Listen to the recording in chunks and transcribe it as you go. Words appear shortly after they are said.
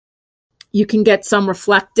You can get some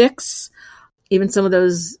Reflectix, even some of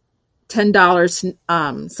those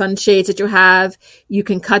 $10 sunshades that you have. You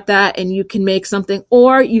can cut that and you can make something,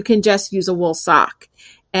 or you can just use a wool sock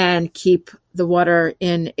and keep the water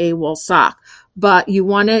in a wool sock. But you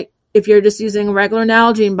want to, if you're just using a regular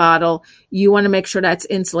Nalgene bottle, you want to make sure that's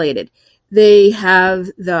insulated. They have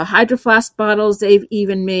the Hydro Flask bottles. They've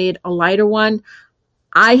even made a lighter one.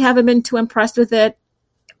 I haven't been too impressed with it,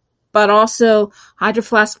 but also Hydro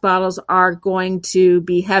Flask bottles are going to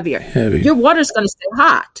be heavier. Your water's going to stay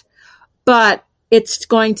hot, but it's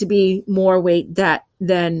going to be more weight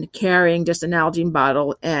than carrying just an Nalgene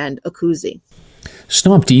bottle and a koozie.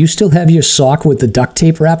 Stomp, do you still have your sock with the duct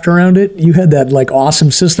tape wrapped around it? You had that like awesome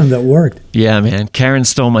system that worked. Yeah, man. Karen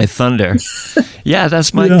stole my thunder. Yeah,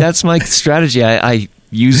 that's my strategy. I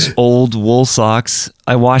use old wool socks.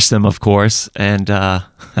 I wash them, of course, and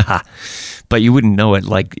but you wouldn't know it.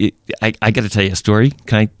 I got to tell you a story.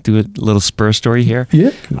 Can I do a little spur story here?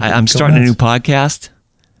 Yeah. I'm starting a new podcast,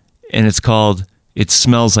 and it's called "It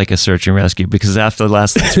Smells Like a Search and Rescue," because after the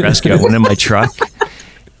last rescue, I went in my truck.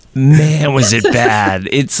 Man, was it bad.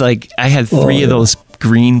 It's like I had 3 of those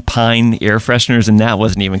green pine air fresheners, and that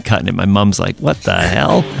wasn't even cutting it. My mom's like, what the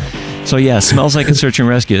hell? So yeah, Smells Like a Search and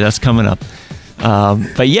Rescue. That's coming up.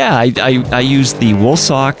 But yeah, I use the wool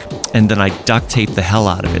sock, and then I duct tape the hell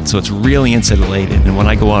out of it. So it's really insulated. And when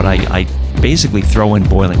I go out, I basically throw in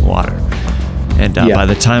boiling water. And by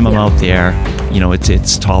the time I'm out there,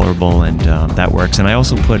 it's tolerable, and that works. And I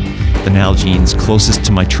also put the Nalgene's closest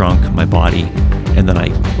to my trunk, my body, and then I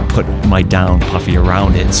put my down puffy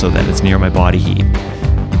around it so that it's near my body heat.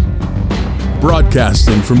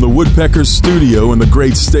 Broadcasting from the Woodpeckers studio in the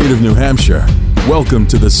great state of New Hampshire, welcome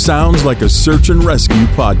to the Sounds Like a Search and Rescue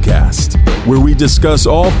podcast, where we discuss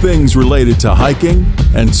all things related to hiking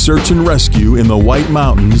and search and rescue in the White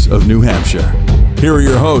Mountains of New Hampshire. Here are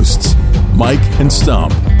your hosts, Mike and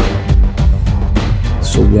Stump.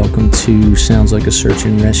 So welcome to Sounds Like a Search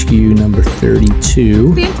and Rescue number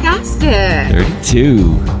 32. Fantastic.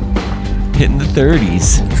 32. Hitting the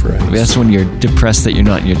 30s. That's right. That's when you're depressed that you're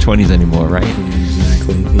not in your 20s anymore, right?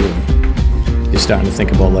 Exactly. Yeah. You're starting to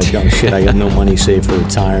think about like, oh shit, I have no money saved for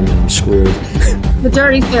retirement. I'm screwed. The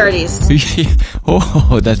dirty 30s.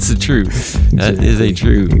 Oh, that's the truth. That is a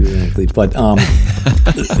truth. Exactly. But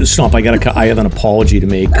Stomp, I have an apology to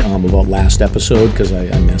make about last episode because I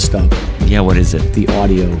messed up. Yeah, what is it? The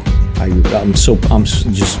audio. I'm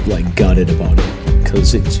just like gutted about it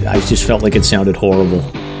because I just felt like it sounded horrible.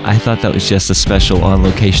 I thought that was just a special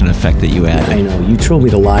on-location effect that you added. I know you told me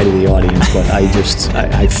to lie to the audience, but I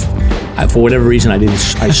for whatever reason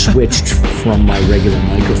I switched from my regular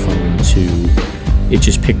microphone to. It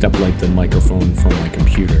just picked up like the microphone from my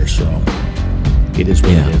computer, so it is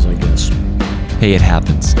what it is, I guess. Hey, it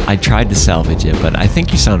happens. I tried to salvage it, but I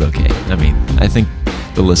think you sound okay. I mean, I think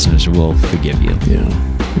the listeners will forgive you. Yeah.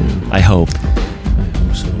 I hope.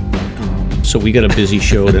 So. But, so we got a busy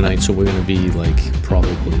show tonight, so we're going to be like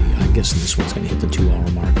probably, I'm guessing this one's going to hit the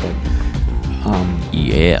 2-hour mark, but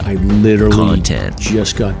I literally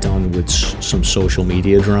just got done with some social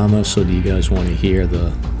media drama, so do you guys want to hear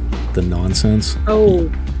the nonsense? Oh.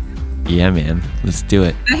 Yeah, man. Let's do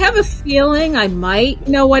it. I have a feeling I might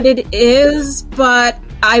know what it is, but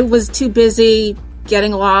I was too busy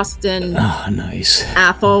getting lost in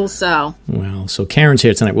Athol, so. Well, so Karen's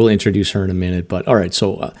here tonight. We'll introduce her in a minute, but all right,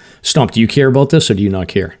 so Stump, do you care about this or do you not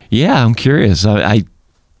care? Yeah, I'm curious.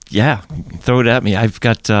 Yeah, throw it at me. I've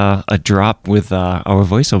got a drop with our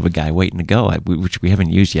voiceover guy waiting to go, which we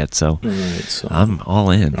haven't used yet. So, so I'm all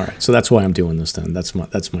in. All right, so that's why I'm doing this then. That's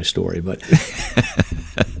my story. But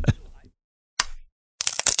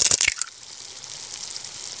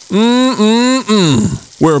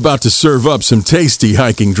we're about to serve up some tasty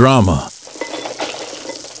hiking drama.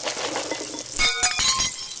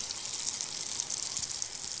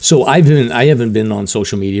 So I haven't been on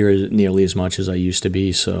social media nearly as much as I used to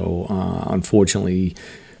be. So unfortunately,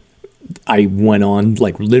 I went on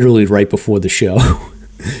like literally right before the show,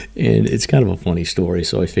 and it's kind of a funny story.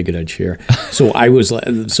 So I figured I'd share.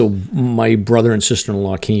 So my brother and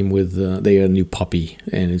sister-in-law came with they had a new puppy,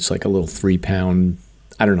 and it's like a little 3-pound.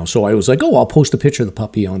 I don't know. So I was like, oh, I'll post a picture of the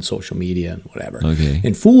puppy on social media and whatever. Okay.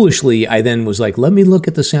 And foolishly, I then was like, let me look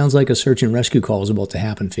at the Sounds Like a Search and Rescue Call is about to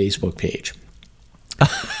happen Facebook page.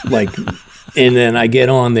 And then I get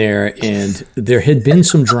on there, and there had been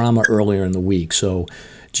some drama earlier in the week. So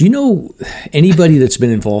do you know anybody that's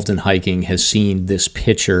been involved in hiking has seen this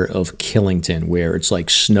picture of Killington where it's like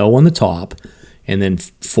snow on the top and then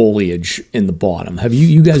foliage in the bottom? Have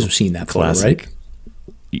you guys have seen that photo, right?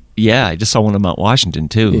 Yeah, I just saw one on Mount Washington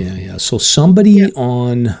too. Yeah. So somebody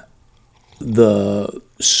on the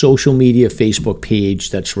social media Facebook page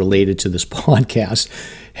that's related to this podcast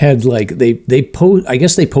had like they post. I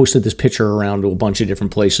guess they posted this picture around to a bunch of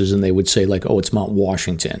different places, and they would say like, "Oh, it's Mount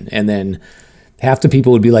Washington," and then half the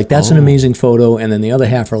people would be like, "That's an amazing photo," and then the other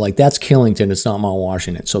half are like, "That's Killington. It's not Mount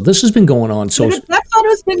Washington." So this has been going on. So that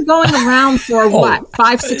photo's been going around for what,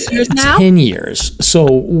 5-6 years now? 10 years. So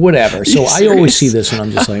whatever. So I always see this, and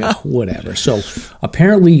I'm just like, oh, whatever. So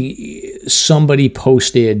apparently somebody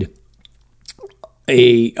posted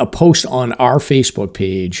a post on our Facebook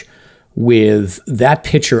page with that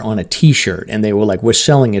picture on a T-shirt, and they were like, "We're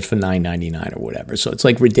selling it for $9.99 or whatever." So it's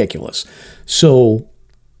like ridiculous. So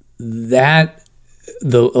that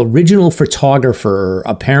the original photographer,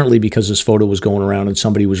 apparently because this photo was going around and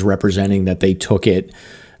somebody was representing that they took it,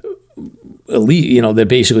 they're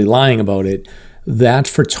basically lying about it. That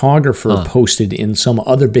photographer posted in some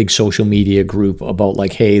other big social media group about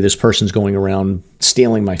like, "Hey, this person's going around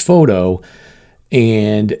stealing my photo."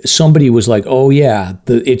 And somebody was like, "Oh yeah,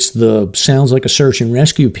 it's the Sounds Like a Search and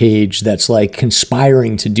Rescue page that's like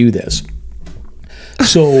conspiring to do this."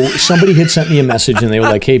 So somebody had sent me a message and they were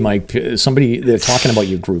like, "Hey, Mike, they're talking about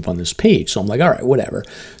your group on this page." So I'm like, "All right, whatever."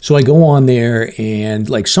 So I go on there and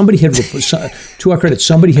like somebody had, to our credit,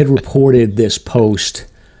 somebody had reported this post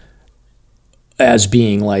as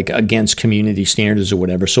being like against community standards or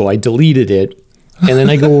whatever. So I deleted it. And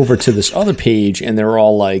then I go over to this other page and they're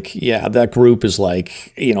all like, "Yeah, that group is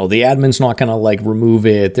like, the admin's not going to like remove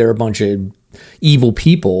it. They're a bunch of evil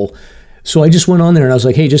people." So I just went on there and I was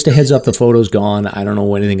like, "Hey, just a heads up, the photo's gone. I don't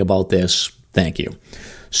know anything about this. Thank you."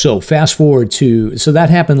 So fast forward so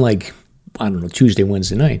that happened like, I don't know, Tuesday,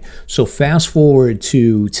 Wednesday night. So fast forward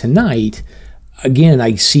to tonight. Again,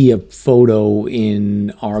 I see a photo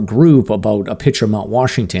in our group about a picture of Mount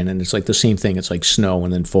Washington, and it's like the same thing. It's like snow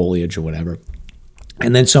and then foliage or whatever.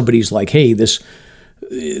 And then somebody's like, "Hey, there's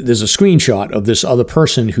a screenshot of this other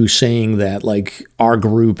person who's saying that like our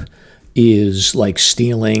group is like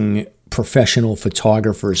stealing professional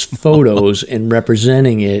photographers' photos and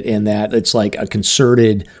representing it, and that it's like a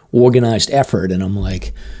concerted, organized effort." And I'm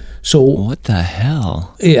like, so what the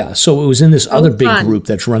hell? Yeah, so it was in this other big group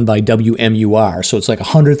that's run by WMUR. So it's like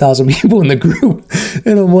 100,000 people in the group,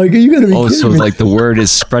 and I'm like, "Are you gonna be kidding so me?" like the word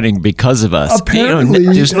is spreading because of us. Apparently,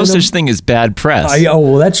 there's no such thing as bad press.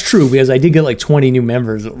 Well, that's true because I did get like 20 new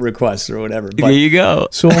members requests or whatever. But, there you go.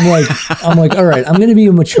 So I'm like, all right, I'm going to be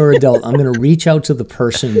a mature adult. I'm going to reach out to the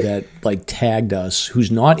person that like tagged us,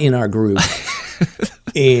 who's not in our group,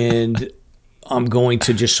 and I'm going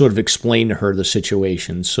to just sort of explain to her the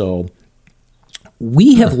situation. So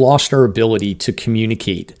we have lost our ability to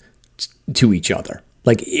communicate to each other.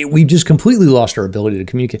 Like we've just completely lost our ability to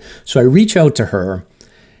communicate. So I reach out to her,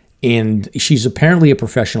 and she's apparently a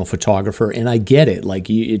professional photographer, and I get it. Like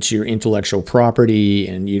it's your intellectual property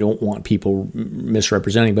and you don't want people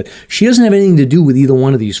misrepresenting, but she doesn't have anything to do with either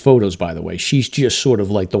one of these photos, by the way. She's just sort of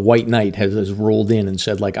like the white knight has rolled in and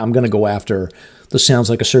said like, "I'm going to go after the Sounds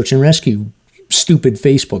Like a Search and Rescue stupid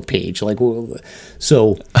Facebook page." Like,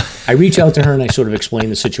 so I reach out to her and I sort of explain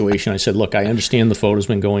the situation. I said, "Look, I understand the photo's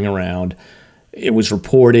been going around. It was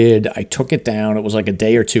reported. I took it down. It was like a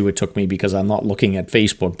day or two it took me because I'm not looking at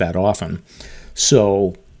Facebook that often."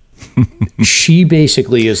 So she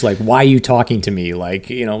basically is like, "Why are you talking to me?" Like,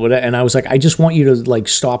 and I was like, "I just want you to like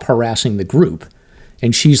stop harassing the group."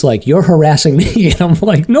 And she's like, "You're harassing me." And I'm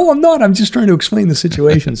like, "No, I'm not. I'm just trying to explain the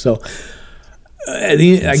situation." So I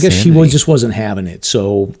guess she just wasn't having it.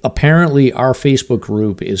 So apparently our Facebook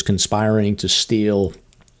group is conspiring to steal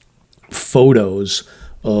photos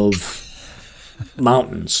of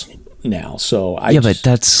mountains now. So but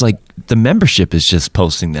that's like the membership is just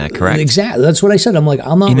posting that, correct? Exactly. That's what I said. I'm like,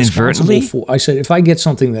 I'm not inadvertently responsible for. I said, if I get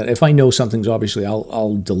something if I know something's obviously,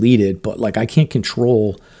 I'll delete it. But like, I can't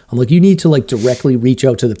control. I'm like, you need to like directly reach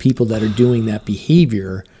out to the people that are doing that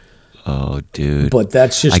behavior. Oh, dude! But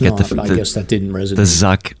that's just I guess that didn't resonate.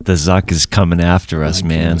 The Zuck is coming after us,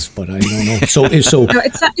 man. Guess, but I don't know. So it sounds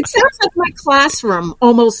like my classroom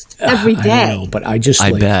almost every day. I know, but I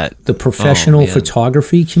bet the professional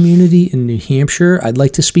photography community in New Hampshire. I'd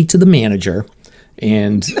like to speak to the manager,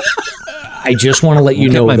 and I just want to let you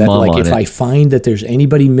know that like if I find that there's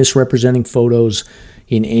anybody misrepresenting photos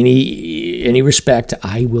in any respect,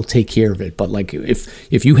 I will take care of it. But like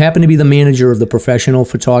if you happen to be the manager of the professional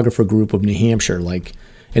photographer group of New Hampshire, like,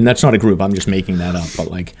 and that's not a group, I'm just making that up,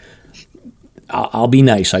 but like, I'll be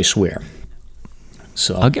nice, I swear.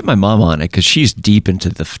 So I'll get my mom on it because she's deep into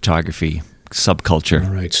the photography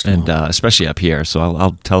subculture, right, and especially up here. So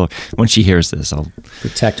I'll tell her when she hears this. I'll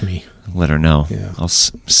protect me. Let her know. Yeah. I'll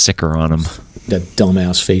sick her on them. That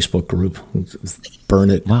dumbass Facebook group, burn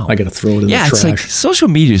it. Wow. I got to throw it in the trash. It's like social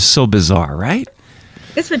media is so bizarre, right?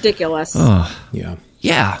 It's ridiculous. Yeah.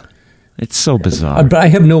 Yeah. It's so bizarre. But I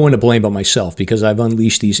have no one to blame but myself because I've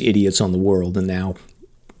unleashed these idiots on the world, and now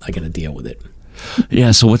I got to deal with it.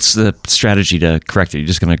 Yeah. So what's the strategy to correct it? You're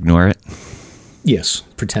just going to ignore it? Yes.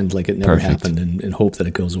 Pretend like it never Perfect. happened and hope that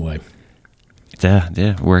it goes away.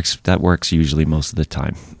 Yeah. Works. That works usually most of the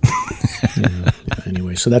time. Yeah.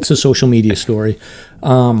 Anyway, so that's a social media story.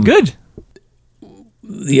 Good.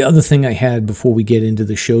 The other thing I had before we get into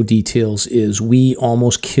the show details is we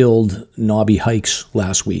almost killed Nobby Hikes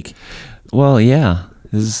last week. Well, yeah.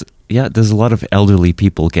 There's a lot of elderly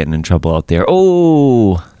people getting in trouble out there.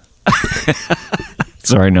 Oh,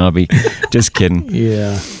 sorry, Nobby. Just kidding.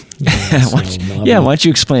 Yeah. Why don't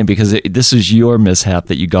you explain? Because this was your mishap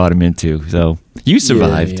that you got him into. So you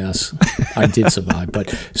survived. Yeah, yes, I did survive.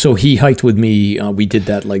 But so he hiked with me. We did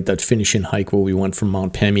that finish-in hike where we went from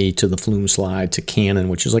Mount Pemmy to the Flume Slide to Cannon,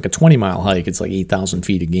 which is like a 20-mile hike. It's like 8,000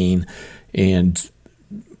 feet of gain. And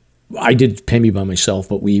I did Pemmy by myself,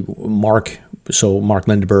 but Mark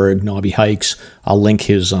Lindeberg, Nobby Hikes, I'll link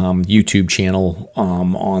his YouTube channel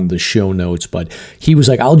on the show notes, but he was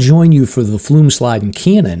like, I'll join you for the Flume Slide in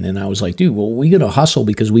Cannon. And I was like, dude, well, we got to hustle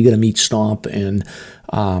because we got to meet Stomp and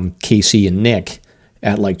Casey and Nick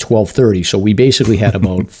at like 12:30. So we basically had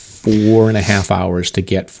about 4.5 hours to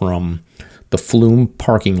get from the Flume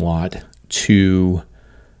parking lot to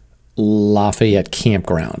Lafayette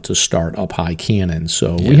Campground to start up High Cannon.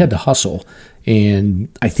 So we had to hustle. And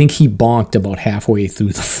I think he bonked about halfway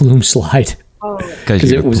through the Flume Slide.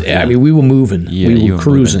 Because it was, I mean, we were moving. Yeah, we were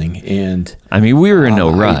cruising. And I mean, we were in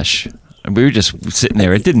no rush. We were just sitting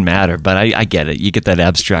there. It didn't matter, but I get it. You get that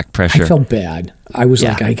abstract pressure. I felt bad. I was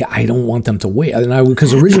like, I don't want them to wait. And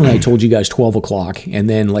because originally I told you guys 12 o'clock, and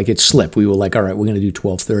then like it slipped. We were like, all right, we're going to do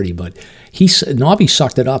 12:30. But Nobby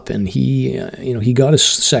sucked it up, and he got his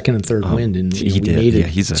second and third wind, and he did. made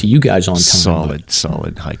it to you guys on time.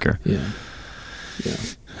 Solid hiker. Yeah.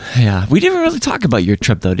 Yeah. We didn't really talk about your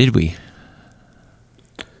trip, though, did we?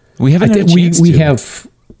 We haven't had a chance we to. have.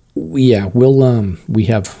 Yeah, we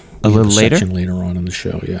have a little later? Section later on in the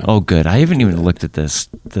show, yeah. Oh, good. I haven't even looked at the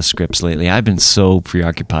scripts lately. I've been so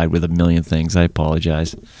preoccupied with a million things. I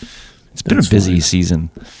apologize. It's been a busy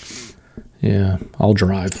season. Yeah, I'll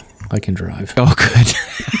drive. I can drive. Oh, good.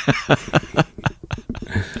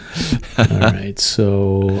 All right,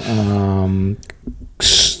 so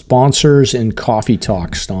sponsors and coffee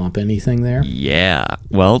talk, Stomp. Anything there? Yeah.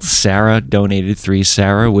 Well, Sarah donated 3.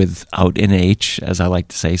 Sarah without an H, as I like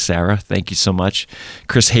to say. Sarah, thank you so much.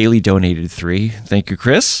 Chris Haley donated 3. Thank you,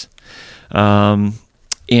 Chris. And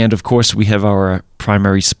of course, we have our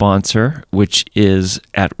primary sponsor, which is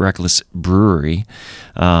At Reckless Brewery,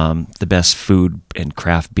 the best food and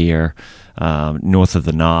craft beer north of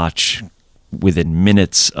the Notch, within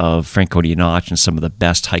minutes of Franconia Notch and some of the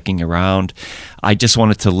best hiking around. I just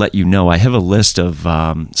wanted to let you know, I have a list of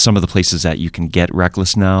some of the places that you can get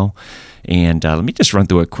Reckless now. And let me just run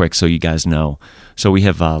through it quick so you guys know. So we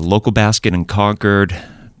have Local Basket in Concord,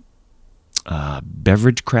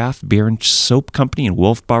 Beverage Craft Beer and Soap Company in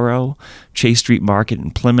Wolfboro, Chase Street Market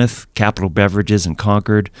in Plymouth, Capital Beverages in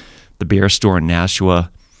Concord, the Beer Store in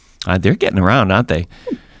Nashua. They're getting around, aren't they?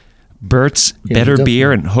 Bert's Better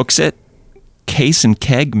Beer in Hooksett, Case and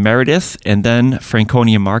Keg Meredith, and then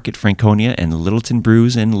Franconia Market, Franconia, and Littleton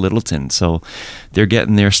Brews in Littleton. So they're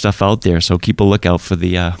getting their stuff out there. So keep a lookout for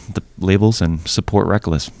the labels and support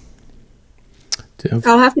Reckless.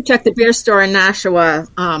 I'll have to check the beer store in Nashua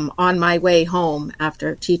on my way home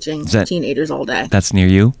after teaching teenagers all day. That's near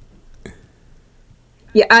you?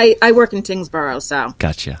 Yeah, I work in Tingsboro, so.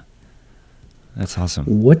 Gotcha. That's awesome.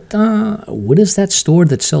 What is that store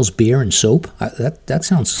that sells beer and soap? That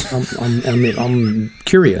sounds. I'm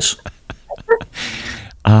curious.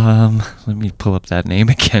 Let me pull up that name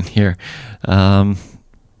again here. Where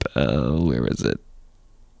is it?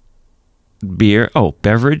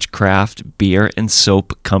 Beverage Craft Beer and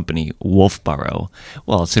Soap Company, Wolfboro.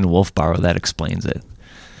 Well, it's in Wolfboro. That explains it.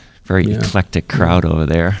 Very eclectic crowd over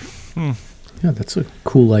there. Yeah, that's a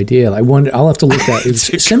cool idea. I'll have to look at it.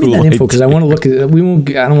 Send me that info because I want to look at it.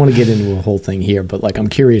 I don't want to get into a whole thing here, but like I'm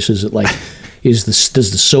curious. Is it like, does the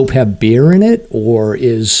soap have beer in it, or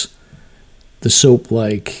is the soap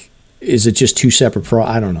like? Is it just 2 separate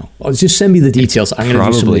I don't know. Just send me the details. I'm going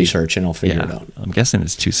to do some research and I'll figure it out. I'm guessing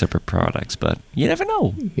it's 2 separate products, but you never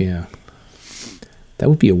know. Yeah. That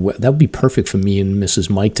would be perfect for me and Mrs.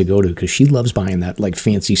 Mike to go to because she loves buying that like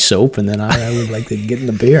fancy soap, and then I would like to get in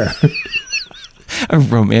the beer. A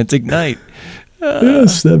romantic night.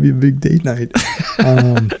 Yes, that'd be a big date night.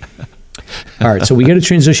 All right, so we got to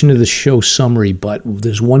transition to the show summary, but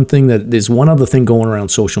there's one other thing going around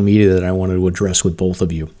social media that I wanted to address with both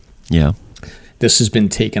of you. Yeah. this has been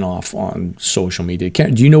taken off on social media.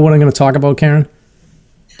 Karen, do you know what I'm going to talk about, Karen?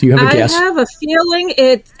 Do you have a guess? I have a feeling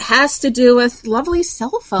it has to do with lovely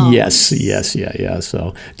cell phones. Yes.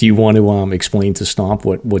 So do you want to explain to Stomp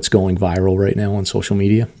what's going viral right now on social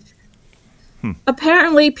media?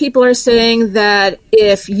 Apparently, people are saying that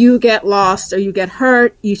if you get lost or you get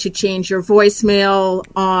hurt, you should change your voicemail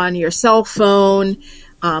on your cell phone,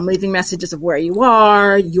 leaving messages of where you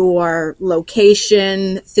are, your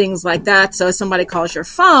location, things like that. So if somebody calls your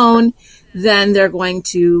phone, then they're going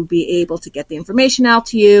to be able to get the information out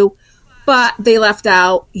to you. But they left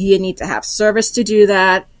out, you need to have service to do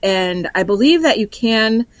that. And I believe that you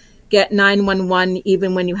can get 911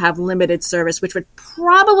 even when you have limited service, which would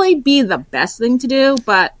probably be the best thing to do.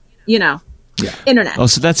 But, internet. Oh,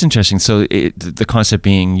 so that's interesting. So the concept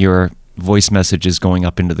being your voice message is going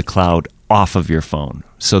up into the cloud off of your phone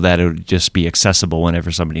so that it would just be accessible whenever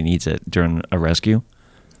somebody needs it during a rescue?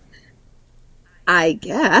 I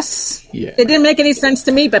guess. Yeah. It didn't make any sense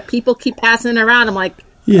to me, but people keep passing it around. I'm like,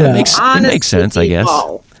 yeah, it makes sense, I guess.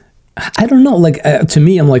 I don't know. Like, to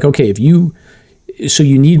me, I'm like, okay, so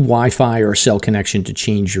you need Wi-Fi or a cell connection to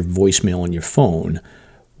change your voicemail on your phone.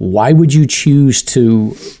 Why would you choose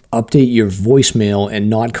to update your voicemail and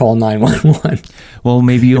not call 911? Well,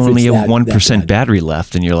 maybe you only have 1% battery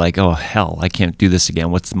left and you're like, oh, hell, I can't do this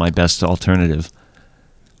again. What's my best alternative?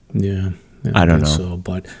 Yeah. I don't know. So,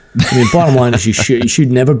 but I mean, bottom line is you should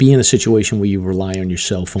never be in a situation where you rely on your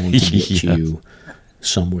cell phone to get you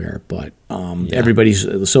somewhere. But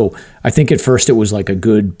so I think at first it was like a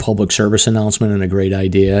good public service announcement and a great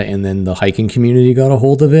idea, and then the hiking community got a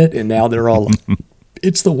hold of it, and now they're all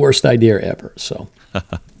it's the worst idea ever. So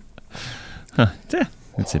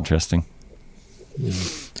that's interesting. Yeah.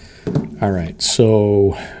 All right,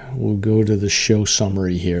 so we'll go to the show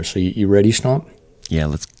summary here. So you ready, Stomp? Yeah,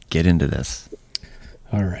 let's get into this.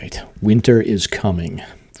 All right. Winter is coming.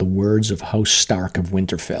 The words of House Stark of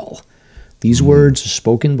Winterfell. These words are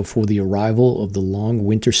spoken before the arrival of the long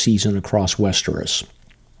winter season across Westeros.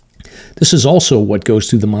 This is also what goes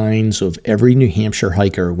through the minds of every New Hampshire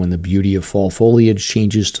hiker when the beauty of fall foliage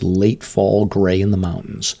changes to late fall gray in the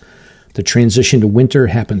mountains. The transition to winter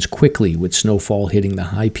happens quickly, with snowfall hitting the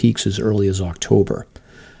high peaks as early as October.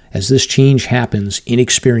 As this change happens,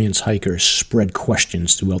 inexperienced hikers spread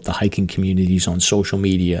questions throughout the hiking communities on social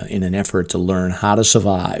media in an effort to learn how to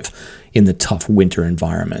survive in the tough winter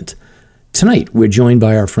environment. Tonight, we're joined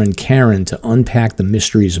by our friend Karen to unpack the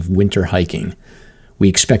mysteries of winter hiking. We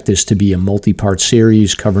expect this to be a multi-part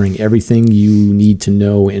series covering everything you need to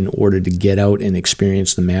know in order to get out and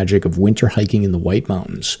experience the magic of winter hiking in the White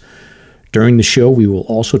Mountains. During the show, we will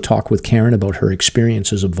also talk with Karen about her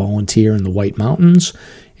experience as a volunteer in the White Mountains,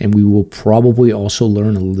 and we will probably also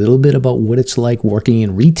learn a little bit about what it's like working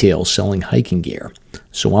in retail selling hiking gear.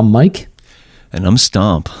 So I'm Mike. And I'm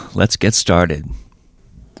Stomp. Let's get started.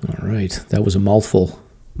 All right. That was a mouthful.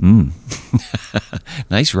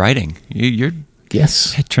 Nice writing. You're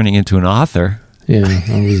yes, turning into an author. Yeah,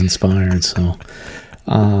 I was inspired.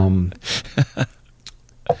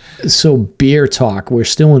 So beer talk. We're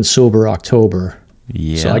still in sober October.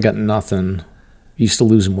 Yeah. So I got nothing. You still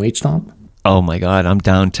losing weight, Stomp? Oh my God, I'm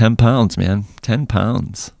down 10 pounds, man. 10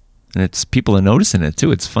 pounds. And people are noticing it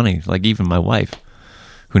too. It's funny. Like even my wife,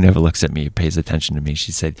 who never looks at me, pays attention to me.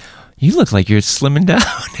 She said, you look like you're slimming down.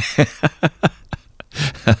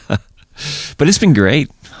 But it's been great.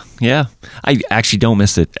 Yeah. I actually don't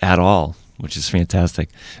miss it at all, which is fantastic.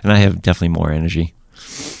 And I have definitely more energy.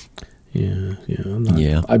 Yeah.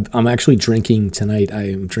 I'm actually drinking tonight. I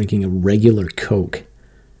am drinking a regular Coke.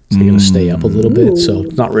 So I'm going to stay up a little bit. So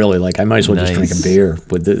not really like I might as well just drink a beer,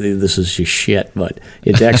 but this is just shit. But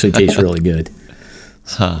it actually tastes really good.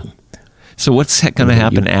 So what's going to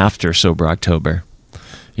happen after Sober October?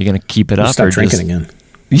 You're going to keep it up? Start drinking again.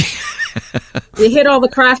 You hit all the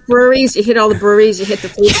craft breweries, you hit all the breweries, you hit the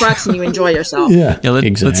food trucks, and you enjoy yourself. Yeah,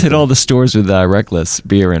 let's hit all the stores with Reckless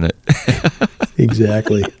beer in it.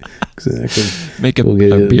 Exactly. Make we'll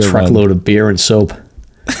get a beer truckload run. of beer and soap.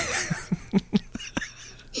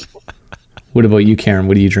 What about you, Karen?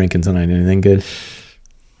 What are you drinking tonight? Anything good?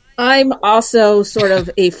 I'm also sort of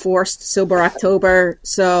a forced sober October,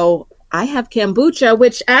 so I have kombucha,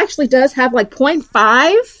 which actually does have like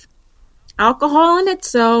 0.5 alcohol in it,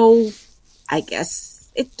 so I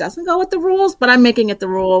guess it doesn't go with the rules, but I'm making it the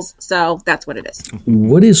rules, so that's what it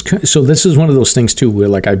is. So this is one of those things too where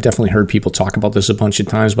like I've definitely heard people talk about this a bunch of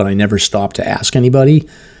times, but I never stopped to ask anybody.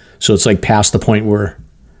 So it's like past the point where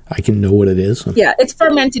I can know what it is. Yeah, it's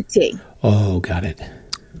fermented tea. Oh, got it.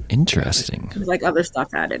 Interesting. There's like other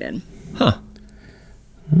stuff added in. Huh.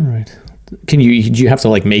 All right. Do you have to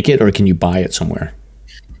like make it or can you buy it somewhere?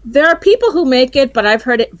 There are people who make it, but I've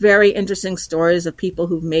heard very interesting stories of people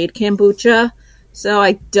who've made kombucha. So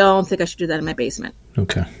I don't think I should do that in my basement.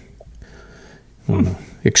 Okay. I want to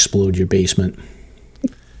explode your basement.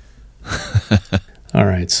 All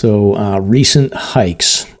right. So recent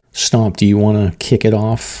hikes. Stomp, do you want to kick it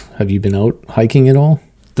off? Have you been out hiking at all?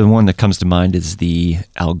 The one that comes to mind is the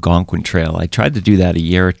Algonquin Trail. I tried to do that a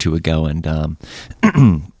year or two ago, and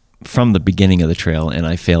from the beginning of the trail, and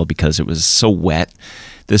I failed because it was so wet.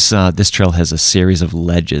 This trail has a series of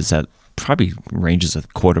ledges that probably ranges a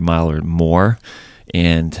quarter mile or more,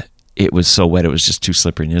 and it was so wet it was just too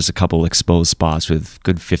slippery. And there's a couple exposed spots with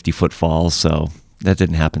good 50-foot falls, so that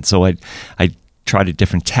didn't happen. So I tried a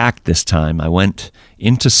different tack this time. I went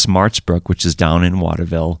into Smartsbrook, which is down in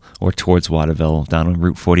Waterville, or towards Waterville, down on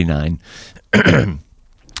Route 49.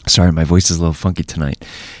 Sorry, my voice is a little funky tonight.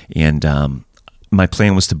 And my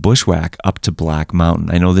plan was to bushwhack up to Black Mountain.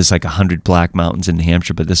 I know there's like 100 Black Mountains in New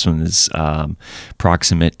Hampshire, but this one is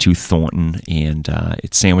proximate to Thornton, and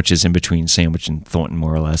it sandwiches in between Sandwich and Thornton,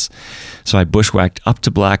 more or less. So I bushwhacked up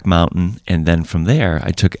to Black Mountain, and then from there, I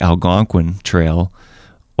took Algonquin Trail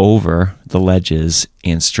over the ledges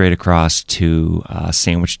and straight across to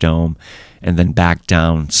Sandwich Dome, and then back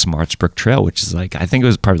down Smartsbrook Trail, which is like, I think it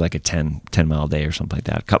was probably like a 10-mile day or something like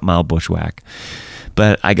that, a couple-mile bushwhack.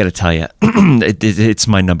 But I got to tell you, it's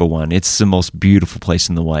my number one. It's the most beautiful place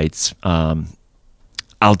in the Whites.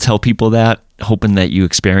 I'll tell people that, hoping that you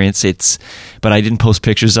experience it. But I didn't post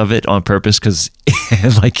pictures of it on purpose because,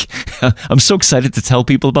 like, I'm so excited to tell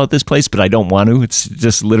people about this place, but I don't want to. It's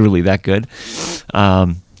just literally that good.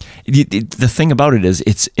 The thing about it is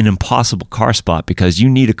it's an impossible car spot because you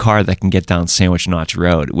need a car that can get down Sandwich Notch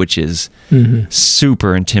Road, which is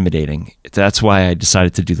super intimidating. That's why I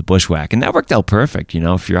decided to do the bushwhack. And that worked out perfect,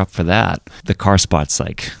 if you're up for that. The car spot's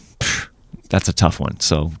like, that's a tough one.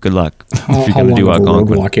 So good luck if you're going to do Algonquin. How long of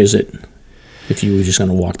a road walk is it if you were just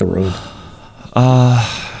going to walk the road?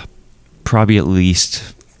 Probably at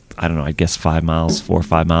least, I don't know, I guess 4 or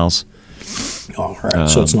 5 miles. Oh, all right.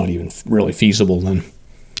 So it's not even really feasible then.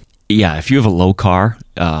 Yeah, if you have a low car,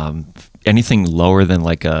 anything lower than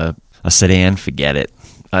like a sedan, forget it.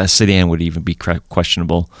 A sedan would even be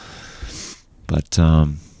questionable. But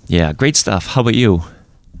yeah, great stuff. How about you?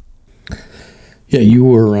 Yeah, you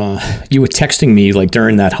were texting me like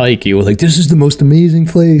during that hike. You were like, "This is the most amazing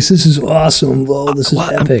place. This is awesome. Oh, this is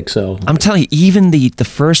epic." I'm telling you, even the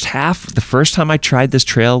first half, the first time I tried this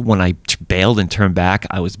trail, when I bailed and turned back,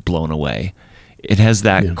 I was blown away. It has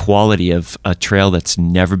that quality of a trail that's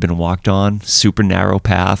never been walked on, super narrow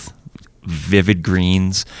path, vivid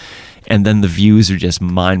greens, and then the views are just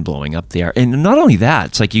mind-blowing up there. And not only that,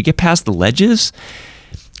 it's like you get past the ledges,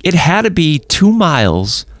 it had to be 2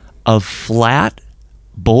 miles of flat,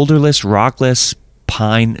 boulderless, rockless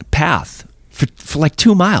pine path for like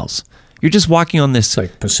 2 miles. You're just walking on this. It's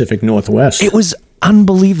like Pacific Northwest. It was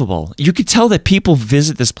unbelievable. You could tell that people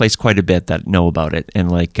visit this place quite a bit that know about it.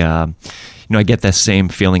 And like, I get that same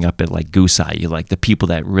feeling up at like Goose Eye. You like the people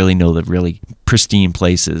that really know the really pristine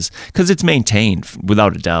places because it's maintained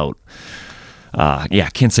without a doubt. Yeah,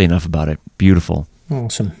 can't say enough about it. Beautiful.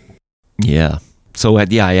 Awesome. Yeah. So I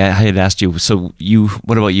had asked you. So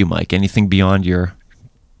what about you, Mike? Anything beyond your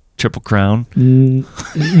Triple Crown?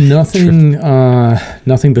 Nothing.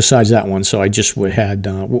 Nothing besides that one. So I just had.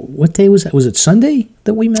 What day was that? Was it Sunday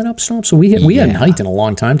that we met up, Stomp? So we hadn't hiked in a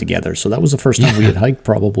long time together. So that was the first time we had hiked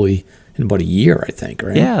probably in about a year, I think.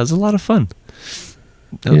 Right? Yeah, it was a lot of fun.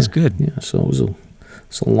 That was good. Yeah. So it was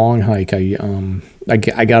a long hike.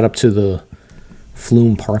 I got up to the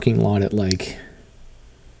Flume parking lot at like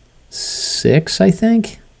 6, I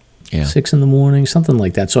think. Yeah. 6 in the morning, something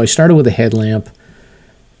like that. So I started with a headlamp.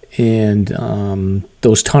 And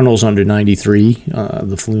those tunnels under 93,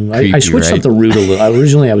 the Flume. I switched up the route a little.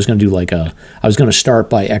 Originally, I was going to do I was going to start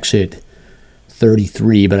by exit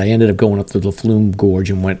 33, but I ended up going up to the Flume Gorge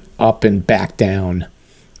and went up and back down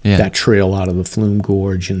that trail out of the Flume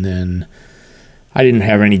Gorge. And then I didn't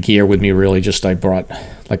have any gear with me really. Just I brought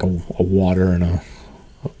like a water and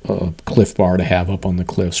a Cliff Bar to have up on the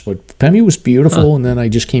cliffs. But Pemmy was beautiful, and then I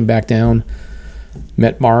just came back down.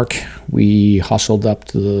 Met Mark. We hustled up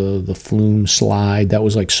to the Flume slide. That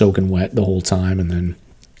was like soaking wet the whole time, and then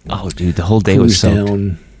the whole day was soaked.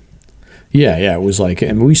 Down. Yeah, it was like,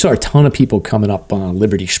 and we saw a ton of people coming up on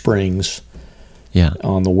Liberty Springs. Yeah,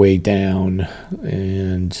 on the way down,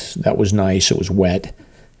 and that was nice. It was wet,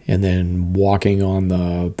 and then walking on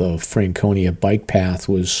the Franconia bike path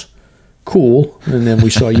was cool. And then we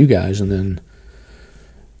saw you guys, and then.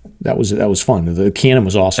 That was fun. The cannon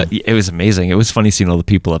was awesome. It was amazing. It was funny seeing all the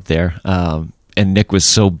people up there. And and Nick was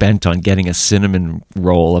so bent on getting a cinnamon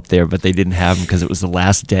roll up there, but they didn't have them because it was the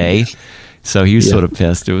last day. So he was sort of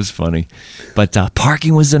pissed. It was funny. But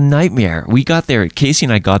parking was a nightmare. We got there, Casey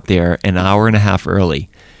and I got there an hour and a half early.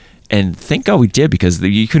 And thank God we did, because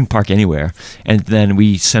you couldn't park anywhere. And then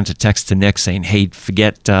we sent a text to Nick saying, hey,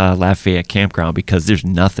 forget Lafayette Campground because there's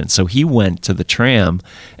nothing. So he went to the tram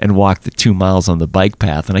and walked the 2 miles on the bike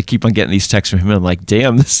path. And I keep on getting these texts from him. I'm like,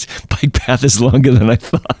 damn, this bike path is longer than I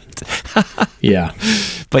thought. Yeah.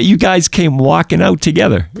 But you guys came walking out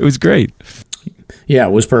together. It was great. Yeah,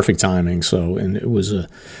 it was perfect timing. So, and it was a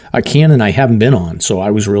cannon I haven't been on. So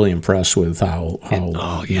I was really impressed with how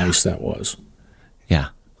nice that was. Yeah.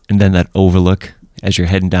 And then that overlook as you're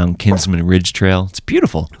heading down Kinsman Ridge Trail. It's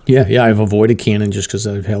beautiful. Yeah. I've avoided Cannon just because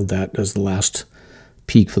I've held that as the last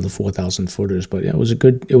peak for the 4,000 footers. But yeah, it was a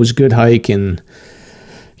good hike, and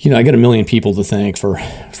I got a million people to thank for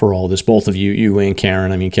all this. Both of you and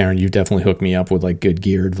Karen. I mean, Karen, you definitely hooked me up with like good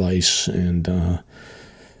gear advice, and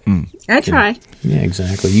I try. Yeah,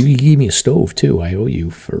 exactly. You gave me a stove too. I owe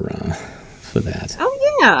you for that.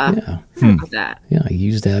 Oh yeah. Yeah. About that. Yeah, I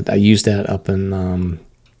used that up in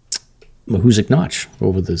Mahoosic Notch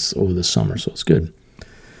over the summer, so it's good.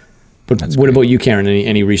 But That's what great. about you, Karen?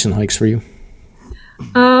 Any recent hikes for you?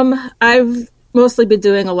 I've mostly been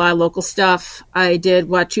doing a lot of local stuff. I did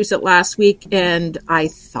Wachusett last week, and I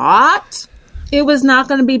thought it was not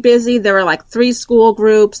going to be busy. There were like 3 school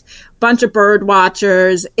groups, bunch of bird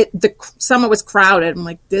watchers. The summit was crowded. I'm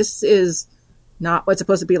like, this is not what's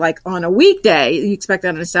supposed to be like on a weekday. You expect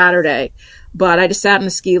that on a Saturday. But I just sat in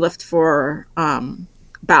the ski lift for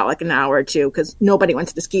about like an hour or two because nobody went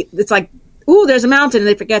to the ski. It's like, ooh, there's a mountain. And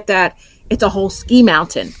they forget that it's a whole ski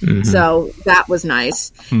mountain. Mm-hmm. So that was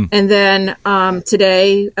nice. And then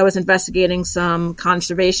today I was investigating some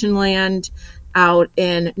conservation land out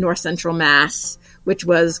in north central Mass, which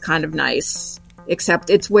was kind of nice, except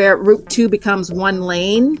it's where Route 2 becomes 1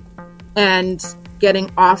 lane, and getting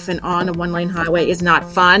off and on a 1-lane highway is not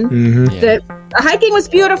fun. Mm-hmm. The hiking was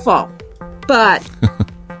beautiful, but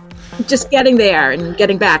just getting there and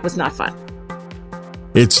getting back was not fun.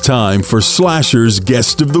 It's time for Slasher's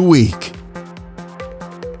Guest of the Week.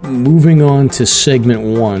 Moving on to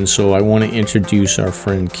segment 1, so I want to introduce our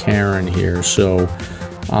friend Karen here. So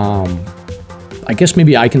I guess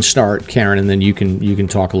maybe I can start, Karen, and then you can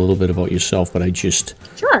talk a little bit about yourself. But I just,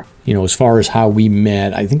 sure. As far as how we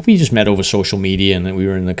met, I think we just met over social media, and then we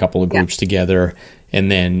were in a couple of groups together.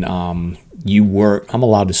 And then you work, I'm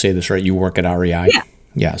allowed to say this, right? You work at REI? Yeah.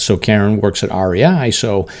 Yeah, so Karen works at REI.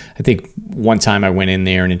 So I think one time I went in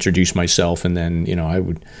there and introduced myself, and then, I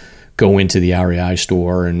would go into the REI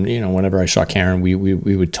store, and, whenever I saw Karen, we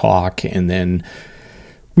would talk. And then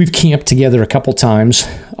we've camped together a couple times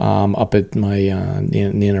up at my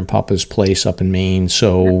Nana and Papa's place up in Maine.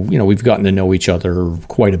 So, we've gotten to know each other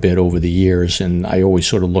quite a bit over the years. And I always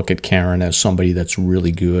sort of look at Karen as somebody that's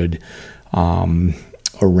really good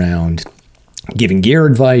around giving gear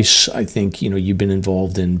advice. I think, you've been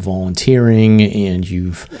involved in volunteering, and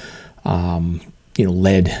you've,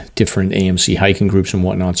 led different AMC hiking groups and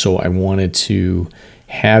whatnot. So I wanted to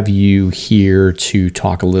have you here to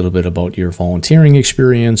talk a little bit about your volunteering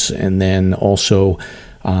experience, and then also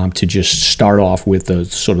to just start off with the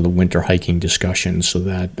sort of the winter hiking discussion, so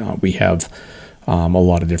that we have a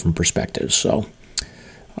lot of different perspectives. So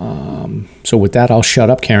with that, I'll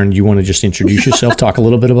shut up. Karen, do you want to just introduce yourself, talk a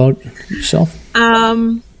little bit about yourself?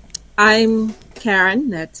 I'm Karen.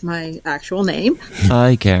 That's my actual name.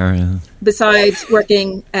 Hi, Karen. Besides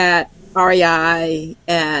working at REI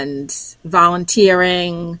and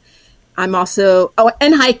volunteering, I'm also,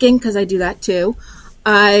 and hiking, because I do that too.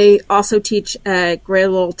 I also teach at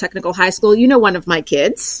Graylow Technical High School. One of my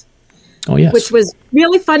kids. Oh, yes. Which was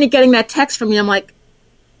really funny getting that text from you. I'm like,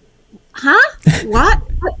 huh? What?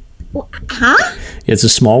 Huh? It's a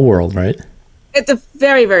small world, right? It's a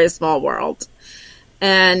very, very small world.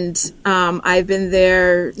 And I've been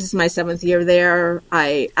there. This is my 7th year there.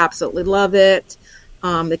 I absolutely love it.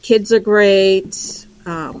 The kids are great.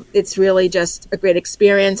 It's really just a great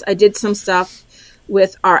experience. I did some stuff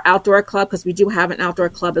with our outdoor club, because we do have an outdoor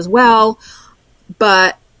club as well.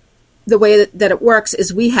 But the way that it works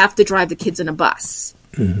is we have to drive the kids in a bus.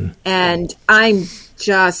 Mm-hmm. And I'm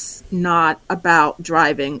just not about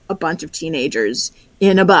driving a bunch of teenagers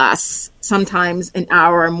in a bus, sometimes an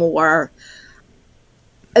hour or more.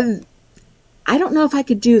 I don't know if I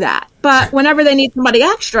could do that. But whenever they need somebody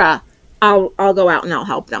extra, I'll go out and I'll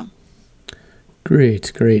help them.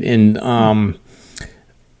 Great. And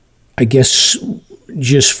I guess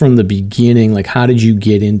just from the beginning, like, how did you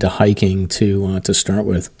get into hiking to start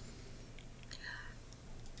with?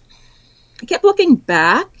 I kept looking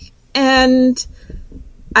back And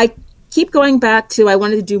I keep going back to, I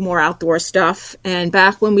wanted to do more outdoor stuff. And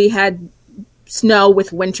back when we had snow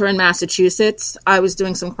with winter in Massachusetts, I was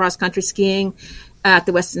doing some cross-country skiing at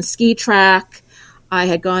the Weston Ski Track. I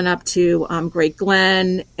had gone up to Great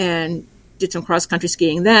Glen and did some cross-country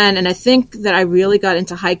skiing then. And I think that I really got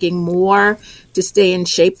into hiking more to stay in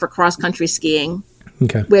shape for cross-country skiing,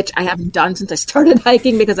 which I haven't done since I started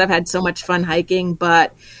hiking because I've had so much fun hiking.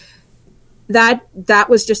 But that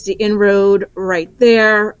was just the inroad right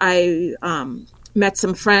there. I met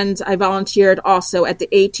some friends. I volunteered also at the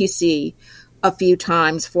ATC a few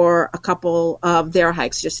times for a couple of their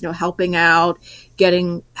hikes, just, helping out,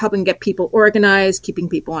 helping get people organized, keeping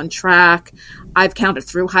people on track. I've counted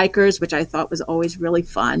through hikers, which I thought was always really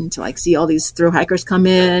fun to see all these through hikers come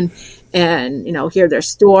in and, hear their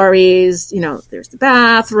stories. There's the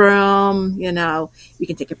bathroom, you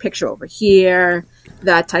can take a picture over here,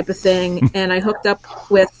 that type of thing. And I hooked up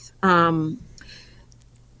with a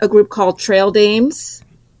group called Trail Dames.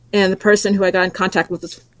 And the person who I got in contact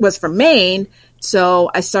with was from Maine.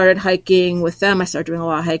 So I started hiking with them. I started doing a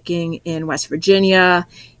lot of hiking in West Virginia,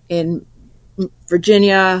 in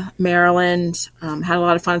Virginia, Maryland, had a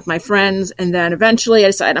lot of fun with my friends. And then eventually I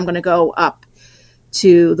decided I'm going to go up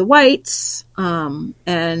to the Whites. And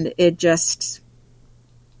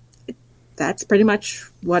that's pretty much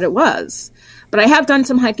what it was. But I have done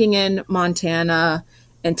some hiking in Montana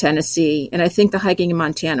and Tennessee. And I think the hiking in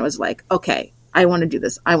Montana was like, okay, I want to do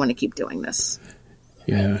this. I want to keep doing this.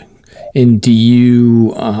 Yeah. And do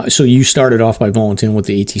you, so you started off by volunteering with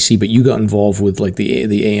the ATC, but you got involved with the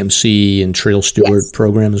AMC and Trail Steward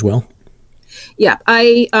program as well? Yeah.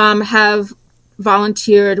 I have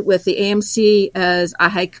volunteered with the AMC as a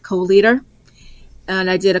hike co-leader. And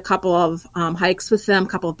I did a couple of hikes with them, a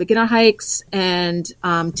couple of beginner hikes and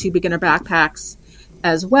 2 beginner backpacks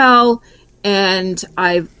as well. And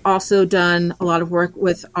I've also done a lot of work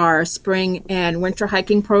with our spring and winter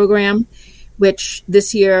hiking program, which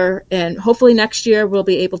this year and hopefully next year we'll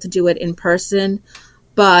be able to do it in person.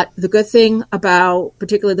 But the good thing about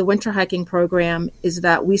particularly the winter hiking program is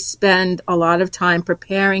that we spend a lot of time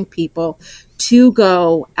preparing people to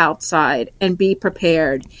go outside and be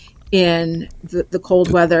prepared in the cold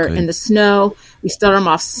weather and the snow. We start them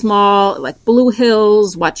off small, like Blue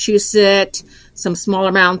Hills, Wachusett, some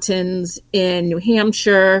smaller mountains in New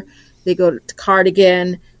Hampshire. They go to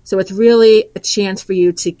Cardigan. So it's really a chance for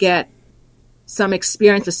you to get some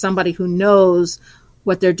experience with somebody who knows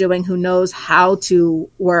what they're doing, who knows how to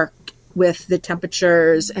work with the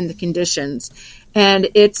temperatures and the conditions. And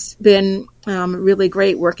it's been really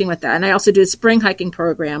great working with that. And I also do a spring hiking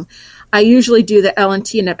program. I usually do the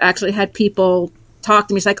L&T, and I've actually had people talk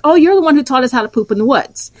to me. It's like, oh, you're the one who taught us how to poop in the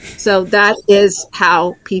woods. So that is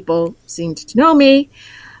how people seemed to know me.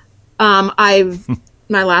 My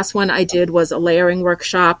last one I did was a layering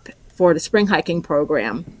workshop for the spring hiking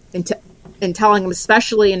program, and telling them,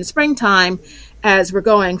 especially in the springtime, as we're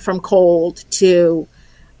going from cold to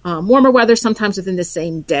warmer weather, sometimes within the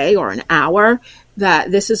same day or an hour,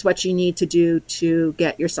 that this is what you need to do to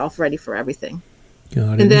get yourself ready for everything.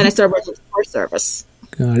 Got it. And then I started working with the Forest Service.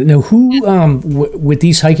 Got it. Now, who with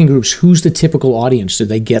these hiking groups, who's the typical audience? Do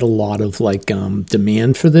they get a lot of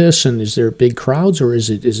demand for this, and is there big crowds, or is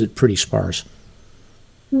it pretty sparse?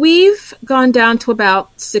 We've gone down to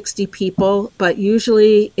about 60 people, but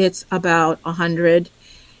usually it's about 100.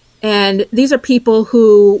 And these are people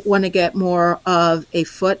who want to get more of a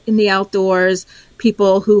foot in the outdoors,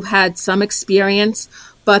 people who've had some experience,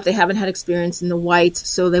 but they haven't had experience in the Whites,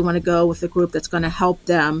 so they want to go with a group that's going to help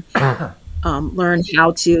them learn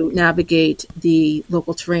how to navigate the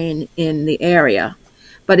local terrain in the area.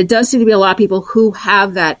 But it does seem to be a lot of people who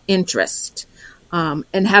have that interest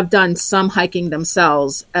and have done some hiking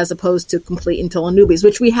themselves, as opposed to complete until newbies,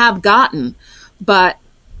 which we have gotten. But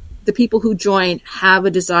the people who join have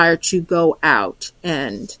a desire to go out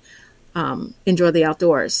and enjoy the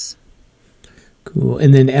outdoors. Cool.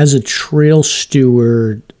 And then as a trail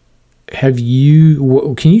steward, can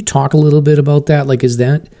you talk a little bit about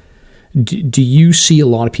that? Do you see a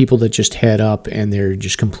lot of people that just head up and they're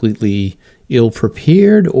just completely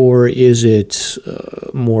ill-prepared, or is it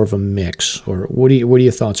more of a mix? Or what are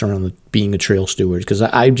your thoughts around being a trail steward? Because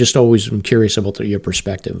I just always am curious about your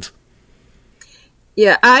perspective.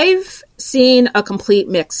 Yeah, I've seen a complete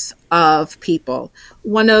mix of people.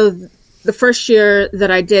 One of the first year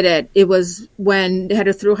that I did it was when they had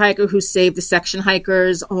a thru hiker who saved the section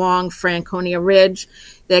hikers along Franconia Ridge.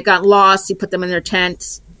 They had gotten lost. He put them in their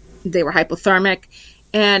tents. They were hypothermic.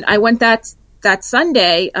 And I went that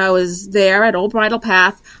Sunday. I was there at Old Bridle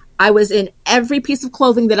Path. I was in every piece of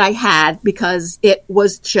clothing that I had because it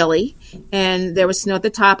was chilly and there was snow at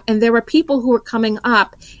the top. And there were people who were coming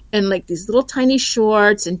up in like these little tiny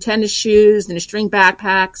shorts and tennis shoes and string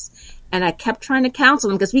backpacks. And I kept trying to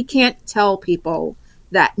counsel them because we can't tell people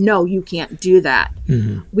that, no, you can't do that.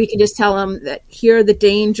 Mm-hmm. We can just tell them that here are the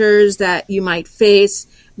dangers that you might face.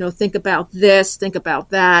 You know, think about this, think about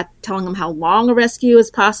that, telling them how long a rescue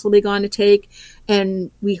is possibly going to take.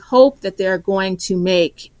 And we hope that they're going to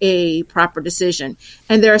make a proper decision.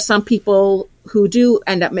 And there are some people who do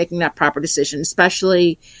end up making that proper decision,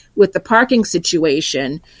 especially with the parking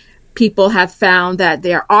situation. People have found that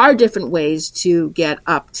there are different ways to get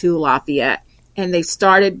up to Lafayette. And they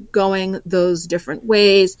started going those different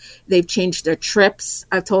ways. They've changed their trips.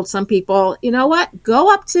 I've told some people, you know what,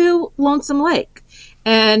 go up to Lonesome Lake.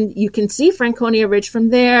 And you can see Franconia Ridge from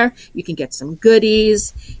there. You can get some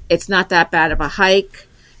goodies. It's not that bad of a hike.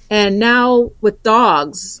 And now with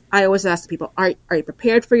dogs, I always ask people, are you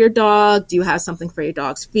prepared for your dog? Do you have something for your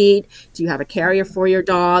dog's feet? Do you have a carrier for your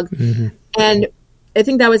dog? Mm-hmm. And I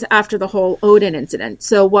think that was after the whole Odin incident.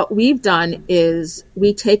 So what we've done is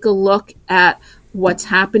we take a look at what's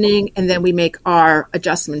happening and then we make our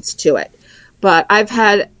adjustments to it. But I've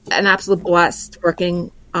had an absolute blast working,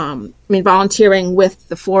 volunteering with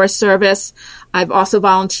the Forest Service. I've also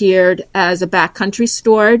volunteered as a backcountry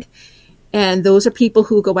steward. And those are people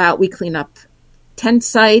who go out. We clean up tent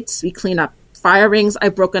sites. We clean up fire rings.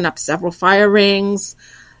 I've broken up several fire rings.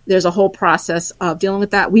 There's a whole process of dealing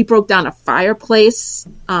with that. We broke down a fireplace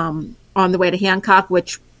on the way to Hancock,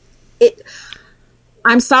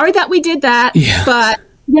 I'm sorry that we did that, but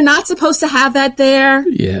you're not supposed to have that there.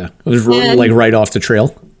 Yeah. It was like right off the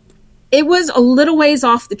trail. It was a little ways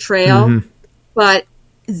off the trail, but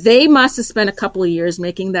they must have spent a couple of years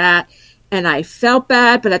making that. And I felt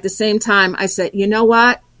bad, but at the same time, I said, you know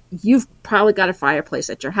what? You've probably got a fireplace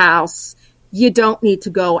at your house. You don't need to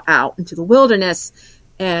go out into the wilderness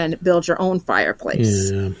and build your own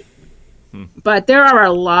fireplace. Yeah. But there are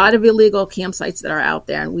a lot of illegal campsites that are out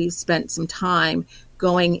there, and we've spent some time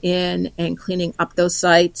going in and cleaning up those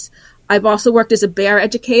sites. I've also worked as a bear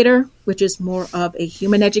educator, which is more of a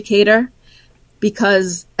human educator,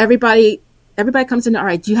 because everybody comes in, all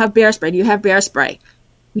right, do you have bear spray? Do you have bear spray?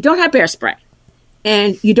 We don't have bear spray,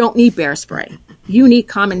 and you don't need bear spray. You need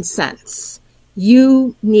common sense.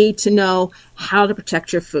 You need to know how to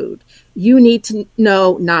protect your food. You need to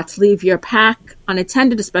know not to leave your pack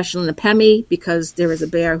unattended, especially in the Pemi, because there is a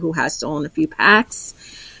bear who has stolen a few packs.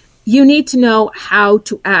 You need to know how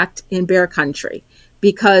to act in bear country,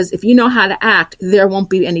 because if you know how to act, there won't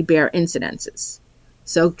be any bear incidences.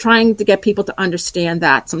 So trying to get people to understand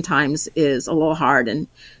that sometimes is a little hard. And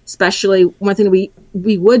especially one thing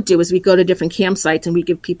we would do is we go to different campsites and we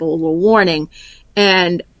give people a little warning.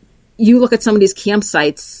 And you look at some of these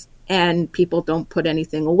campsites and people don't put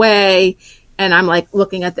anything away. And I'm like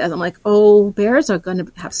looking at that. I'm like, oh, bears are going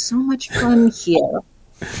to have so much fun here.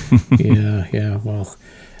 Yeah. Well,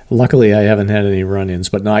 luckily I haven't had any run-ins,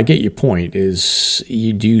 but no, I get your point is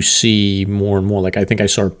you do see more and more. Like I think I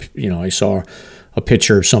saw a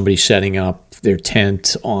picture of somebody setting up their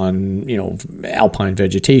tent on, alpine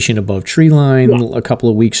vegetation above tree line a couple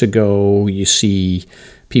of weeks ago. You see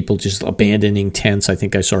people just abandoning tents. I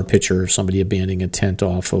think I saw a picture of somebody abandoning a tent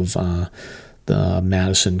off of the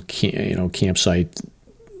Madison campsite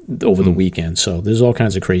over the weekend. So there's all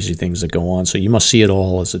kinds of crazy things that go on. So you must see it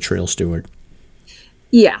all as a trail steward.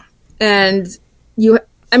 Yeah. And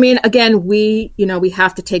again, we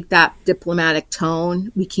have to take that diplomatic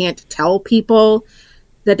tone. We can't tell people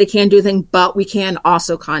that they can't do anything, but we can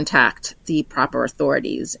also contact the proper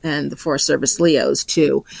authorities and the Forest Service LEOs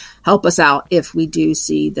to help us out if we do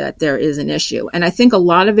see that there is an issue. And I think a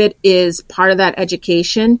lot of it is part of that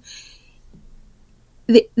education.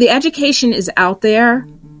 The education is out there,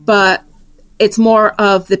 but it's more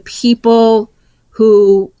of the people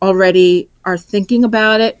who already are thinking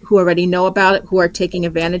about it, who already know about it, who are taking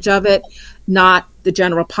advantage of it, not the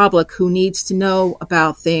general public who needs to know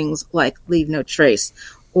about things like Leave No Trace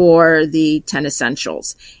or the 10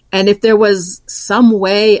 Essentials. And if there was some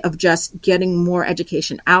way of just getting more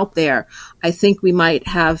education out there, I think we might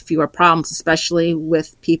have fewer problems, especially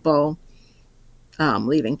with people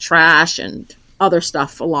leaving trash and other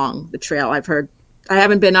stuff along the trail. I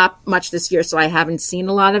haven't been up much this year, so I haven't seen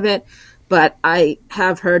a lot of it, but I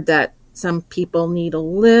have heard that some people need a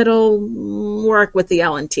little work with the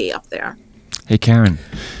L&T up there. Hey, Karen,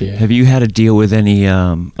 have you had to deal with any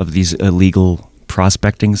of these illegal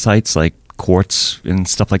prospecting sites like courts and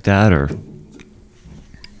stuff like that? Or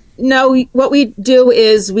No, what we do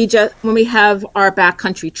is when we have our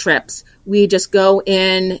backcountry trips, we just go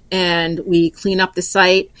in and we clean up the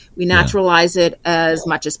site, we naturalize it as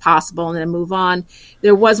much as possible, and then move on.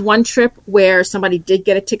 There was one trip where somebody did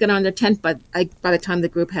get a ticket on their tent, but by the time the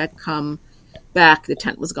group had come back, the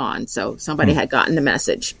tent was gone. So somebody had gotten the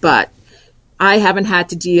message. But I haven't had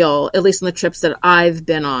to deal, at least on the trips that I've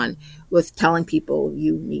been on, with telling people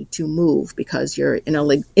you need to move because you're in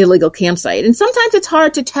an illegal campsite. And sometimes it's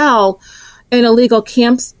hard to tell an illegal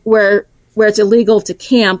camp where it's illegal to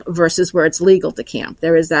camp versus where it's legal to camp.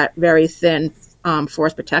 There is that very thin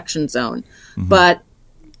forest protection zone. Mm-hmm. But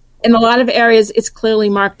in a lot of areas, it's clearly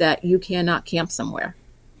marked that you cannot camp somewhere.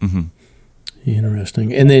 Mm-hmm.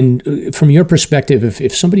 Interesting. And then from your perspective,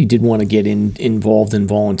 if somebody did want to get involved in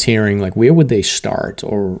volunteering, like where would they start?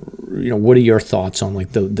 Or, what are your thoughts on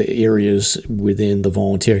like the areas within the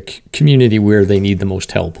volunteer community where they need the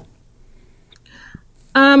most help?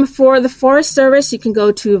 For the Forest Service, you can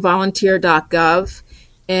go to volunteer.gov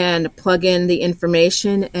and plug in the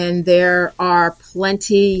information, and there are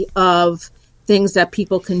plenty of things that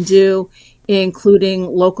people can do, including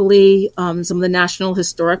locally. Some of the National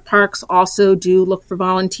Historic Parks also do look for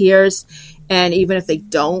volunteers. And even if they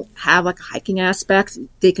don't have like a hiking aspect,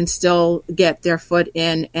 they can still get their foot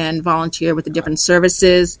in and volunteer with the different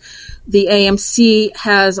services. The AMC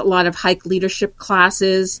has a lot of hike leadership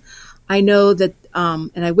classes. I know that,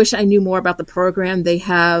 and I wish I knew more about the program. They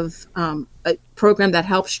have a program that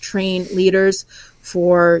helps train leaders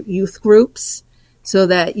for youth groups, so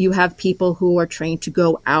that you have people who are trained to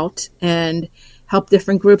go out and help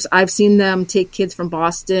different groups. I've seen them take kids from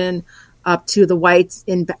Boston up to the Whites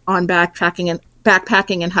on backpacking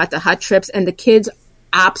and hut-to-hut trips, and the kids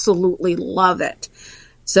absolutely love it.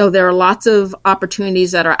 So there are lots of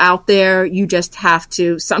opportunities that are out there. You just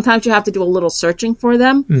sometimes you have to do a little searching for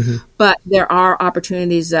them, mm-hmm. but there are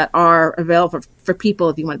opportunities that are available for people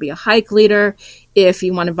if you want to be a hike leader, if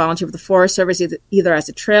you want to volunteer with the Forest Service, either as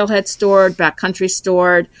a trailhead steward, backcountry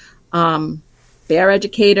steward, bear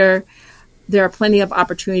educator. There are plenty of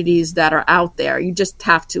opportunities that are out there. You just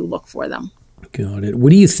have to look for them. Got it.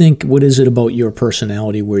 What do you think? What is it about your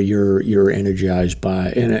personality where you're energized by?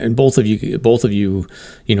 And both of you,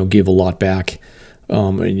 give a lot back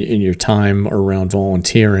in your time around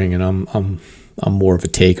volunteering. And I'm more of a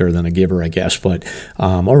taker than a giver, I guess. But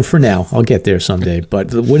or for now, I'll get there someday.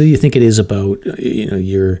 But what do you think it is about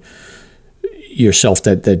yourself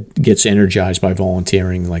that gets energized by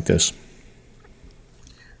volunteering like this?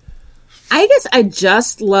 I guess I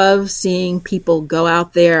just love seeing people go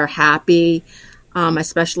out there happy. I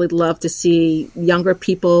especially love to see younger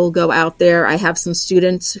people go out there. I have some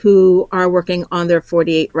students who are working on their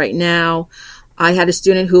 48 right now. I had a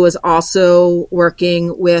student who was also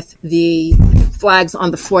working with the flags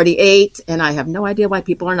on the 48, and I have no idea why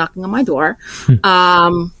people are knocking on my door.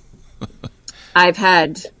 I've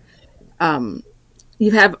had,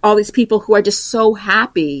 you have all these people who are just so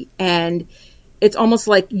happy, and it's almost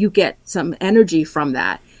like you get some energy from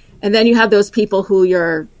that. And then you have those people who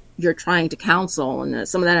you're trying to counsel, and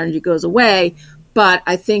some of that energy goes away. But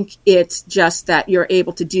I think it's just that you're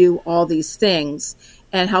able to do all these things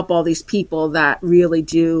and help all these people that really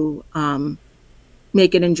do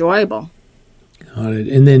make it enjoyable. Got it.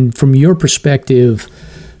 And then from your perspective,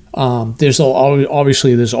 there's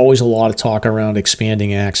always a lot of talk around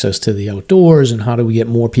expanding access to the outdoors and how do we get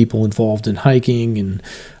more people involved in hiking, and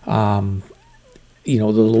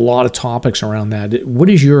there's a lot of topics around that.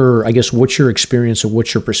 What's your experience or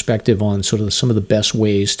what's your perspective on sort of some of the best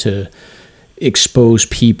ways to expose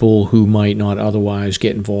people who might not otherwise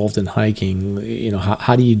get involved in hiking?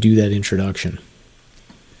 How do you do that introduction?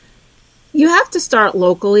 You have to start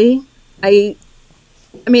locally. I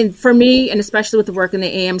mean, for me, and especially with the work in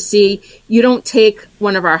the AMC, you don't take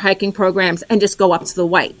one of our hiking programs and just go up to the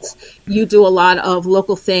Whites. You do a lot of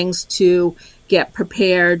local things to get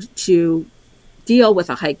prepared to deal with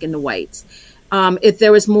a hike in the Whites. If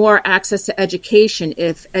there was more access to education,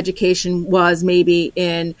 if education was maybe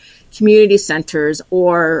in community centers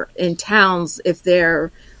or in towns, if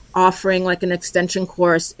they're offering like an extension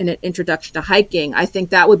course in an introduction to hiking, I think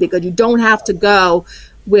that would be good. You don't have to go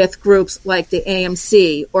with groups like the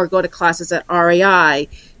AMC or go to classes at REI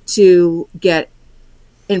to get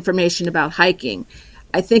information about hiking.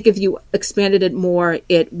 I think if you expanded it more,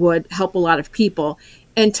 it would help a lot of people.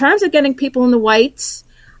 In terms of getting people in the Whites,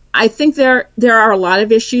 I think there are a lot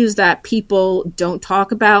of issues that people don't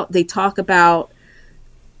talk about. They talk about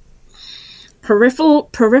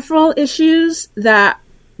peripheral issues that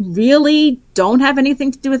really don't have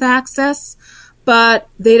anything to do with access, but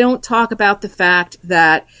they don't talk about the fact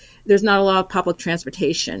that there's not a lot of public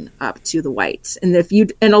transportation up to the Whites. And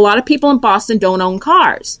and a lot of people in Boston don't own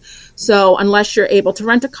cars. So unless you're able to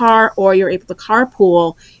rent a car or you're able to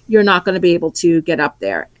carpool, you're not going to be able to get up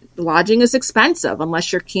there. Lodging is expensive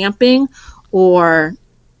unless you're camping or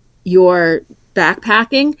you're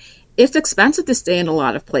backpacking. It's expensive to stay in a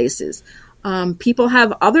lot of places. People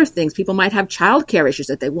have other things. People might have childcare issues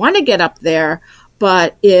that they want to get up there,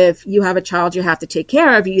 but if you have a child you have to take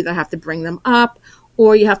care of, you either have to bring them up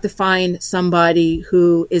or you have to find somebody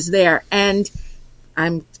who is there. And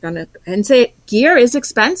I'm going to say it, gear is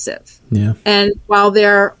expensive. Yeah. And while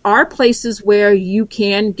there are places where you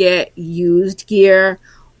can get used gear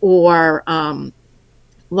or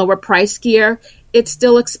lower price gear, it's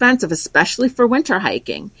still expensive, especially for winter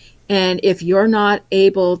hiking. And if you're not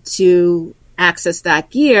able to access that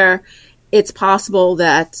gear, it's possible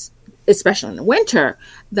that, especially in the winter,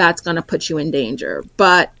 that's going to put you in danger.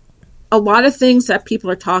 But a lot of things that people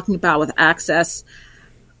are talking about with access,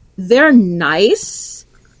 they're nice.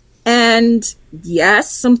 And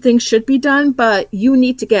yes, some things should be done, but you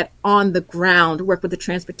need to get on the ground, work with the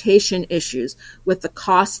transportation issues, with the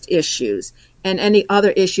cost issues, and any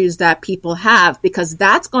other issues that people have, because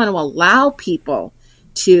that's going to allow people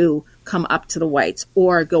to come up to the Whites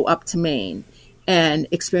or go up to Maine and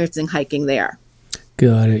experiencing hiking there.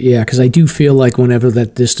 Got it. Yeah, because I do feel like whenever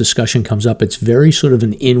this discussion comes up, it's very sort of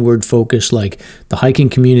an inward focus. Like the hiking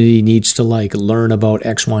community needs to learn about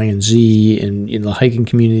X, Y, and Z, and the hiking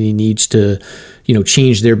community needs to,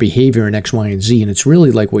 change their behavior in X, Y, and Z. And it's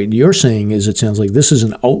really like what you're saying is, it sounds like this is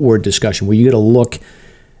an outward discussion where you got to look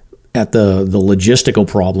at the logistical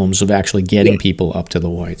problems of actually getting people up to the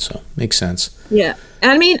Whites. So makes sense. Yeah,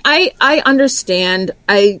 I mean, I understand.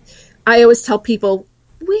 I always tell people,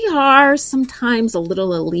 we are sometimes a little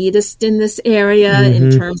elitist in this area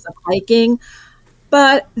in terms of hiking,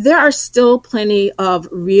 but there are still plenty of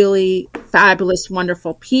really fabulous,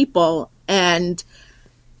 wonderful people. And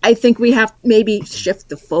I think we have maybe shift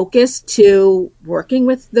the focus to working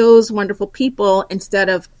with those wonderful people instead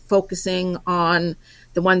of focusing on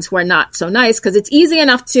the ones who are not so nice, because it's easy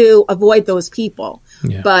enough to avoid those people.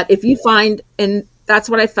 Yeah. But if you find, and that's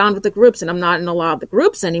what I found with the groups, and I'm not in a lot of the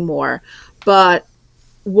groups anymore, but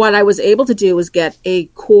what I was able to do was get a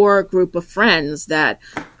core group of friends that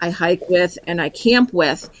I hike with and I camp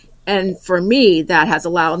with. And for me, that has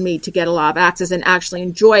allowed me to get a lot of access and actually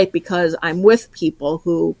enjoy it because I'm with people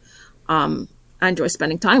who I enjoy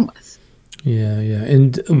spending time with. Yeah.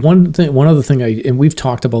 And one other thing, and we've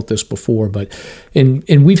talked about this before, but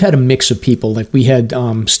and we've had a mix of people. Like we had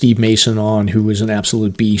Steve Mason on, who is an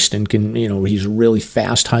absolute beast and can, he's a really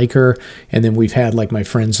fast hiker. And then we've had like my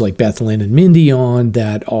friends like Beth Lynn and Mindy on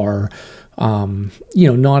that are,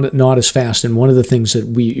 not as fast. And one of the things that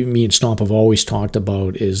me and Stomp have always talked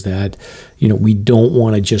about is that, we don't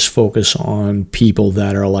want to just focus on people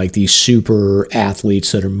that are like these super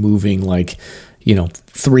athletes that are moving like,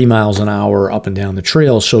 3 miles an hour up and down the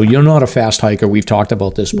trail. So you're not a fast hiker. We've talked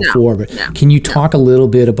about this before, but can you talk a little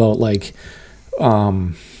bit about like,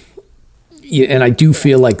 and I do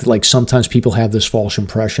feel like sometimes people have this false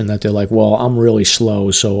impression that they're like, well, I'm really slow,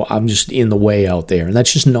 so I'm just in the way out there. And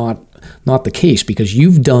that's just not the case, because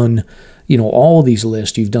you've done, all of these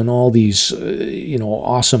lists, you've done all these,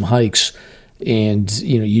 awesome hikes, and,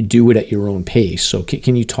 you do it at your own pace. So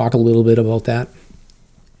can you talk a little bit about that?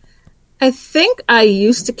 I think I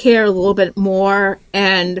used to care a little bit more.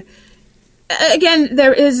 And again,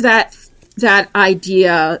 there is that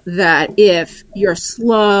idea that if you're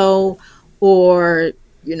slow or,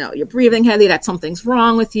 you're breathing heavy, that something's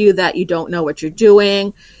wrong with you, that you don't know what you're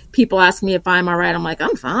doing. People ask me if I'm all right. I'm like,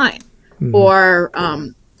 I'm fine. Mm-hmm. Or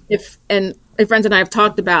and my friends and I have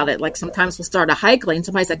talked about it. Like sometimes we'll start a hike lane.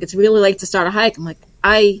 Somebody's like, it's really late to start a hike. I'm like,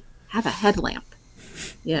 I have a headlamp.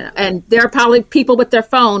 And there are probably people with their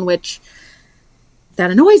phone, which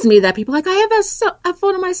that annoys me, that people are like, I have a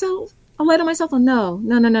phone on myself, a light on my cell phone. No,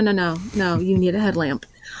 you need a headlamp.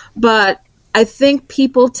 But I think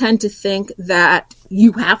people tend to think that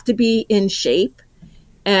you have to be in shape.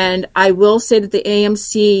 And I will say that the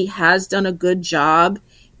AMC has done a good job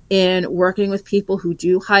in working with people who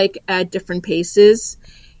do hike at different paces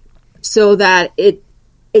so that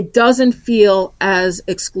it doesn't feel as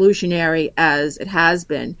exclusionary as it has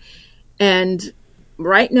been. And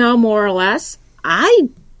right now, more or less, I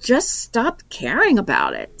just stopped caring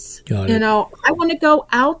about it. Got it. I want to go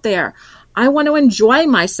out there. I want to enjoy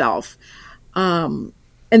myself. And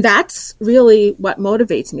that's really what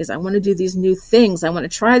motivates me, is I want to do these new things. I want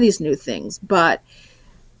to try these new things. But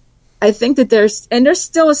I think that there's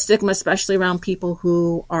still a stigma, especially around people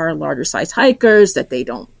who are larger size hikers, that they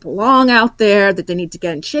don't belong out there, that they need to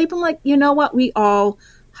get in shape. I'm like, you know what? We all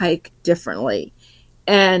hike differently.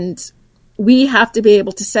 And we have to be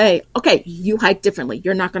able to say, okay, you hike differently.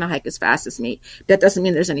 You're not going to hike as fast as me. That doesn't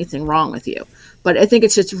mean there's anything wrong with you. But I think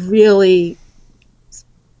it's just really,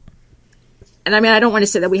 and I mean, I don't want to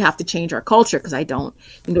say that we have to change our culture, because I don't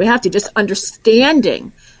think we have to. Just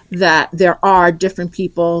understanding that there are different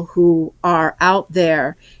people who are out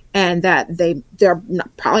there, and that they're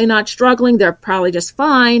probably not struggling. They're probably just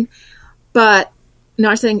fine. But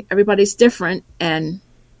not saying everybody's different, and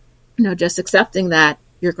just accepting that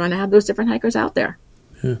you're going to have those different hikers out there.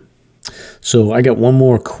 Yeah. So I got one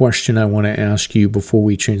more question I want to ask you before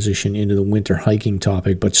we transition into the winter hiking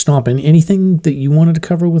topic. But Stomp, anything that you wanted to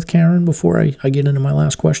cover with Karen before I get into my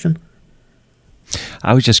last question?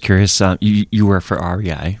 I was just curious. You work for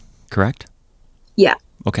REI, correct? Yeah.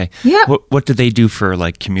 Okay. Yeah. What do they do for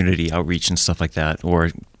like community outreach and stuff like that?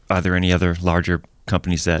 Or are there any other larger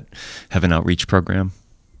companies that have an outreach program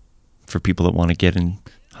for people that want to get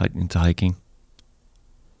into hiking?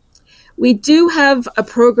 We do have a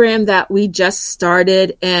program that we just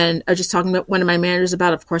started, and I was just talking about one of my managers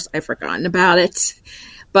about it. Of course, I've forgotten about it.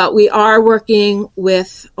 But we are working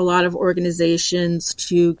with a lot of organizations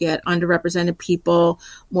to get underrepresented people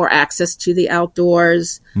more access to the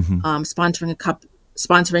outdoors,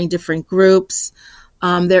 sponsoring different groups.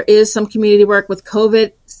 There is some community work. With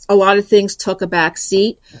COVID, a lot of things took a back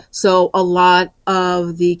seat. So a lot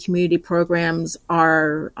of the community programs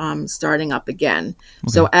are starting up again.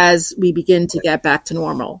 Okay. So as we begin to get back to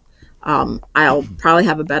normal, I'll probably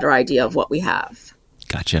have a better idea of what we have.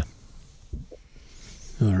 Gotcha.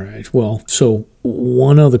 All right. Well, so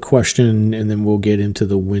one other question, and then we'll get into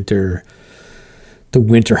the winter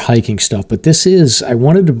hiking stuff. But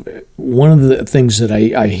one of the things that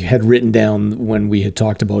I had written down when we had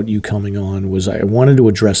talked about you coming on was I wanted to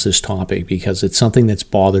address this topic because it's something that's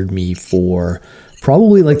bothered me for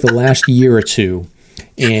probably like the last year or two.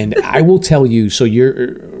 And I will tell you, so your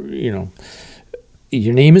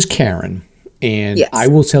name is Karen. And yes. I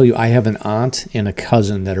will tell you, I have an aunt and a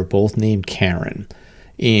cousin that are both named Karen.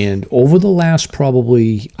 And over the last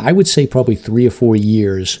I would say 3 or 4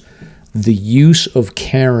 years, the use of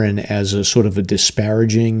Karen as a sort of a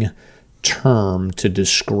disparaging term to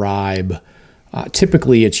describe,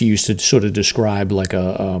 typically it's used to sort of describe like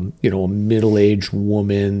a middle-aged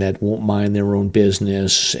woman that won't mind their own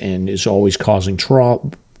business and is always causing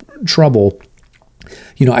trouble.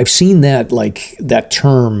 I've seen that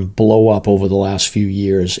term blow up over the last few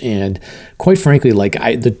years, and quite frankly, my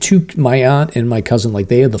aunt and my cousin,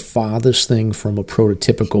 they are the farthest thing from a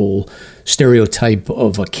prototypical stereotype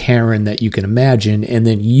of a Karen that you can imagine. And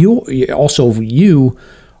then you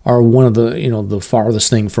are one of the farthest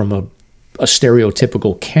thing from a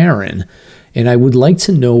stereotypical Karen. And I would like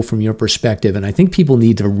to know from your perspective, and I think people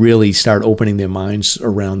need to really start opening their minds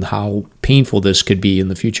around how painful this could be in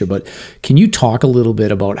the future. But can you talk a little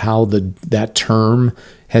bit about how that term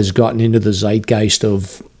has gotten into the zeitgeist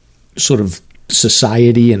of sort of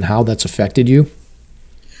society and how that's affected you?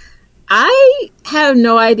 I have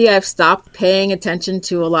no idea. I've stopped paying attention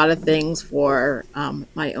to a lot of things for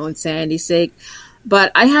my own sanity's sake.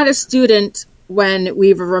 But I had a student when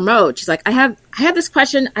we were remote. She's like, I have this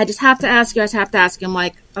question. I just have to ask you. I'm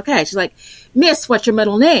like, okay. She's like, Miss, what's your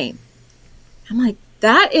middle name? I'm like,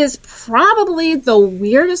 that is probably the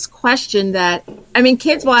weirdest question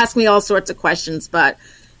kids will ask me all sorts of questions, but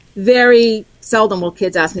very seldom will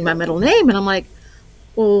kids ask me my middle name. And I'm like,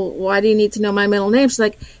 well, why do you need to know my middle name? She's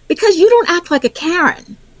like, because you don't act like a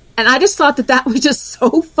Karen. And I just thought that was just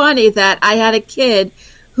so funny that I had a kid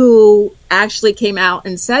who actually came out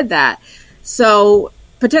and said that. So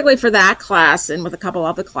particularly for that class and with a couple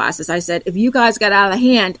other classes, I said, if you guys get out of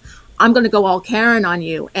hand, I'm going to go all Karen on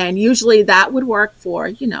you. And usually that would work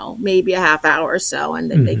for, maybe a half hour or so. And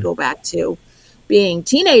then they go back to being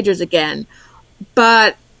teenagers again.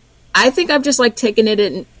 But I think I've just taken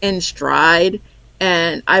it in stride.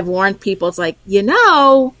 And I've warned people, it's like,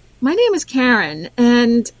 my name is Karen.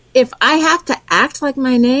 And if I have to act like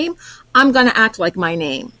my name, I'm going to act like my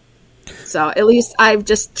name. So at least I've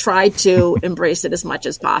just tried to embrace it as much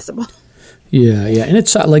as possible. Yeah. And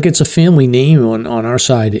it's it's a family name on our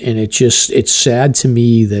side. And it's sad to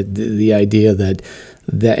me that the idea that,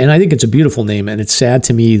 and I think it's a beautiful name, and it's sad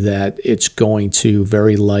to me that it's going to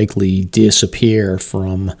very likely disappear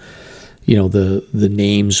from, the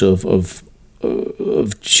names of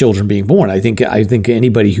children being born. I think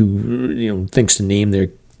anybody who, thinks to name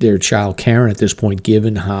their child Karen at this point,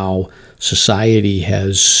 given how society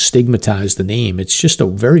has stigmatized the name. It's just a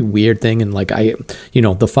very weird thing. And like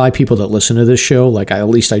the 5 people that listen to this show, like I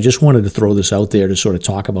just wanted to throw this out there to sort of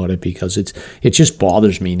talk about it, because it just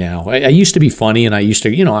bothers me now. I used to be funny, and I used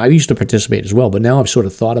to participate as well, but now I've sort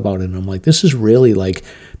of thought about it, and I'm like, this is really like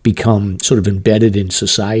become sort of embedded in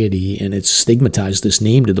society, and it's stigmatized this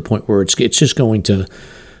name to the point where it's just going to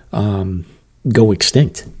go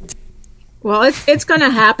extinct. Well, it's going to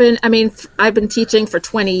happen. I mean, I've been teaching for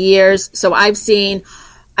 20 years, so I've seen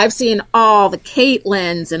all the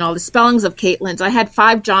Caitlins and all the spellings of Caitlins. I had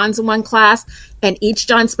 5 Johns in one class, and each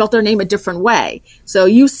John spelled their name a different way. So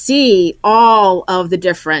you see all of the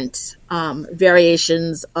different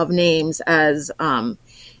variations of names as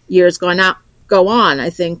years go on. I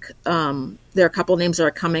think there are a couple names that are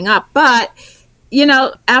coming up, but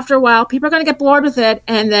after a while, people are going to get bored with it,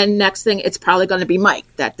 and then next thing, it's probably going to be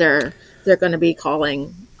Mike that they're going to be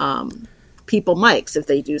calling people Mikes if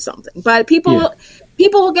they do something. But people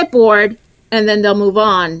will get bored, and then they'll move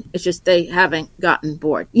on. It's just they haven't gotten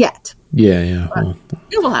bored yet. Yeah. Well,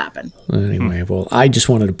 it will happen. Anyway, well, I just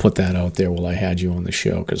wanted to put that out there while I had you on the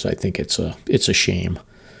show, because I think it's a shame.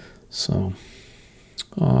 So,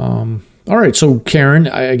 all right. So, Karen,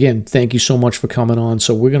 again, thank you so much for coming on.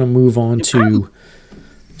 So we're going to move on to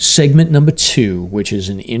segment number 2, which is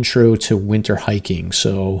an intro to winter hiking.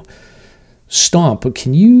 So, Stomp,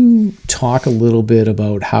 can you talk a little bit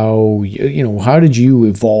about how did you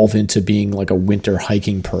evolve into being like a winter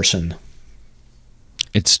hiking person?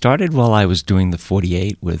 It started while I was doing the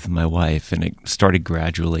 48 with my wife, and it started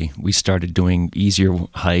gradually. We started doing easier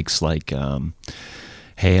hikes like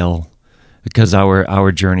Hale, because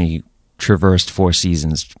our journey traversed 4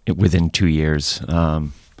 seasons within 2 years.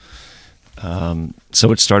 So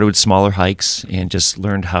it started with smaller hikes, and just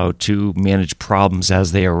learned how to manage problems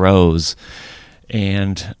as they arose.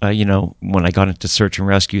 And, when I got into search and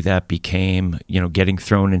rescue, that became, getting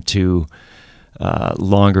thrown into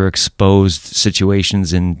longer exposed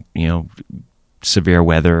situations in, severe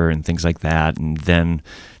weather and things like that. And then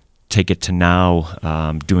take it to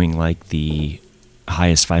now doing like the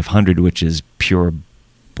highest 500, which is pure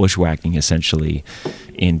bushwhacking, essentially,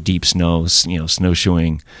 in deep snow,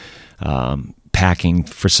 snowshoeing, packing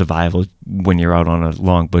for survival when you're out on a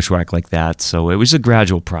long bushwhack like that. So it was a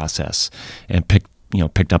gradual process, and picked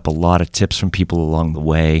up a lot of tips from people along the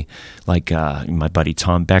way. Like my buddy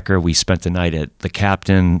Tom Becker, we spent the night at the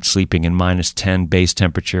Captain, sleeping in -10 base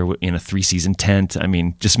temperature in a 3-season tent. I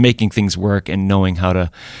mean, just making things work and knowing how to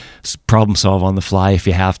problem solve on the fly if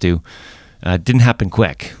you have to. It didn't happen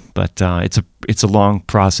quick, but it's a long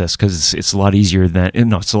process, because it's a lot easier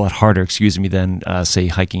it's a lot harder, than say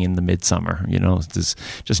hiking in the midsummer. There's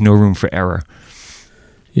just no room for error.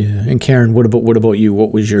 Yeah. And Karen, what about you?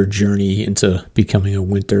 What was your journey into becoming a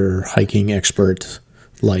winter hiking expert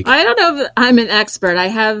like? I don't know if I'm an expert. I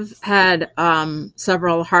have had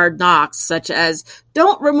several hard knocks, such as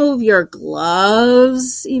don't remove your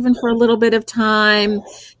gloves even for a little bit of time,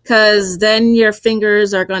 because then your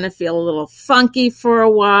fingers are going to feel a little funky for a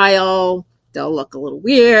while. They'll look a little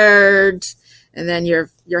weird, and then your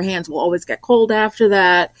hands will always get cold after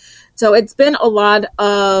that. So it's been a lot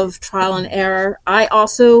of trial and error. I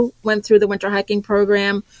also went through the winter hiking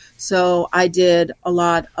program, so I did a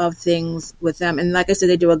lot of things with them. And like I said,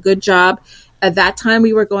 they do a good job. At that time,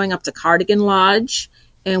 we were going up to Cardigan Lodge,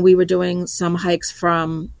 and we were doing some hikes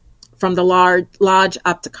from the lodge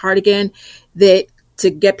up to Cardigan. To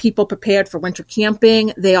get people prepared for winter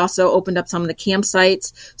camping, they also opened up some of the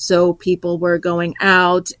campsites, so people were going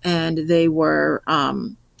out and they were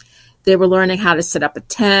learning how to set up a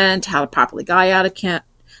tent, how to properly guy out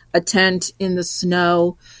a tent in the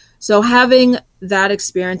snow. So having that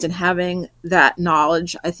experience and having that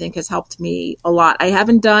knowledge, I think, has helped me a lot. I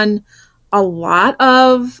haven't done a lot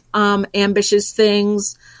of ambitious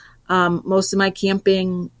things. Most of my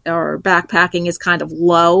camping or backpacking is kind of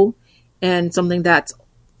low and something that's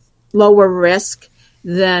lower risk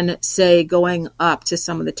than, say, going up to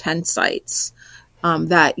some of the tent sites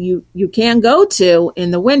that you can go to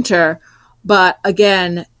in the winter. But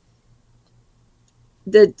again,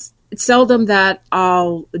 it's seldom that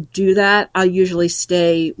I'll do that. I'll usually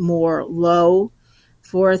stay more low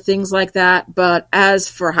for things like that. But as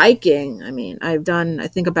for hiking, I mean, I've done, I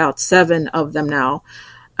think, about 7 of them now.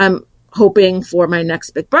 I'm hoping for my next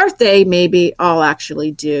big birthday, maybe I'll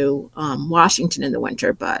actually do Washington in the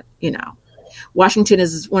winter. But, Washington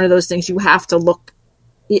is one of those things you have to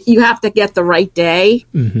get the right day.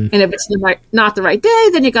 Mm-hmm. And if it's not the right day,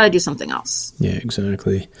 then you got to do something else. Yeah,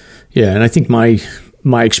 exactly. Yeah. And I think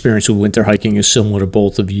my experience with winter hiking is similar to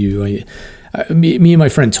both of you. Me and my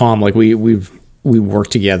friend Tom, like we've we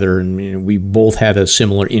worked together, and we both had a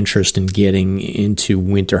similar interest in getting into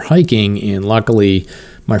winter hiking. And luckily,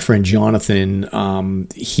 my friend Jonathan,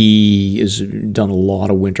 he has done a lot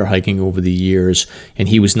of winter hiking over the years, and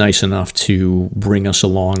he was nice enough to bring us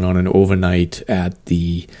along on an overnight at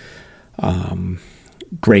the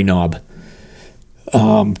Grey Knob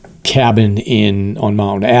cabin on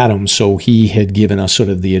Mount Adams. So he had given us sort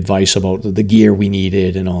of the advice about the gear we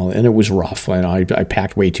needed and all, and it was rough. I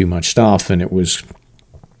packed way too much stuff, and it was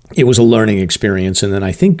a learning experience. And then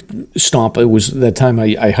I think Stomp, it was that time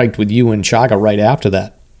I hiked with you and Chaga right after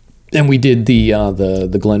that, and we did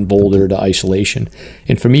the Glen Boulder to Isolation.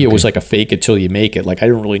 And for me, it was like a fake it till you make it. Like, I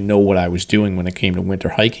didn't really know what I was doing when it came to winter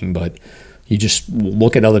hiking, but you just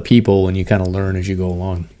look at other people and you kind of learn as you go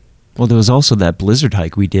along. Well, there was also that blizzard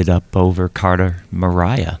hike we did up over Carter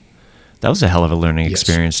Mariah. That was a hell of a learning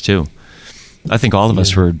experience, too. I think all of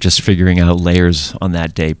us were just figuring out layers on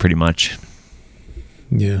that day, pretty much.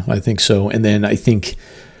 Yeah, I think so. And then I think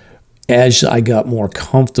as I got more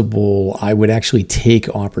comfortable, I would actually take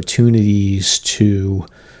opportunities to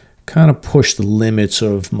kind of push the limits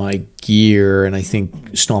of my gear. And I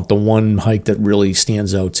think, Stomp, the one hike that really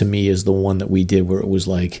stands out to me is the one that we did where it was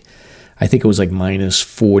like, I think it was like minus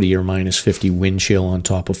 40 or minus 50 wind chill on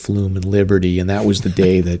top of Flume and Liberty. And that was the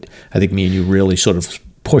day that I think me and you really sort of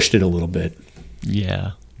pushed it a little bit.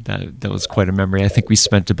 Yeah, that was quite a memory. I think we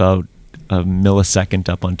spent about a millisecond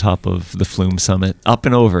up on top of the Flume summit, up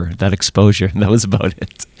and over that exposure. And that was about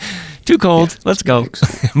it. Too cold. Let's go.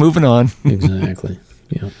 Moving on. Exactly.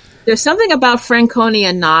 Yeah. There's something about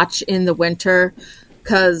Franconia Notch in the winter,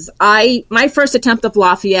 because my first attempt of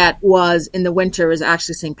Lafayette was in the winter. It was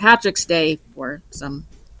actually St. Patrick's Day for some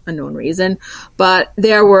unknown reason, but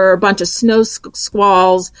there were a bunch of snow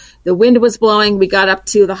squalls. The wind was blowing. We got up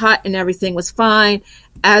to the hut and everything was fine.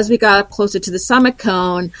 As we got up closer to the summit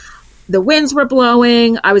cone, the winds were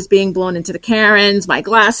blowing. I was being blown into the cairns. My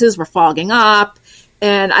glasses were fogging up,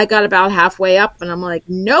 and I got about halfway up and I'm like,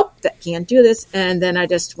 nope, that can't do this. And then I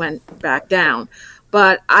just went back down.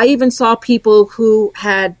 But I even saw people who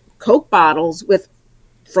had Coke bottles with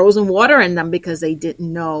frozen water in them because they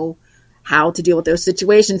didn't know how to deal with those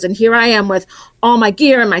situations. And here I am with all my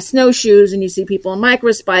gear and my snowshoes, and you see people in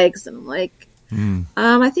micro spikes, and I'm like,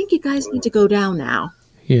 I think you guys need to go down now.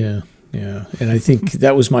 Yeah. Yeah, and I think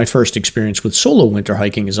that was my first experience with solo winter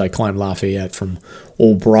hiking as I climbed Lafayette from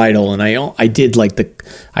Old Bridle, and I did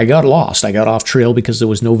I got lost. I got off trail because there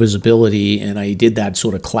was no visibility, and I did that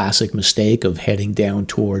sort of classic mistake of heading down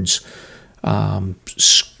towards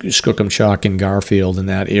Skookumchuck and Garfield in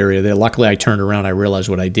that area. There, luckily, I turned around. I realized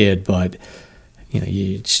what I did, but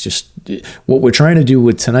it's just what we're trying to do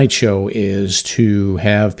with tonight's show is to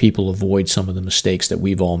have people avoid some of the mistakes that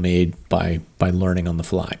we've all made by learning on the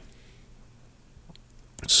fly.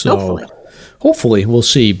 So hopefully we'll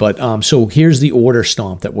see. But so here's the order,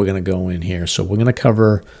 Stomp, that we're going to go in here. So we're going to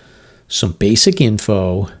cover some basic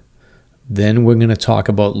info. Then we're going to talk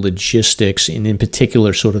about logistics, and in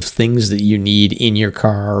particular sort of things that you need in your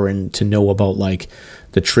car and to know about, like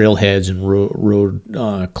the trailheads and road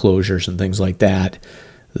closures and things like that.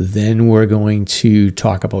 Then we're going to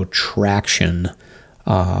talk about traction,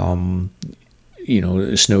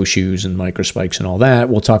 snowshoes and microspikes and all that.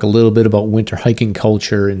 We'll talk a little bit about winter hiking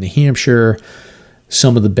culture in New Hampshire,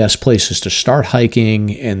 some of the best places to start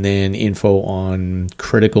hiking, and then info on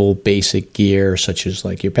critical basic gear such as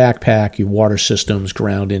like your backpack, your water systems,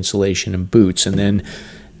 ground insulation, and boots. And then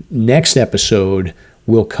next episode,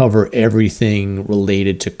 we'll cover everything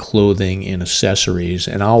related to clothing and accessories.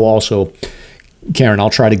 And I'll also, Karen, I'll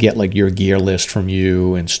try to get like your gear list from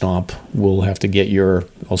you, and Stomp will have to get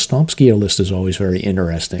Stomp's gear list is always very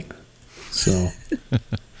interesting. So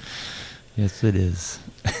yes, it is.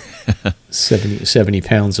 70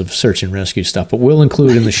 pounds of search and rescue stuff, but we'll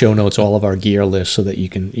include in the show notes all of our gear lists so that you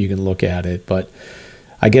can look at it. But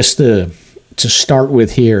I guess to start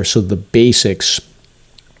with here, so the basics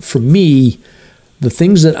for me, the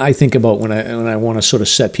things that I think about when I want to sort of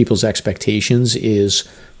set people's expectations is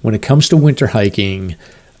when it comes to winter hiking,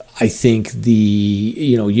 I think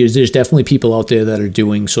there's definitely people out there that are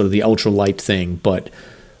doing sort of the ultralight thing, but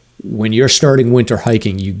when you're starting winter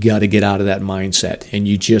hiking, you got to get out of that mindset, and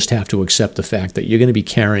you just have to accept the fact that you're going to be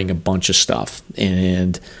carrying a bunch of stuff,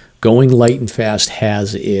 and going light and fast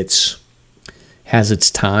has its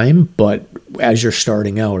time. But as you're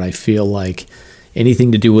starting out, I feel like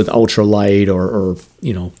anything to do with ultralight or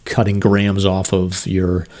cutting grams off of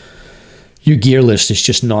your gear list is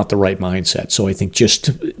just not the right mindset. So I think just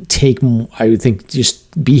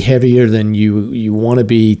be heavier than you want to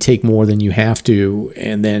be, take more than you have to,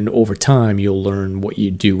 and then over time you'll learn what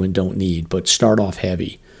you do and don't need. But start off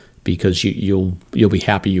heavy because you'll be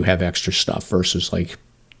happy you have extra stuff versus like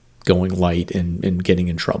going light and getting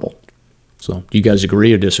in trouble. So do you guys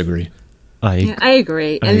agree or disagree? I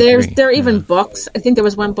agree. And there are even books. I think there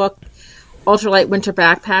was one book, Ultralight Winter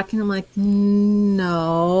Backpacking. I'm like,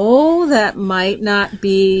 no, that might not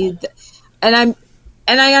be. And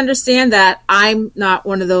I understand that I'm not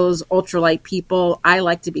one of those ultralight people. I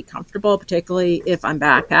like to be comfortable, particularly if I'm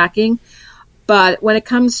backpacking. But when it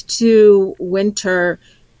comes to winter,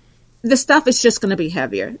 the stuff is just going to be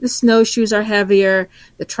heavier. The snowshoes are heavier.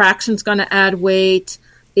 The traction's going to add weight.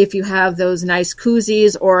 If you have those nice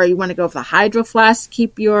koozies or you want to go for the Hydro Flask,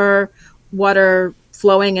 keep your water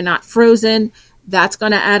flowing and not frozen, that's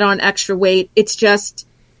going to add on extra weight. It's just,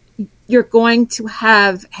 you're going to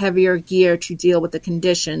have heavier gear to deal with the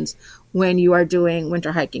conditions when you are doing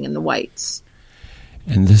winter hiking in the whites.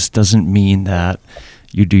 And this doesn't mean that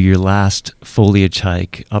you do your last foliage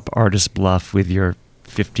hike up Artist Bluff with your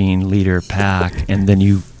 15-liter pack, and then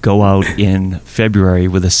you go out in February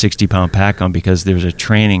with a 60-pound pack on, because there's a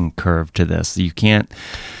training curve to this. You can't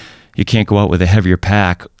go out with a heavier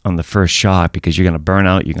pack on the first shot, because you're going to burn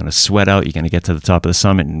out, you're going to sweat out, you're going to get to the top of the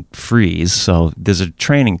summit and freeze. So there's a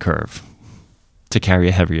training curve to carry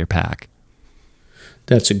a heavier pack.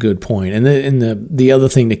 That's a good point. And the other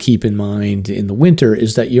thing to keep in mind in the winter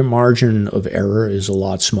is that your margin of error is a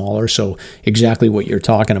lot smaller. So exactly what you're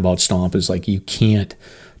talking about, Stomp, is like you can't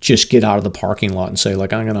just get out of the parking lot and say,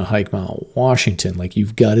 like, I'm going to hike Mount Washington. Like,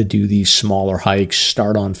 you've got to do these smaller hikes,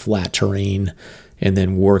 start on flat terrain, and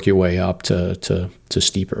then work your way up to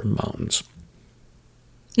steeper mountains.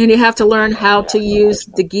 And you have to learn how to use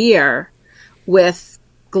the gear with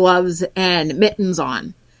gloves and mittens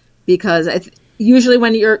on, because usually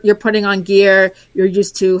when you're putting on gear, you're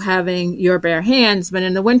used to having your bare hands, but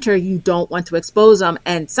in the winter, you don't want to expose them.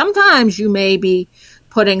 And sometimes you may be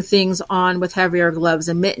putting things on with heavier gloves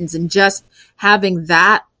and mittens, and just having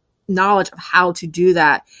that knowledge of how to do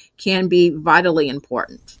that can be vitally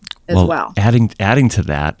important as well. Adding to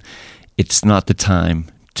that, it's not the time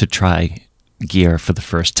to try gear for the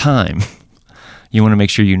first time. You want to make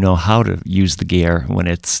sure you know how to use the gear when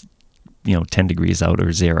it's 10 degrees out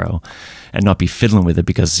or 0, and not be fiddling with it,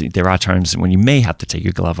 because there are times when you may have to take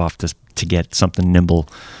your glove off to get something nimble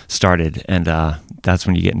started, and that's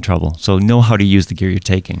when you get in trouble. So know how to use the gear you're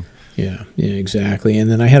taking. Yeah, exactly.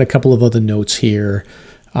 And then I had a couple of other notes here.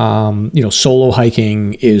 Solo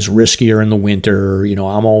hiking is riskier in the winter.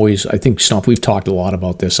 I think, Stump, we've talked a lot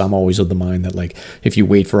about this. I'm always of the mind that, like, if you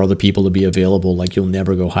wait for other people to be available, like, you'll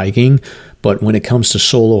never go hiking. But when it comes to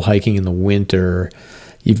solo hiking in the winter,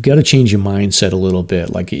 you've got to change your mindset a little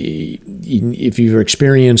bit. Like, if you're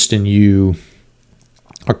experienced and you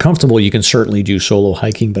are comfortable, you can certainly do solo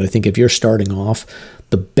hiking. But I think if you're starting off,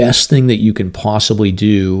 the best thing that you can possibly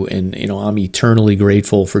do, and I'm eternally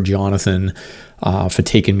grateful for Jonathan for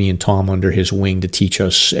taking me and Tom under his wing to teach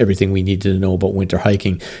us everything we needed to know about winter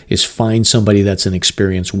hiking, is find somebody that's an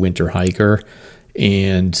experienced winter hiker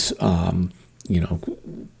and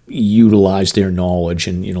utilize their knowledge.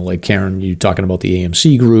 And like Karen, you talking about the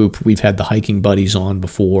AMC group, we've had the hiking buddies on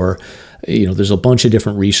before. There's a bunch of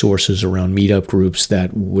different resources around meetup groups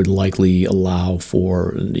that would likely allow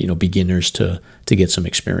for beginners to get some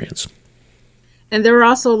experience. And there are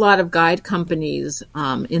also a lot of guide companies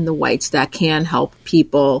in the whites that can help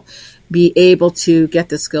people be able to get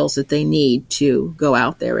the skills that they need to go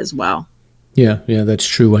out there as well. Yeah, that's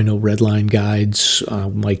true. I know Redline Guides,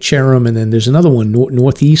 Mike Cherum, and then there's another one,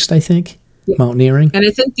 Northeast, I think, yeah. Mountaineering. And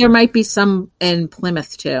I think there might be some in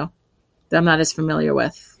Plymouth, too, that I'm not as familiar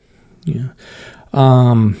with. Yeah.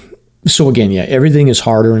 So again, everything is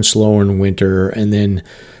harder and slower in winter. And then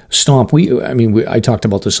Stomp, I talked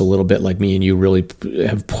about this a little bit, like me and you really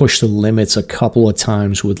have pushed the limits a couple of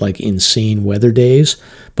times with like insane weather days,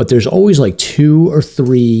 but there's always like 2 or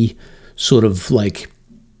 3 sort of like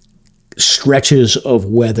stretches of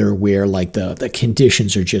weather where like the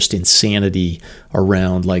conditions are just insanity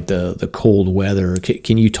around like the cold weather.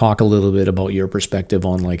 Can you talk a little bit about your perspective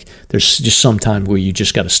on, like, there's just some time where you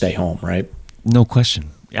just got to stay home, right? No question.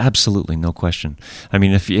 Absolutely no question. I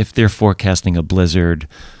mean, if they're forecasting a blizzard,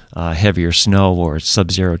 heavier snow or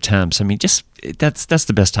sub-zero temps, I mean, just that's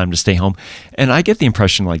the best time to stay home. And I get the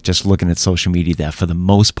impression, like, just looking at social media, that for the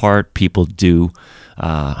most part, people do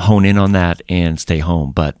hone in on that and stay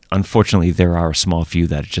home. But unfortunately, there are a small few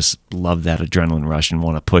that just love that adrenaline rush and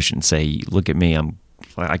want to push and say, look at me,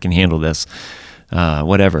 I can handle this,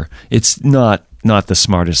 whatever. It's not the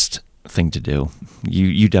smartest thing to do.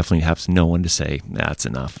 You definitely have to know when to say, that's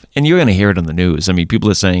enough. And you're going to hear it on the news. I mean,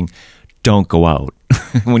 people are saying, don't go out.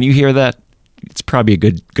 When you hear that, it's probably a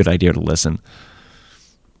good idea to listen.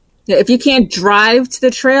 If you can't drive to the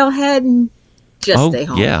trailhead, just stay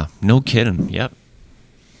home. Yeah, no kidding. Yep.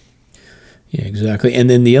 Yeah, exactly. And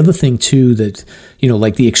then the other thing too, that,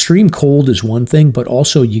 like the extreme cold is one thing, but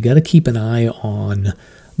also you got to keep an eye on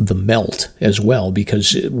the melt as well,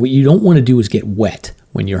 because what you don't want to do is get wet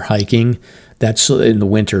when you're hiking. That's in the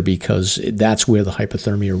winter, because that's where the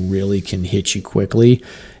hypothermia really can hit you quickly.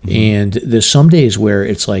 Mm-hmm. And there's some days where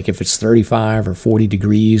it's like, if it's 35 or 40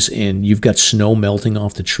 degrees and you've got snow melting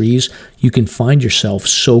off the trees, you can find yourself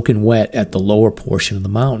soaking wet at the lower portion of the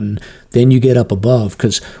mountain. Then you get up above,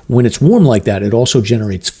 because when it's warm like that, it also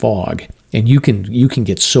generates fog, and you can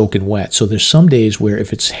get soaking wet. So there's some days where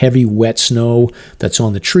if it's heavy, wet snow that's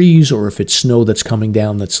on the trees, or if it's snow that's coming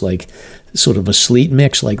down that's like sort of a sleet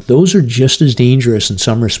mix, like those are just as dangerous in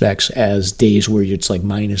some respects as days where it's like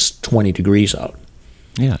minus 20 degrees out.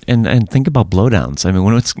 Yeah, and think about blowdowns. I mean,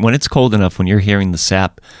 when it's cold enough, when you're hearing the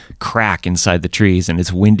sap crack inside the trees and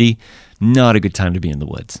it's windy, not a good time to be in the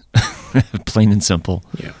woods. Plain and simple.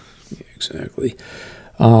 Yeah, exactly.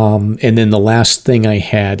 And then the last thing I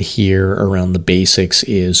had here around the basics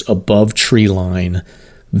is above tree line,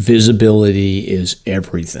 visibility is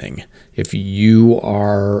everything. If you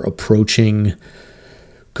are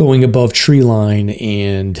going above tree line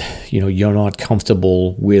and you're not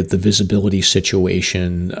comfortable with the visibility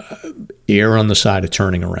situation, err on the side of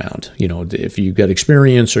turning around. If you've got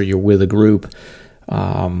experience or you're with a group,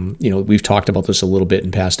 we've talked about this a little bit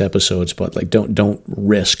in past episodes, but like don't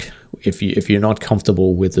risk. If you're not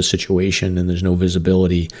comfortable with the situation and there's no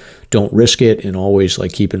visibility, don't risk it. And always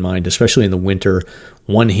like keep in mind, especially in the winter,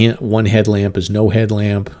 one headlamp is no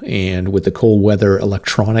headlamp, and with the cold weather,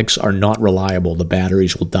 electronics are not reliable. The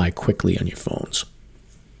batteries will die quickly on your phones.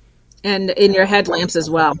 And in your headlamps as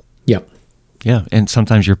well. Yep. Yeah, and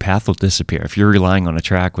sometimes your path will disappear. If you're relying on a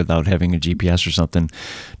track without having a GPS or something,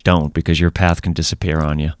 don't, because your path can disappear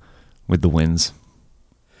on you with the winds.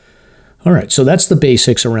 All right, so that's the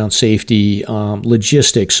basics around safety,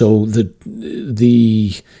 logistics. So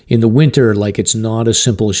the in the winter, like it's not as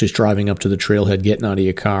simple as just driving up to the trailhead, getting out of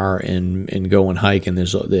your car, and go and hike. And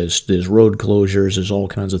there's road closures. There's all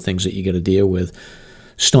kinds of things that you got to deal with.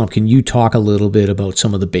 Stomp, can you talk a little bit about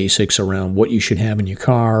some of the basics around what you should have in your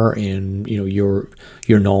car, and your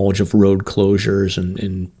knowledge of road closures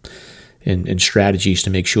and strategies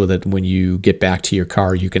to make sure that when you get back to your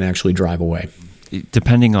car, you can actually drive away?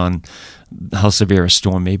 Depending on how severe a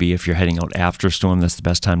storm, maybe if you're heading out after a storm, that's the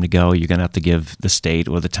best time to go. You're going to have to give the state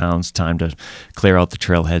or the towns time to clear out the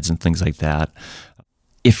trailheads and things like that.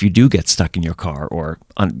 If you do get stuck in your car, or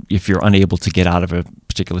if you're unable to get out of a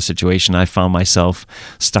particular situation, I found myself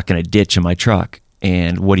stuck in a ditch in my truck.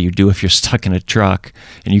 And what do you do if you're stuck in a truck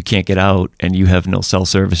and you can't get out and you have no cell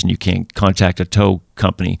service and you can't contact a tow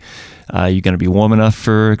company? You're going to be warm enough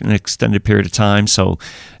for an extended period of time. So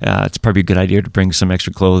it's probably a good idea to bring some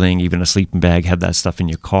extra clothing, even a sleeping bag, have that stuff in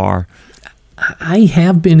your car. I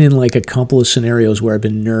have been in like a couple of scenarios where I've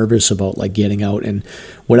been nervous about like getting out. And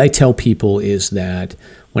what I tell people is that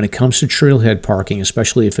when it comes to trailhead parking,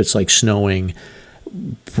 especially if it's like snowing,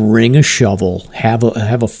 bring a shovel, have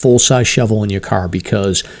a full-size shovel in your car,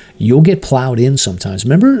 because you'll get plowed in sometimes.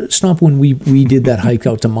 Remember, Stomp, when we did that hike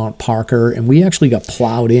out to Mount Parker, and we actually got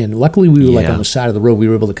plowed in. Luckily, we were like on the side of the road. We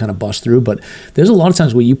were able to kind of bust through. But there's a lot of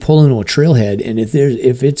times where you pull into a trailhead, and if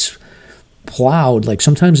it's plowed, like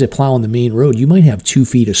sometimes they plow on the main road, you might have 2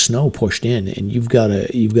 feet of snow pushed in, and you've got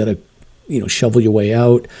to shovel your way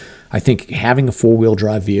out. I think having a 4-wheel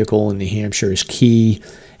drive vehicle in New Hampshire is key.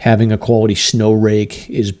 Having a quality snow rake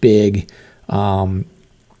is big.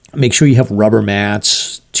 Make sure you have rubber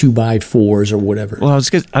mats, 2x4s or whatever. Well,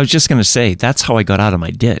 I was just going to say, that's how I got out of my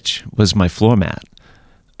ditch, was my floor mat.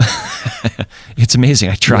 It's amazing.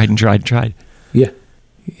 I tried and tried and tried. Yeah.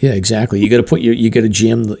 Yeah, exactly. You got to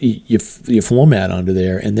jam your floor mat onto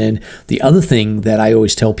there. And then the other thing that I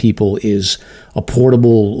always tell people is a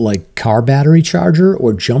portable like car battery charger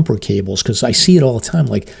or jumper cables, because I see it all the time.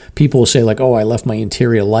 Like people will say like, "Oh, I left my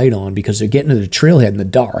interior light on," because they're getting to the trailhead in the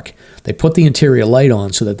dark. They put the interior light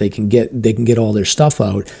on so that they can get all their stuff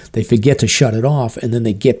out. They forget to shut it off, and then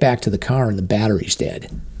they get back to the car and the battery's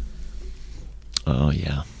dead. Oh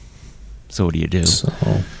yeah. So what do you do? So,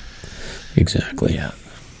 exactly. Yeah.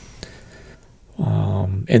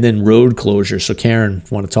 And then road closures. So Karen,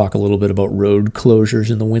 want to talk a little bit about road closures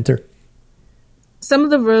in the winter? Some of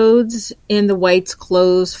the roads in the Whites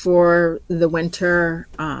close for the winter.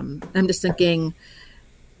 I'm just thinking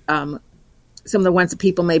some of the ones that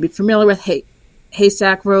people may be familiar with.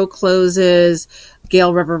 Haystack Road closes,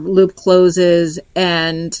 Gale River Loop closes,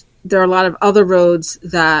 and there are a lot of other roads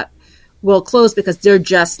that will close because they're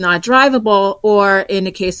just not drivable. Or in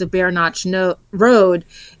the case of Bear Notch Road,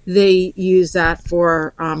 they use that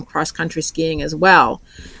for cross-country skiing as well.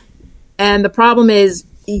 And the problem is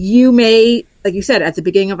you may, like you said, at the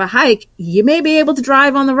beginning of a hike, you may be able to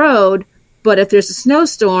drive on the road, but if there's a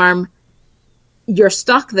snowstorm, you're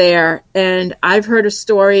stuck there. And I've heard of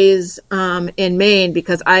stories in Maine,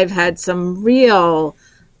 because I've had some real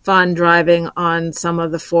fun driving on some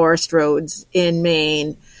of the forest roads in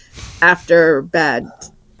Maine after bad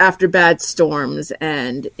storms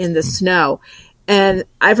and in the snow. And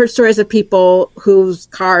I've heard stories of people whose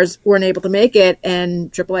cars weren't able to make it,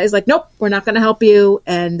 and AAA is like, nope, we're not going to help you.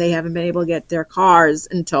 And they haven't been able to get their cars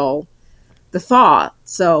until the thaw.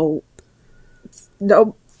 So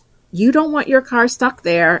no, you don't want your car stuck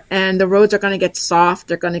there, and the roads are going to get soft.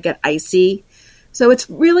 They're going to get icy. So it's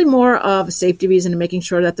really more of a safety reason and making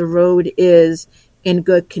sure that the road is in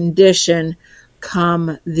good condition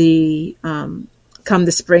come the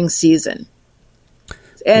spring season.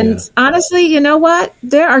 And honestly, you know what?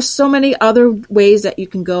 There are so many other ways that you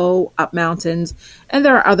can go up mountains, and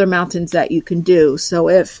there are other mountains that you can do. So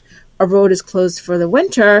if a road is closed for the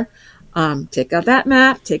winter, take out that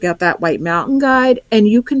map, take out that White Mountain Guide, and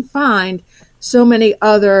you can find so many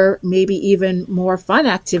other, maybe even more fun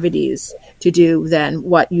activities to do than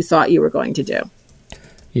what you thought you were going to do.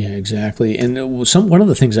 Yeah, exactly. And one of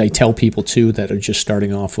the things I tell people too that are just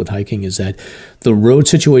starting off with hiking is that the road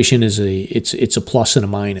situation is it's a plus and a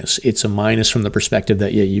minus. It's a minus from the perspective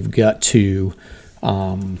that you've got to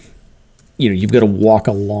you've got to walk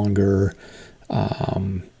a longer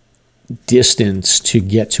distance to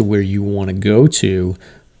get to where you want to go to,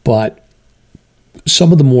 but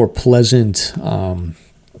some of the more pleasant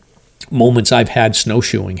moments I've had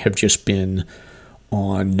snowshoeing have just been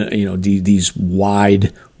on these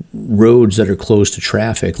wide roads that are closed to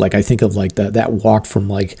traffic. Like I think of like that walk from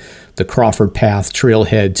like the Crawford Path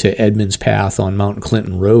trailhead to Edmonds Path on Mount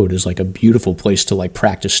Clinton Road is like a beautiful place to like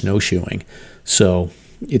practice snowshoeing. So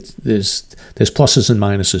there's pluses and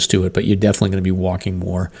minuses to it, but you're definitely going to be walking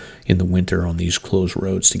more in the winter on these closed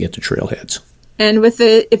roads to get to trailheads. And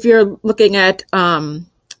if you're looking at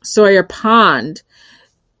Sawyer Pond,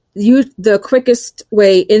 the quickest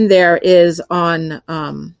way in there is on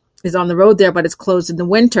the road there, but it's closed in the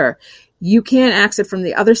winter. You can't access it from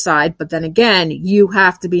the other side, but then again, you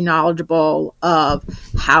have to be knowledgeable of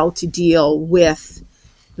how to deal with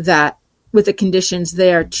that, with the conditions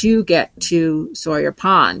there to get to Sawyer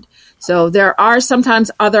Pond. So there are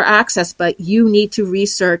sometimes other access, but you need to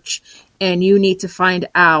research and you need to find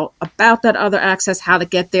out about that other access, how to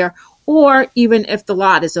get there, or even if the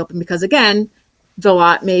lot is open, because again, the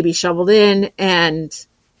lot may be shoveled in and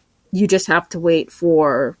you just have to wait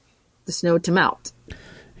for the snow to melt.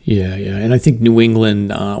 Yeah. And I think New England,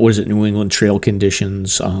 New England Trail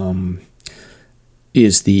Conditions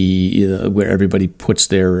is where everybody puts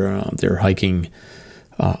their hiking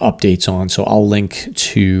updates on. So I'll link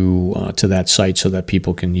to that site so that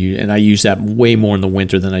people can use, and I use that way more in the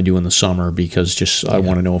winter than I do in the summer because I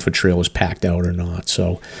want to know if a trail is packed out or not.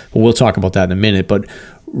 So we'll talk about that in a minute, but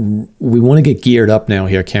we want to get geared up now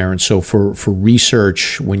here, Karen. So for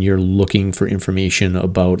research, when you're looking for information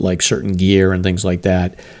about like certain gear and things like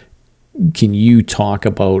that, can you talk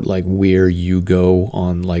about like where you go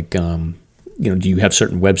on like, do you have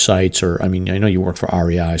certain websites or, I mean, I know you work for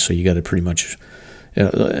REI, so you got a pretty much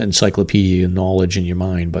encyclopedia knowledge in your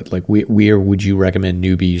mind, but like where would you recommend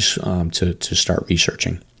newbies to start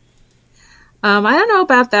researching? I don't know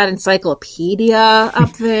about that encyclopedia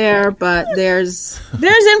up there, but there's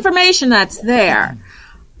information that's there.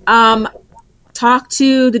 Talk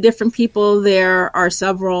to the different people. There are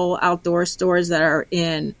several outdoor stores that are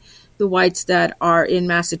in the Whites that are in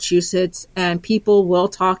Massachusetts, and people will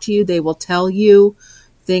talk to you. They will tell you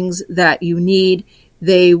things that you need.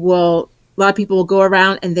 A lot of people will go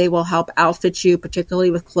around and they will help outfit you,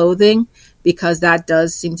 particularly with clothing, because that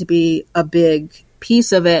does seem to be a big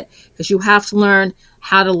piece of it, because you have to learn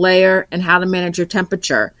how to layer and how to manage your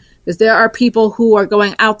temperature, because there are people who are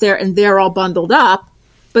going out there and they're all bundled up,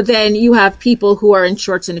 but then you have people who are in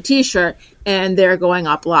shorts and a t-shirt and they're going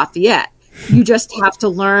up Lafayette. You just have to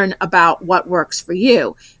learn about what works for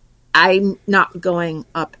you. I'm not going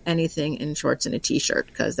up anything in shorts and a t-shirt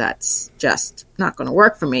because that's just not going to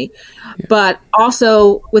work for me. Yeah. But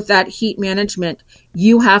also with that heat management,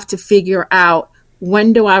 you have to figure out,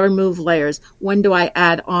 when do I remove layers? When do I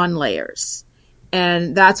add on layers?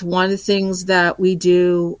 And that's one of the things that we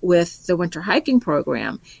do with the winter hiking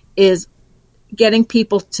program, is getting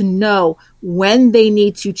people to know when they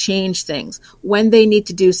need to change things, when they need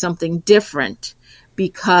to do something different,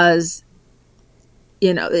 because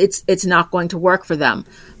it's not going to work for them.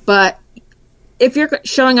 But if you're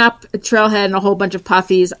showing up at trailhead and a whole bunch of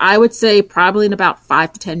puffies, I would say probably in about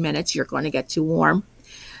 5 to 10 minutes, you're going to get too warm.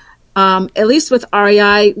 At least with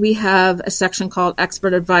REI, we have a section called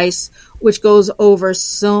Expert Advice, which goes over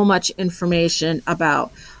so much information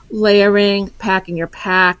about layering, packing your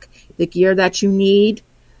pack, the gear that you need,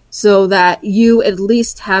 so that you at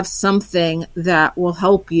least have something that will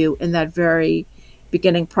help you in that very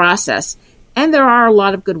beginning process. And there are a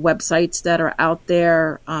lot of good websites that are out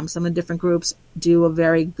there. Some of the different groups do a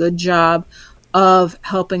very good job of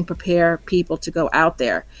helping prepare people to go out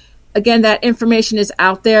there. Again, that information is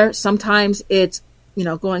out there. Sometimes it's,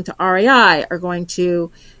 going to REI or going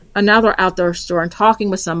to another outdoor store and talking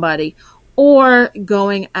with somebody, or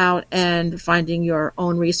going out and finding your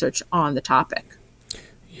own research on the topic.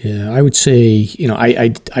 Yeah, I would say,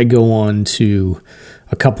 I go on to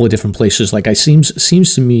a couple of different places. Like seems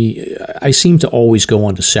to me, I seem to always go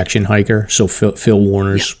on to Section Hiker. So Phil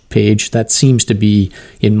Warner's page, that seems to be,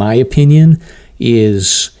 in my opinion,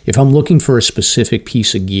 is if I'm looking for a specific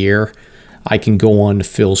piece of gear, I can go on to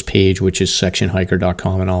Phil's page, which is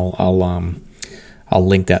sectionhiker.com, and I'll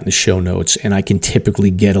link that in the show notes. And I can typically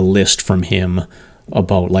get a list from him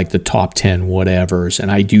about like the top 10 whatevers. And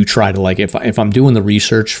I do try to, like, if I'm doing the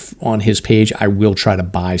research on his page, I will try to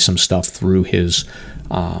buy some stuff through his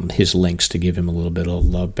links to give him a little bit of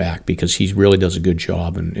love back, because he really does a good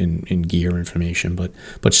job in gear information.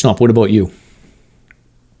 But Stump, what about you?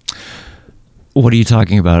 What are you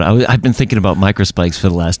talking about? I've been thinking about microspikes for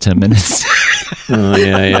the last 10 minutes. Oh,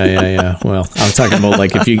 yeah. Well, I'm talking about,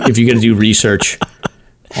 like, if you're going to do research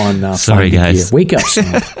on sorry guys, gear. Wake up,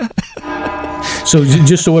 Stomp. So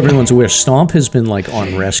just so everyone's aware, Stomp has been like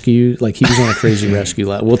on rescue, like he was on a crazy rescue.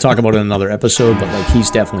 We'll talk about it in another episode, but like he's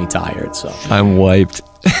definitely tired. So I'm wiped.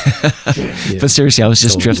 Yeah, but seriously, I was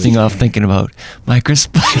just drifting off thinking about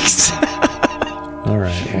microspikes. All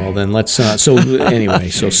right. Well, then let's. So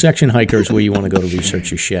Section Hiker is where you want to go to research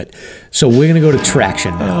your shit. So we're going to go to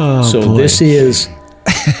Traction now. So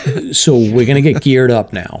we're going to get geared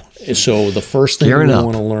up now. So the first thing we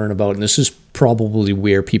want to learn about, and this is probably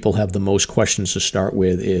where people have the most questions to start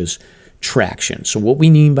with, is traction. So what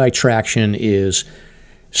we mean by traction is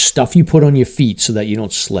stuff you put on your feet so that you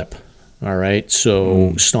don't slip. All right.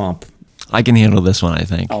 So Stomp. I can handle this one, I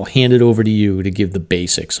think. I'll hand it over to you to give the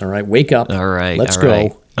basics. All right. Wake up. All right. Let's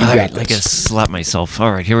go. All right. I gotta slap myself.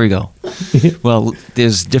 All right, here we go. Well,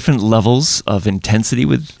 there's different levels of intensity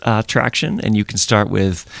with traction, and you can start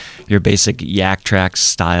with your basic Yak Trax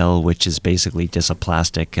style, which is basically just a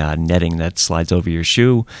plastic netting that slides over your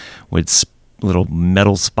shoe with little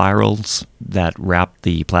metal spirals that wrap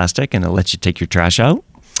the plastic, and it lets you take your trash out.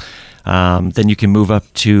 Then you can move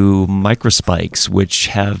up to microspikes, which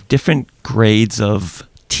have different grades of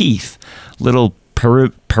teeth, little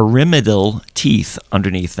pyramidal teeth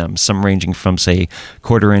underneath them, some ranging from, say,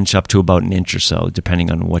 1/4 inch up to about 1 inch or so,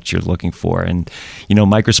 depending on what you're looking for. And,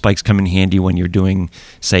 microspikes come in handy when you're doing,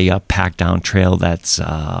 say, a packed down trail that's,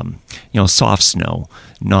 soft snow,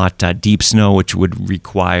 not deep snow, which would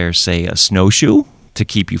require, say, a snowshoe to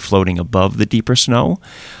keep you floating above the deeper snow.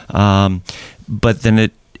 But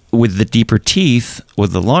then with the deeper teeth or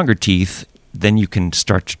the longer teeth, then you can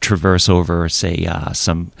start to traverse over, say,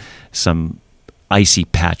 some icy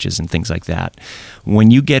patches and things like that.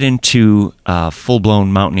 When you get into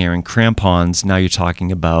full-blown mountaineering crampons, now you're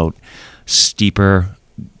talking about steeper,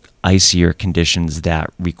 icier conditions that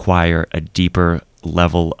require a deeper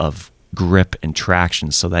level of grip and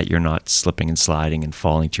traction so that you're not slipping and sliding and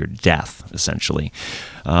falling to your death, essentially.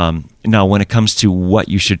 Now, when it comes to what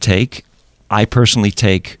you should take, I personally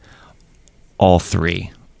take all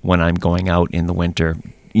three when I'm going out in the winter.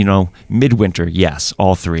 Midwinter, yes,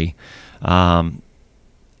 all three.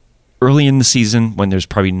 Early in the season, when there's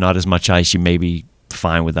probably not as much ice, you may be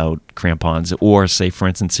fine without crampons. Or, say, for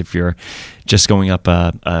instance, if you're just going up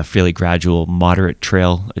a fairly gradual, moderate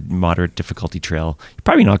trail, a moderate difficulty trail, you're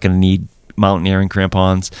probably not going to need mountaineering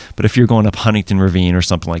crampons. But if you're going up Huntington Ravine or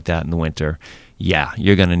something like that in the winter, yeah,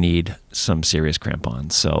 you're going to need some serious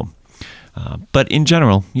crampons. So, but in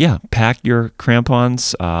general, yeah, pack your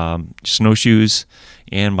crampons, snowshoes,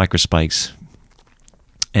 and microspikes.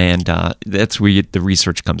 And that's where the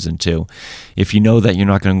research comes in too. If you know that you're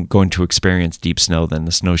not going to experience deep snow, then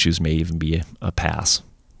the snowshoes may even be a pass.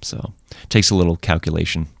 So it takes a little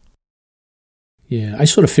calculation. Yeah, I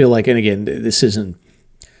sort of feel like, and again, this isn't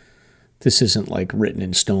like written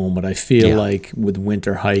in stone, but I feel like with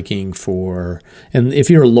winter hiking and if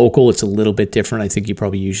you're a local, it's a little bit different. I think you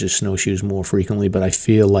probably use your snowshoes more frequently, but I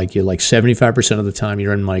feel like you're like 75% of the time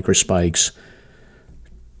you're in microspikes,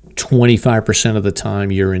 25% of the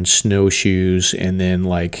time you're in snowshoes, and then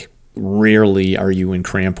like rarely are you in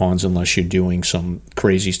crampons unless you're doing some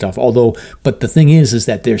crazy stuff. But the thing is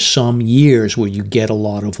that there's some years where you get a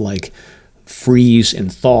lot of like freeze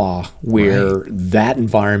and thaw where that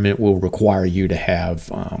environment will require you to have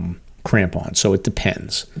crampons. So it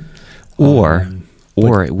depends. Or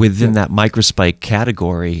within that microspike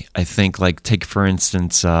category, I think, like, take for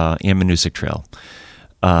instance Ammonoosuc Trail.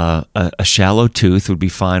 A shallow tooth would be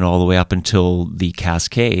fine all the way up until the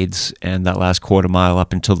Cascades, and that last quarter mile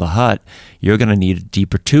up until the hut, you're going to need a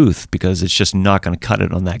deeper tooth because it's just not going to cut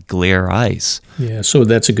it on that glare ice. Yeah, so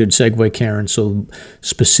that's a good segue, Karen. So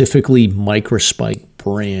specifically microspike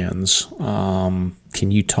brands,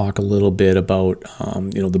 can you talk a little bit about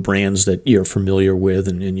the brands that you're familiar with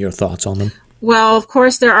and your thoughts on them? Well, of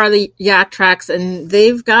course, there are the Yaktrax, and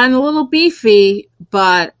they've gotten a little beefy,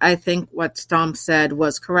 but I think what Stomp said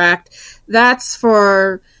was correct. That's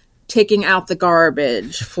for taking out the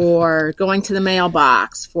garbage, for going to the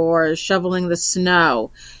mailbox, for shoveling the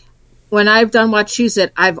snow. When I've done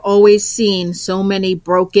Wachusett, I've always seen so many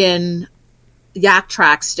broken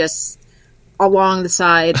Yaktrax just along the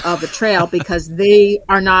side of the trail because they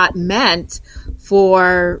are not meant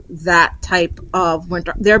for that type of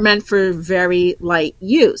winter. They're meant for very light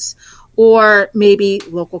use or maybe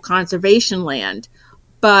local conservation land.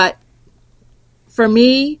 But for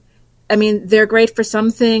me, I mean, they're great for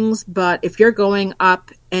some things, but if you're going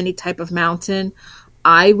up any type of mountain,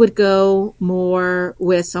 I would go more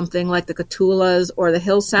with something like the Katulas or the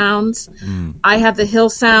Hill Sounds. I have the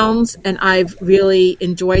Hill Sounds, and I've really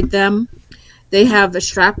enjoyed them. They have the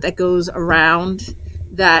strap that goes around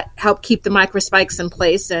that help keep the microspikes in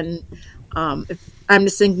place. And if I'm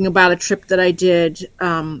just thinking about a trip that I did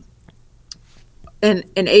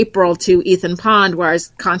in April to Ethan Pond, where I was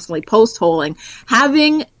constantly post-holing,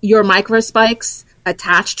 having your microspikes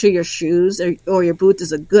attached to your shoes or your boots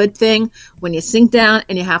is a good thing when you sink down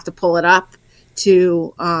and you have to pull it up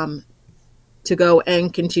to go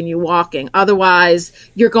and continue walking. Otherwise,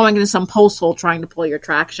 you're going into some post hole trying to pull your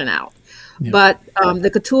traction out. Yeah. But the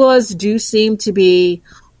Katulas do seem to be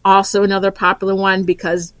also another popular one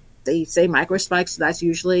because they say microspikes, so that's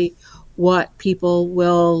usually what people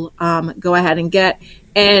will go ahead and get.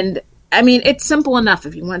 And, I mean, it's simple enough.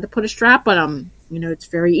 If you wanted to put a strap on them, it's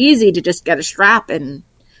very easy to just get a strap and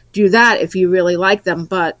do that if you really like them.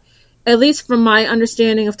 But at least from my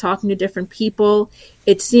understanding of talking to different people,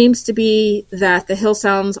 it seems to be that the Hill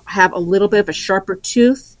Sounds have a little bit of a sharper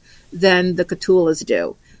tooth than the Katulas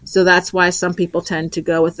do. So that's why some people tend to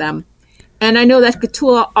go with them. And I know that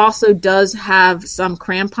Katula also does have some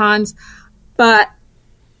crampons, but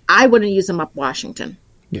I wouldn't use them up Washington.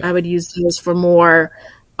 Yeah. I would use those for more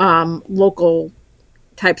local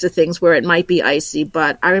types of things where it might be icy.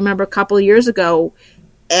 But I remember a couple of years ago,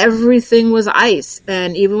 everything was ice.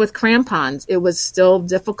 And even with crampons, it was still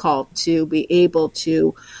difficult to be able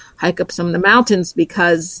to hike up some of the mountains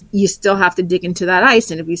because you still have to dig into that ice.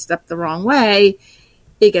 And if you step the wrong way,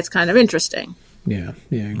 it gets kind of interesting. Yeah,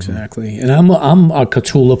 exactly. And I'm a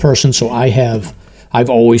Katula person, so I've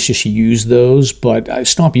always just used those. But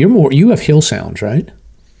Stomp, you have Hill Sounds, right?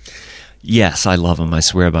 Yes, I love them. I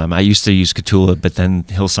swear by them. I used to use Katula, but then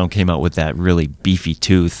Hill Sound came out with that really beefy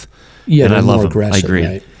tooth. Yeah, and I love them. Aggressive, I agree.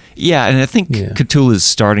 Right? Yeah, and I think Katula is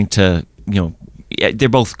starting to, they're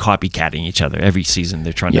both copycatting each other. Every season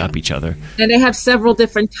they're trying to up each other. And they have several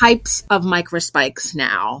different types of microspikes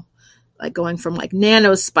now, like going from like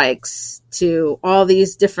nano spikes to all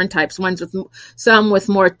these different types. Ones with some with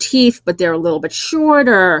more teeth, but they're a little bit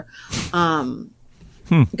shorter.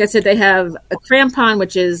 Like I said, they have a crampon,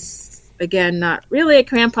 which is, again, not really a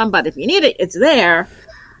crampon, but if you need it, it's there.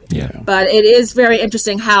 Yeah. But it is very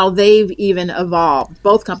interesting how they've even evolved.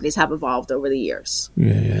 Both companies have evolved over the years.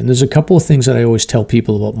 Yeah. And there's a couple of things that I always tell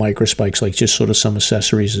people about microspikes, like just sort of some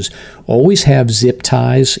accessories, is always have zip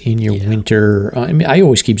ties in your winter. I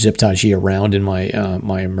always keep zip ties year round in my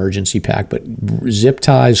my emergency pack, but zip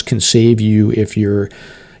ties can save you if you're,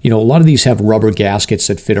 a lot of these have rubber gaskets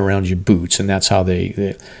that fit around your boots, and that's how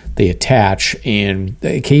they attach. And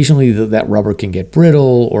occasionally that rubber can get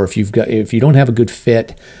brittle, or if you don't have a good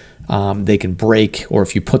fit, they can break, or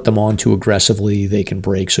if you put them on too aggressively, they can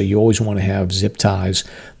break. So you always want to have zip ties.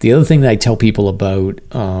 The other thing that I tell people about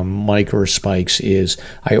microspikes is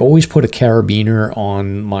I always put a carabiner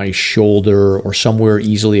on my shoulder or somewhere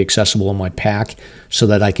easily accessible in my pack so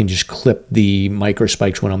that I can just clip the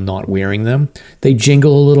microspikes when I'm not wearing them. They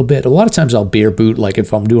jingle a little bit. A lot of times I'll bare boot, like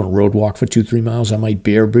if I'm doing a road walk for 2-3 miles, I might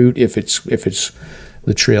bare boot if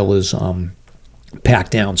the trail is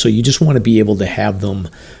packed down. So you just want to be able to have them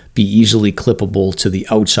be easily clippable to the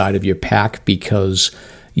outside of your pack because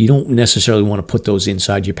you don't necessarily want to put those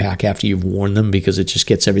inside your pack after you've worn them because it just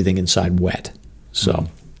gets everything inside wet. So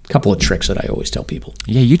a couple of tricks that I always tell people.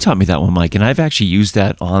 Yeah, you taught me that one, Mike, and I've actually used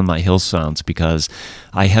that on my hill sounds because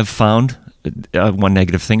I have found one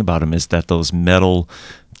negative thing about them is that those metal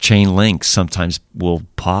chain links sometimes will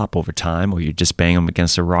pop over time, or you just bang them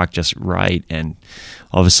against a rock just right, and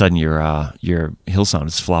all of a sudden your hill sound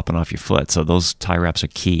is flopping off your foot. So those tie wraps are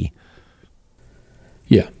key.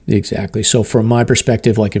 Yeah, exactly. So from my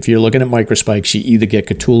perspective, like if you're looking at microspikes, you either get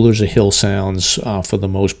Catoulas or Hill Sounds for the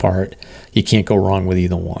most part. You can't go wrong with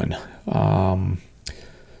either one.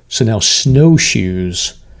 So now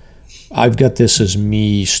snowshoes, I've got this as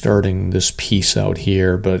me starting this piece out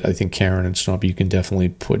here, but I think Karen and Stomp, you can definitely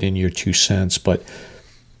put in your 2 cents. But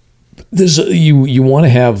there's you want to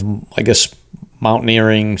have, I guess,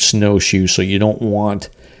 mountaineering snowshoes, so you don't want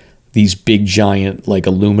these big giant like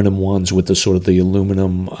aluminum ones with the sort of the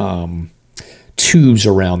aluminum tubes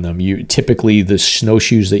around them. You typically, the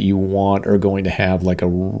snowshoes that you want are going to have like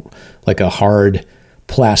a hard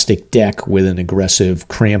plastic deck with an aggressive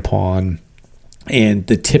crampon. And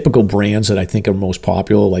the typical brands that I think are most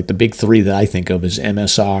popular, like the big three that I think of, is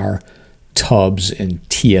MSR, Tubbs, and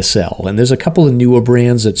TSL. And there's a couple of newer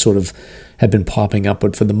brands that sort of have been popping up,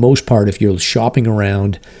 but for the most part, if you're shopping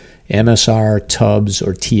around, MSR, Tubbs,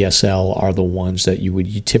 or TSL are the ones that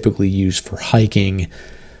you typically use for hiking.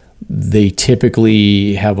 They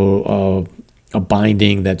typically have a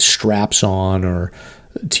binding that straps on or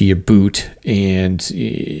to your boot, and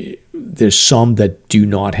there's some that do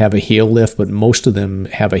not have a heel lift, but most of them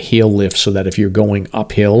have a heel lift so that if you're going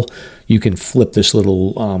uphill, you can flip this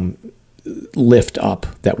little lift up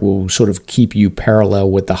that will sort of keep you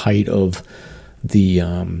parallel with the height of the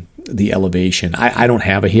elevation. I don't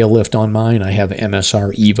have a heel lift on mine. I have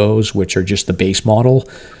MSR Evos, which are just the base model.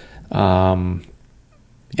 And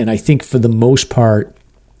I think for the most part,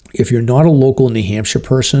 if you're not a local New Hampshire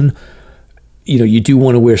person, you do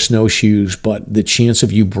want to wear snowshoes, but the chance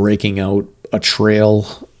of you breaking out a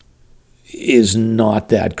trail is not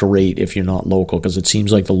that great if you're not local, because it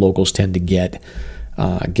seems like the locals tend to get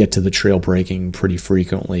to the trail breaking pretty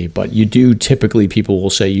frequently. But you do typically, people will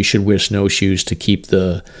say you should wear snowshoes to keep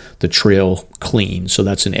the trail clean. So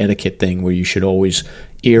that's an etiquette thing where you should always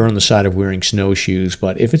err on the side of wearing snowshoes.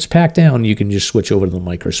 But if it's packed down, you can just switch over to the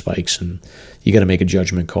micro spikes, and you got to make a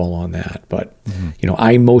judgment call on that. But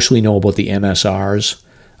I mostly know about the MSRs.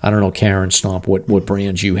 I don't know, Karen, Stomp, what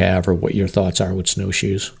brands you have or what your thoughts are with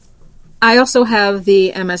snowshoes. I also have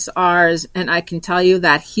the MSRs, and I can tell you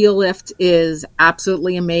that heel lift is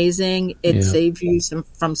absolutely amazing. It saves you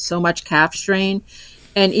from so much calf strain.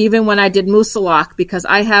 And even when I did Moosilauke, because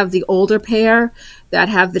I have the older pair that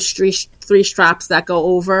have the three straps that go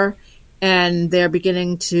over, and they're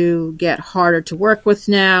beginning to get harder to work with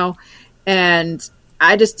now. And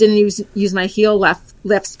I just didn't use my heel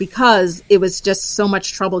lifts because it was just so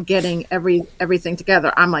much trouble getting everything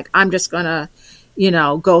together. I'm like, I'm just going to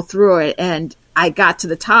go through it. And I got to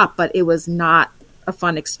the top, but it was not a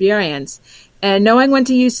fun experience. And knowing when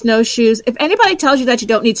to use snowshoes, if anybody tells you that you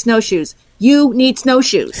don't need snowshoes, you need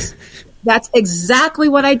snowshoes. That's exactly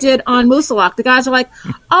what I did on Moosilauke. The guys are like,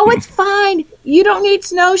 oh, it's fine. You don't need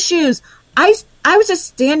snowshoes. I was just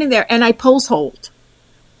standing there and I pulse hold.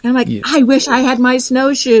 And I'm like, I wish I had my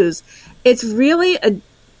snowshoes. It's really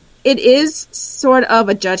it is sort of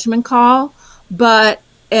a judgment call,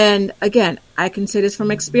 and again, I can say this from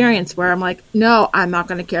experience where I'm like, no, I'm not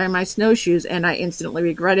going to carry my snowshoes, and I instantly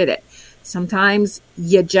regretted it. Sometimes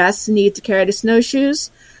you just need to carry the snowshoes.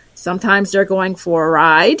 Sometimes they're going for a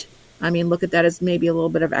ride. I mean, look at that as maybe a little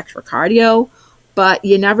bit of extra cardio, but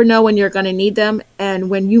you never know when you're going to need them. And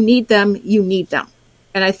when you need them, you need them.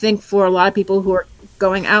 And I think for a lot of people who are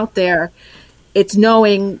going out there, it's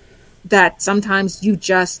knowing that sometimes you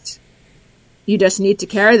just need to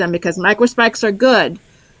carry them, because microspikes are good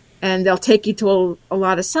and they'll take you to a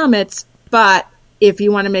lot of summits. But if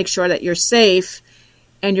you want to make sure that you're safe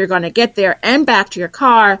and you're going to get there and back to your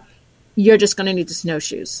car, you're just going to need the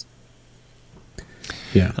snowshoes.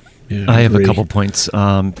 Yeah, I have a couple points,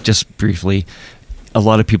 just briefly. A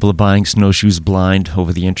lot of people are buying snowshoes blind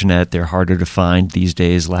over the internet. They're harder to find these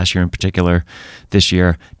days, last year in particular, this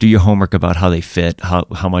year. Do your homework about how they fit,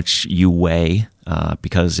 how much you weigh,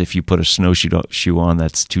 because if you put a snowshoe on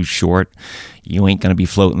that's too short, you ain't going to be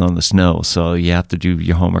floating on the snow. So you have to do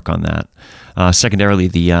your homework on that. Secondarily,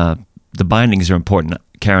 the bindings are important.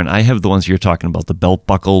 Karen, I have the ones you're talking about, the belt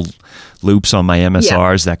buckle loops on my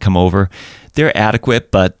MSRs that come over. They're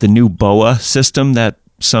adequate, but the new BOA system that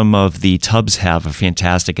some of the Tubbs have are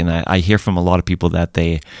fantastic, and I hear from a lot of people that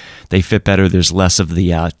they fit better. There's less of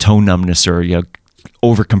the toe numbness or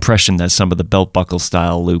over compression that some of the belt buckle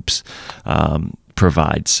style loops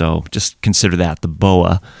provide. So just consider that. The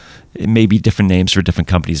BOA, it may be different names for different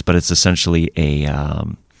companies, but it's essentially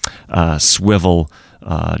a swivel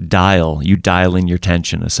dial. You dial in your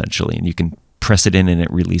tension essentially, and you can press it in and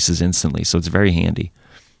it releases instantly. So it's very handy.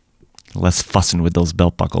 Less fussing with those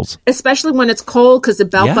belt buckles. Especially when it's cold, because the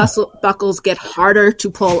belt buckles get harder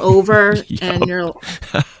to pull over, and you're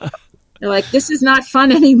like, this is not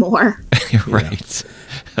fun anymore. Right.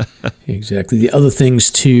 Exactly. The other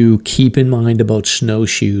things to keep in mind about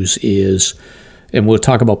snowshoes is, and we'll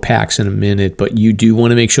talk about packs in a minute, but you do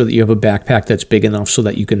want to make sure that you have a backpack that's big enough so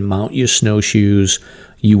that you can mount your snowshoes.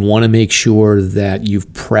 You want to make sure that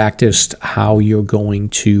you've practiced how you're going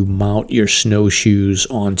to mount your snowshoes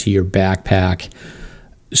onto your backpack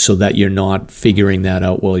so that you're not figuring that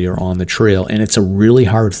out while you're on the trail. And it's a really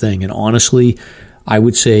hard thing. And honestly, I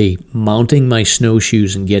would say mounting my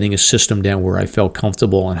snowshoes and getting a system down where I felt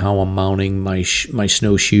comfortable on how I'm mounting my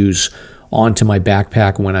snowshoes onto my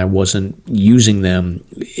backpack when I wasn't using them,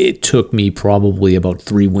 it took me probably about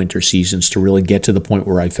 3 winter seasons to really get to the point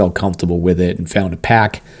where I felt comfortable with it and found a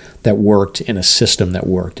pack that worked and a system that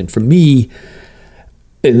worked. And for me,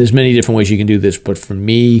 and there's many different ways you can do this, but for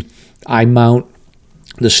me, I mount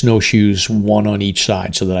the snowshoes one on each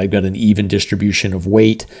side so that I've got an even distribution of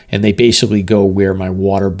weight, and they basically go where my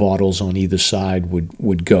water bottles on either side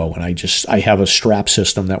would go. And I have a strap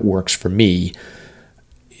system that works for me.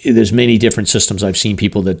 There's many different systems. I've seen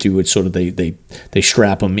people that do it sort of they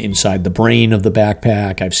strap them inside the brain of the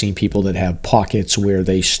backpack. I've seen people that have pockets where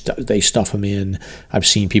they stuff them in. I've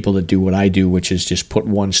seen people that do what I do, which is just put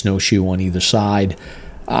one snowshoe on either side.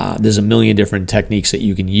 There's a million different techniques that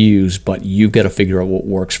you can use, but you've got to figure out what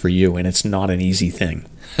works for you, and it's not an easy thing.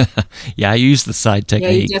 Yeah, I use the side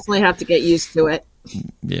technique. Yeah, you definitely have to get used to it.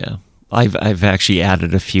 Yeah. I've actually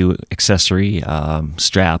added a few accessory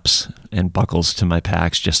straps and buckles to my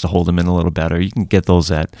packs just to hold them in a little better. You can get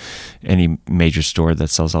those at any major store that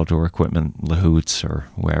sells outdoor equipment, Lahoots or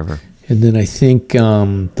wherever. And then I think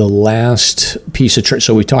the last piece of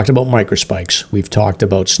so we talked about microspikes. We've talked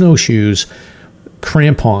about snowshoes,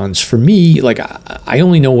 crampons. For me, like I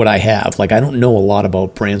only know what I have. Like I don't know a lot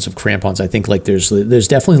about brands of crampons. I think like there's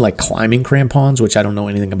definitely like climbing crampons, which I don't know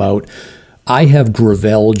anything about. I have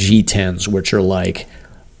Gravel G10s, which are like,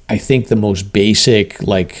 I think the most basic,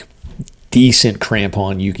 like decent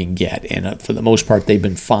crampon you can get. And for the most part, they've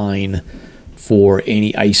been fine for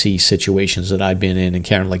any icy situations that I've been in. And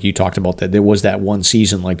Karen, like you talked about that, there was that one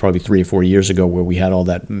season, like probably 3 or 4 years ago, where we had all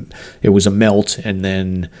that, it was a melt and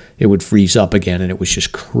then it would freeze up again. And it was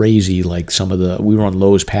just crazy. Like we were on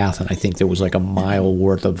Lowe's Path, and I think there was like a mile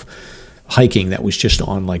worth of hiking that was just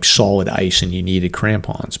on like solid ice and you needed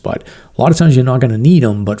crampons. But a lot of times you're not going to need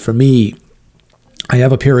them. But for me, I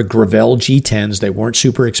have a pair of Gravel G10s. They weren't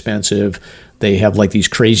super expensive. They have like these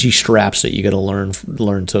crazy straps that you got to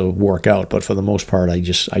learn to work out. But for the most part, I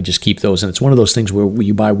just keep those. And it's one of those things where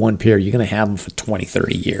you buy one pair, you're going to have them for 20,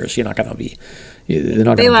 30 years. They're not going to break.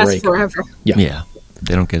 They last forever. Yeah.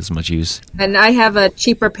 They don't get as much use. And I have a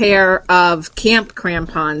cheaper pair of camp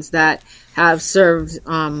crampons that have served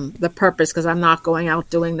the purpose, because I'm not going out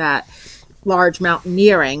doing that large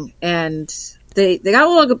mountaineering. And they got a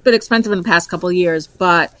little bit expensive in the past couple of years,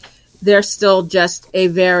 but they're still just a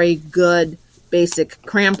very good basic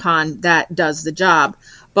crampon that does the job.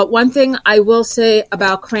 But one thing I will say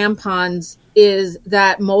about crampons is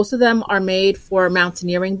that most of them are made for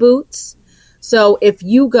mountaineering boots. So if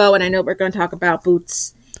you go, and I know we're going to talk about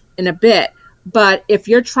boots in a bit, but if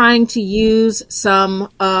you're trying to use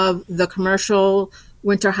some of the commercial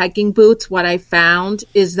winter hiking boots, what I found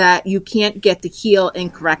is that you can't get the heel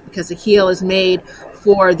incorrect, because the heel is made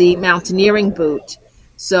for the mountaineering boot.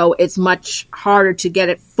 So it's much harder to get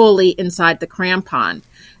it fully inside the crampon.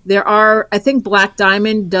 I think Black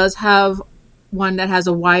Diamond does have one that has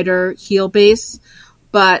a wider heel base,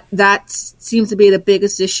 but that seems to be the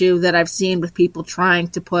biggest issue that I've seen with people trying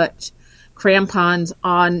to put crampons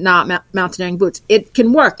on not mountaineering boots. It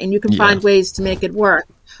can work, and you can find ways to make it work,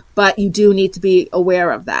 but you do need to be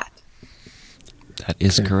aware of that. That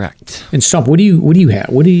is correct. And Stump, what do you have?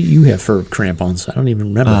 What do you have for crampons? I don't even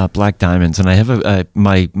remember. Black Diamonds, and I have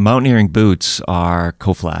my mountaineering boots are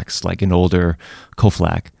Koflax, like an older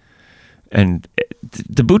Koflak. And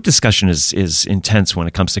the boot discussion is intense when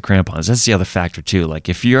it comes to crampons. That's the other factor too. Like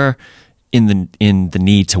if you're in the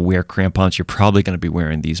need to wear crampons, you're probably going to be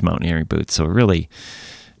wearing these mountaineering boots. So it really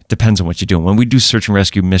depends on what you're doing. When we do search and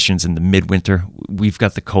rescue missions in the midwinter, we've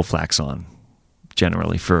got the Koflax on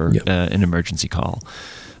generally for an emergency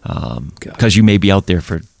because you may be out there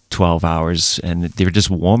for 12 hours and they're just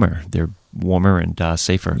warmer. They're warmer and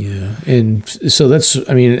safer. Yeah. And so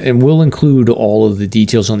and we'll include all of the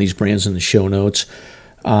details on these brands in the show notes.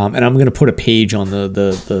 And I'm going to put a page on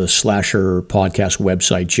the Slasher podcast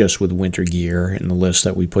website just with winter gear and the list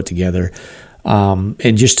that we put together.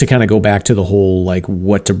 And just to kind of go back to the whole, like,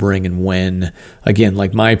 what to bring and when, again,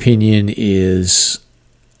 like, my opinion is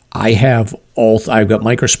I've got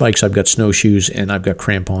micro spikes, I've got snowshoes, and I've got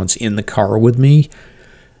crampons in the car with me.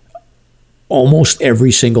 Almost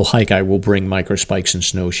every single hike I will bring micro spikes and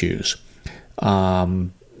snowshoes.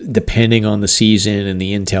 Depending on the season and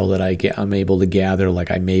the intel that I'm able to gather,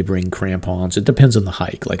 like, I may bring crampons. It depends on the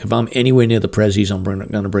hike. Like, if I'm anywhere near the Prezzies, I'm going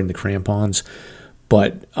to bring the crampons.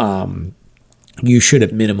 But you should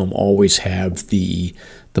at minimum always have the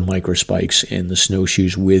micro spikes and the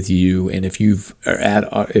snowshoes with you. And if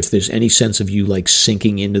if there's any sense of you like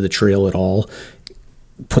sinking into the trail at all,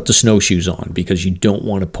 put the snowshoes on, because you don't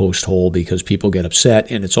want to post hole, because people get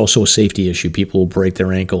upset, and it's also a safety issue. People will break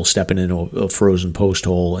their ankle stepping into a frozen post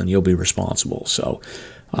hole, and you'll be responsible. So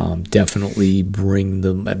definitely bring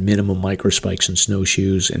them at minimum micro spikes and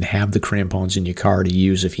snowshoes, and have the crampons in your car to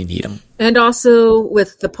use if you need them. And also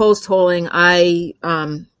with the post holing, I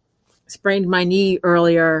sprained my knee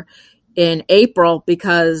earlier in April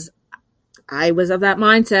because I was of that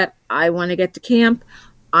mindset. I want to get to camp.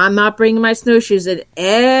 I'm not bringing my snowshoes, and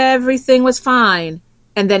everything was fine.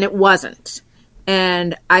 And then it wasn't.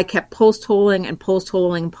 And I kept post-holing and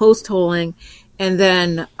post-holing and post-holing. And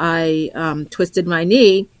then I twisted my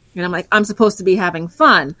knee, and I'm like, I'm supposed to be having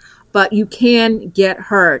fun. But you can get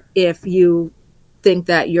hurt if you think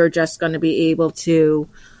that you're just going to be able to,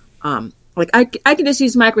 I can just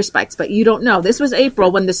use micro spikes, but you don't know. This was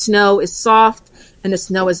April when the snow is soft and the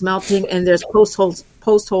snow is melting, and there's post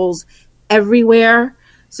holes everywhere.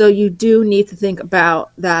 So you do need to think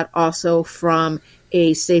about that also from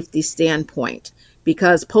a safety standpoint,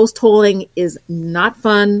 because post-holing is not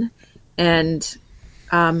fun, and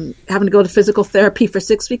having to go to physical therapy for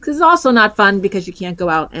 6 weeks is also not fun, because you can't go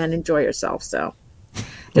out and enjoy yourself. So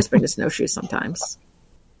just bring the snowshoes sometimes.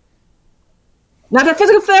 Not that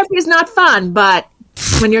physical therapy is not fun, but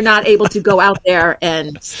when you're not able to go out there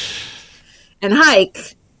and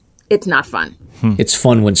hike, it's not fun. It's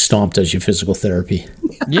fun when Stomp does your physical therapy.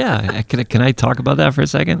 Yeah. Can I talk about that for a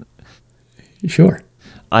second? Sure.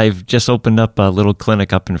 I've just opened up a little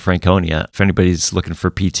clinic up in Franconia. If anybody's looking for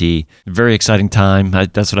PT, very exciting time.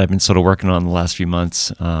 That's what I've been sort of working on the last few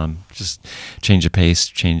months. Just change of pace,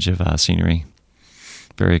 change of scenery.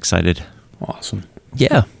 Very excited. Awesome.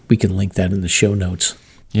 Yeah. We can link that in the show notes.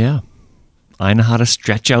 Yeah. I know how to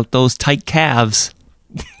stretch out those tight calves.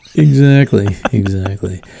 Exactly.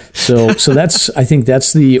 So I think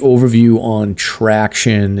that's the overview on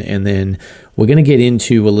traction, and then we're going to get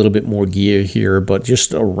into a little bit more gear here, but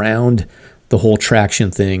just around the whole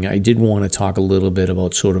traction thing, I did want to talk a little bit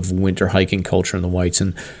about sort of winter hiking culture in the Whites.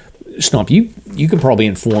 And Stomp, you can probably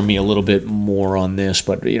inform me a little bit more on this,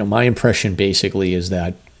 but my impression basically is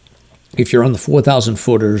that if you're on the 4,000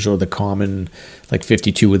 footers or the common like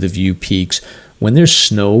 52 with the view peaks, when there's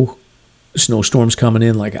snowstorms coming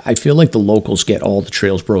in, like, I feel like the locals get all the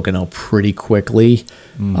trails broken out pretty quickly.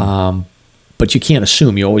 But you can't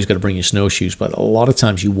assume. You always got to bring your snowshoes, but a lot of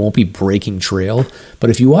times you won't be breaking trail. But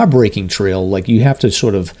if you are breaking trail, like, you have to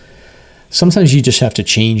sometimes you just have to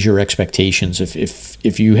change your expectations.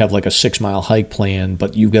 If you have like a 6 mile hike plan,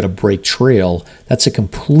 but you've got to break trail, that's a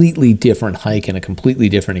completely different hike and a completely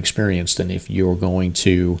different experience than if you're going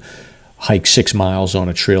to hike 6 miles on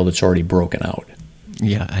a trail that's already broken out.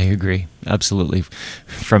 Yeah, I agree. Absolutely.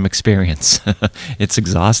 From experience, it's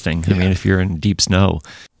exhausting. Yeah. I mean, if you're in deep snow,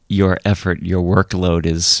 your effort, your workload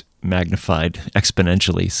is magnified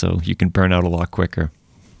exponentially, so you can burn out a lot quicker.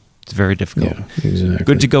 It's very difficult. Yeah, exactly.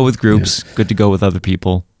 Good to go with groups, good to go with other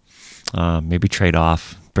people. Maybe trade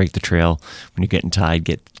off, break the trail. When you're getting tired,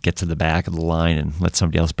 get to the back of the line and let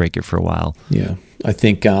somebody else break it for a while. Yeah. I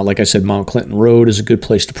think, like I said, Mount Clinton Road is a good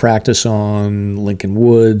place to practice on. Lincoln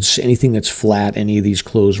Woods, anything that's flat, any of these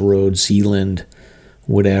closed roads, Zealand,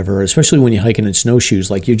 whatever, especially when you're hiking in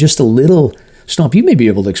snowshoes. Like, you're just a little, Stomp, you may be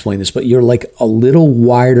able to explain this, but you're like a little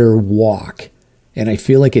wider walk. And I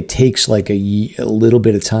feel like it takes like a little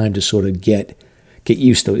bit of time to sort of get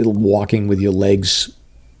used to walking with your legs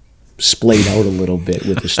splayed out a little bit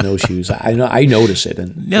with the snowshoes. I notice it.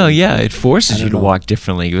 It forces you to walk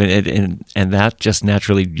differently, and that just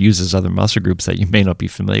naturally uses other muscle groups that you may not be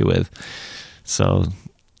familiar with. So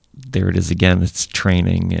there it is again. It's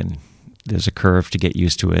training, and there's a curve to get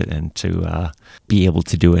used to it and to be able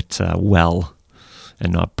to do it well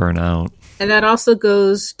and not burn out. And that also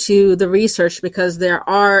goes to the research, because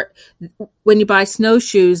when you buy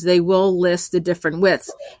snowshoes, they will list the different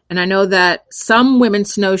widths. And I know that some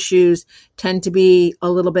women's snowshoes tend to be a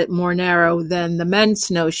little bit more narrow than the men's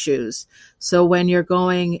snowshoes. So when you're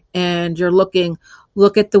going and you're looking,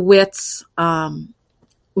 look at the widths,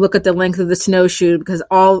 look at the length of the snowshoe, because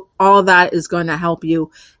all of that is going to help you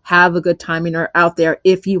have a good time when you're out there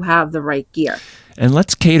if you have the right gear. And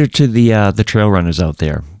let's cater to the trail runners out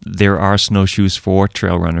there. There are snowshoes for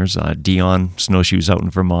trail runners. Dion Snowshoes out in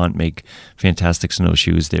Vermont make fantastic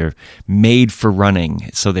snowshoes. They're made for running,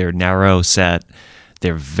 so they're narrow set,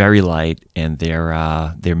 they're very light, and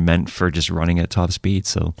they're meant for just running at top speed.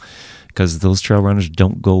 So, because those trail runners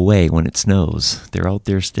don't go away when it snows, they're out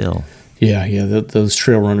there still. Yeah. Those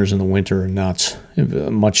trail runners in the winter are nuts.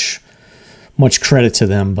 Much credit to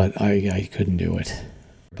them, but I couldn't do it.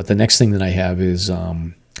 But the next thing that I have is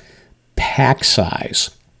pack size.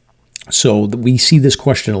 So we see this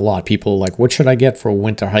question a lot. People are like, what should I get for a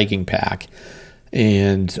winter hiking pack?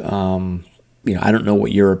 And, I don't know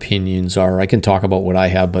what your opinions are. I can talk about what I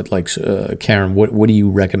have, but like, Karen, what do you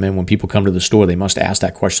recommend when people come to the store? They must ask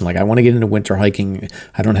that question. Like, I want to get into winter hiking.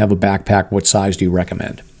 I don't have a backpack. What size do you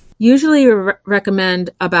recommend? Usually we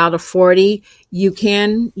recommend about a 40. You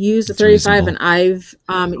can use a 35, and I've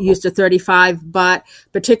used a 35, but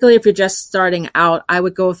particularly if you're just starting out, I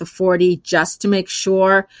would go with a 40 just to make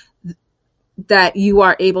sure that you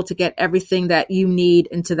are able to get everything that you need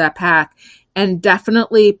into that pack. And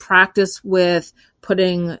definitely practice with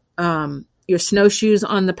putting your snowshoes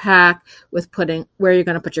on the pack, with putting where you're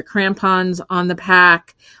going to put your crampons on the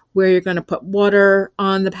pack, where you're going to put water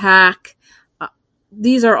on the pack.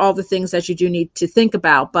 These are all the things that you do need to think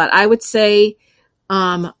about. But I would say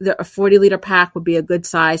a 40-liter pack would be a good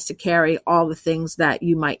size to carry all the things that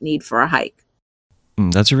you might need for a hike.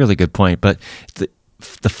 That's a really good point. But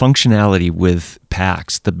the functionality with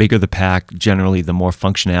packs, the bigger the pack, generally the more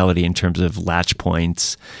functionality in terms of latch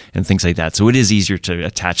points and things like that. So it is easier to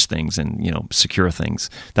attach things and, secure things.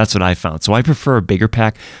 That's what I found. So I prefer a bigger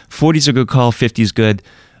pack. 40 is a good call. 50 is good.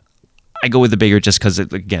 I go with the bigger just because,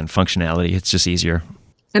 again, functionality. It's just easier.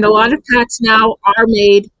 And a lot of packs now are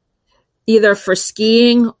made either for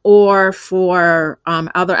skiing or for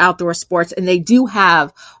other outdoor sports, and they do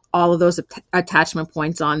have all of those attachment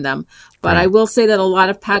points on them. But right. I will say that a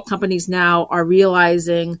lot of pack companies now are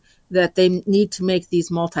realizing that they need to make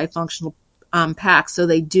these multifunctional packs. So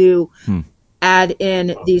they do add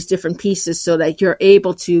in these different pieces so that you're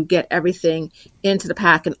able to get everything into the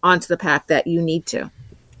pack and onto the pack that you need to.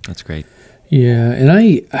 That's great. Yeah,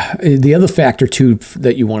 and the other factor too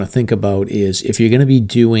that you want to think about is if you're going to be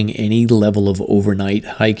doing any level of overnight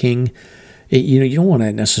hiking, you don't want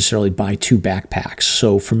to necessarily buy two backpacks.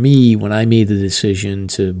 So for me, when I made the decision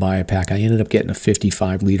to buy a pack, I ended up getting a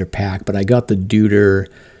 55-liter pack, but I got the Deuter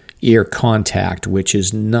Air Contact, which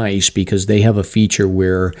is nice because they have a feature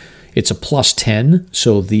where it's a plus 10,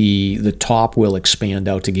 so the top will expand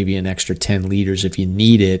out to give you an extra 10 liters if you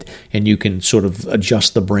need it, and you can sort of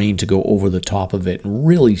adjust the brain to go over the top of it and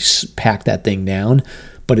really pack that thing down.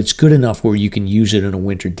 But it's good enough where you can use it in a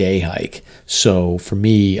winter day hike. So for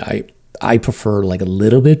me, I prefer like a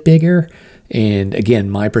little bit bigger. And again,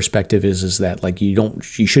 my perspective is that like you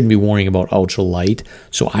shouldn't be worrying about ultra light.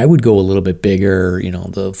 So I would go a little bit bigger,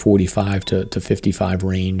 the 45 to 55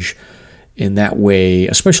 range. In that way,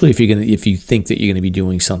 especially if you think that you're going to be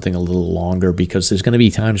doing something a little longer, because there's going to be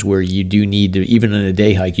times where you do need to, even in a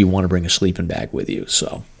day hike, you want to bring a sleeping bag with you.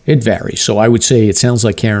 So it varies. So I would say it sounds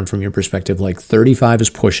like, Karen, from your perspective, like 35 is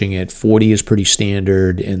pushing it, 40 is pretty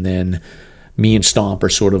standard, and then me and Stomp are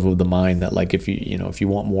sort of the mind that like if you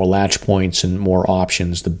want more latch points and more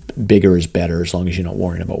options, the bigger is better as long as you're not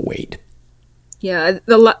worrying about weight. Yeah,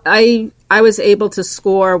 I was able to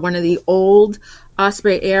score one of the old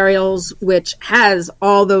Osprey Aerials, which has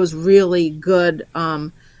all those really good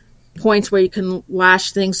points where you can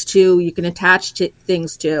lash things to, you can attach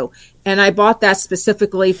things to. And I bought that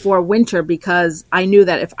specifically for winter because I knew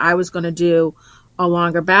that if I was going to do a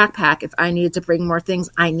longer backpack, if I needed to bring more things,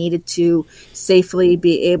 I needed to safely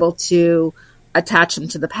be able to attach them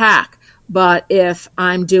to the pack. But if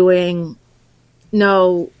I'm doing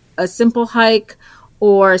a simple hike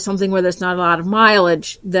or something where there's not a lot of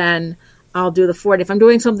mileage, then I'll do the 40. If I'm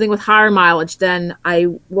doing something with higher mileage, then I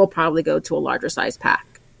will probably go to a larger size pack.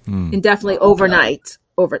 And definitely overnight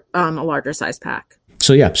over a larger size pack.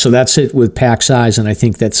 So that's it with pack size. And I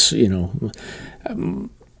think that's,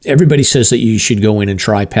 everybody says that you should go in and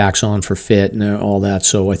try packs on for fit and all that.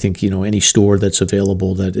 So I think, any store that's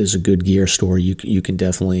available that is a good gear store, you can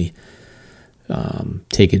definitely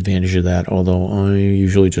take advantage of that. Although I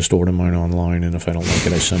usually just order mine online, and if I don't like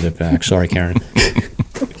it, I send it back. Sorry, Karen.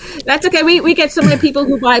 That's okay. We get so many people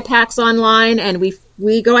who buy packs online, and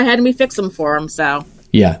we go ahead and we fix them for them. So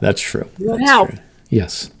yeah, that's true. It'll help. True.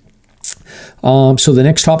 Yes. So the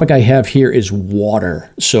next topic I have here is water.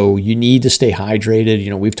 So you need to stay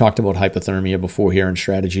hydrated. We've talked about hypothermia before here and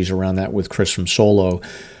strategies around that with Chris from Solo.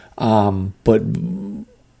 But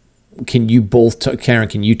can you both, Karen,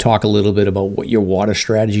 can you talk a little bit about what your water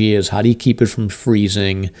strategy is? How do you keep it from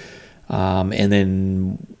freezing? And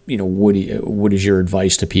then, what is your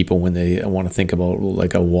advice to people when they want to think about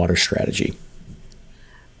like a water strategy?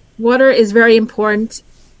 Water is very important.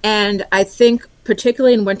 And I think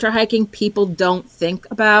particularly in winter hiking, people don't think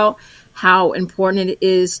about how important it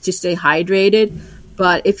is to stay hydrated.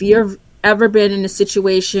 But if you've ever been in a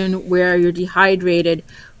situation where you're dehydrated,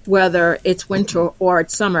 whether it's winter or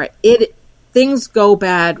it's summer, things go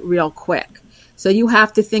bad real quick. So you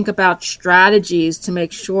have to think about strategies to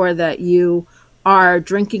make sure that you are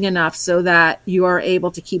drinking enough so that you are able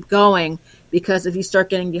to keep going. Because if you start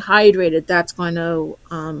getting dehydrated, that's going to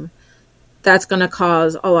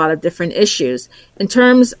cause a lot of different issues. In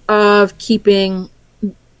terms of keeping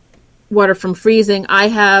water from freezing, I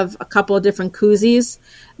have a couple of different koozies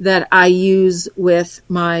that I use with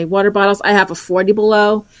my water bottles. I have a 40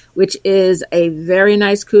 Below, which is a very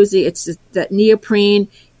nice koozie. It's that neoprene.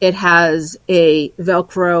 It has a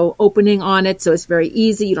Velcro opening on it, so it's very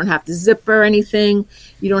easy. You don't have to zipper anything.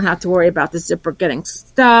 You don't have to worry about the zipper getting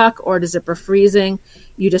stuck or the zipper freezing.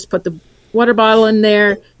 You just put the water bottle in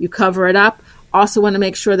there, you cover it up. Also want to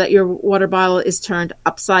make sure that your water bottle is turned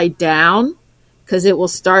upside down because it will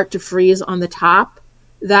start to freeze on the top.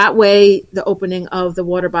 That way, the opening of the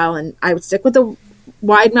water bottle, and I would stick with the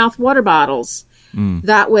wide mouth water bottles.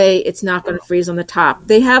 That way, it's not going to freeze on the top.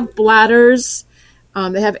 They have bladders.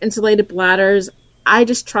 They have insulated bladders. I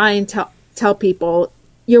just try and tell people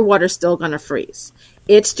your water's still going to freeze.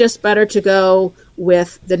 It's just better to go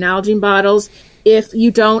with the Nalgene bottles. If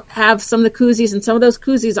you don't have some of the koozies, and some of those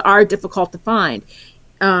koozies are difficult to find,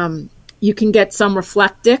 you can get some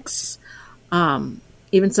Reflectix,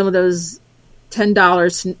 even some of those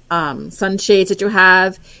 $10 sunshades that you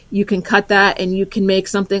have. You can cut that and you can make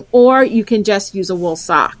something, or you can just use a wool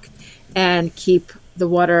sock and keep the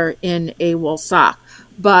water in a wool sock.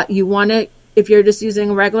 But you want to, if you're just using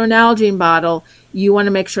a regular Nalgene bottle, you want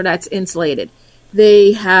to make sure that's insulated.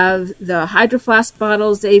 They have the Hydro Flask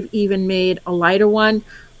bottles. They've even made a lighter one.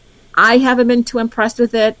 I haven't been too impressed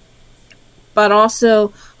with it, but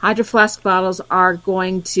also Hydro Flask bottles are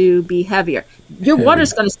going to be heavier. Your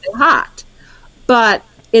water's going to stay hot, but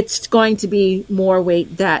it's going to be more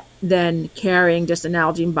weight than carrying just an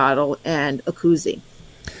Nalgene bottle and a koozie.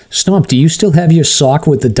 Stomp, do you still have your sock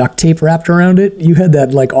with the duct tape wrapped around it? You had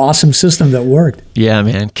that awesome system that worked. Yeah,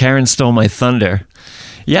 man. Karen stole my thunder.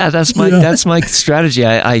 Yeah, that's my strategy.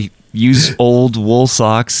 I use old wool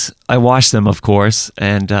socks. I wash them, of course,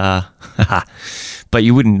 and but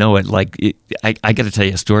you wouldn't know it. I got to tell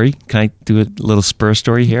you a story. Can I do a little spur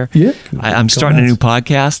story here? Yeah. I'm starting a new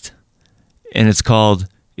podcast, and it's called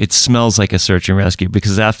 "It Smells Like a Search and Rescue"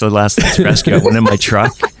 because after the last rescue, I went in my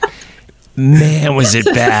truck. Man, was it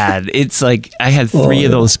bad! It's like I had three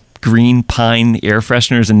of those green pine air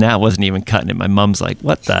fresheners, and that wasn't even cutting it. My mom's like,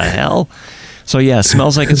 "What the hell?" So yeah,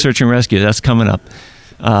 Smells Like a Search and Rescue. That's coming up.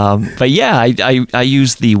 But yeah, I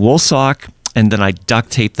use the wool sock and then I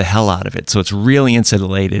duct tape the hell out of it. So it's really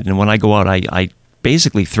insulated. And when I go out, I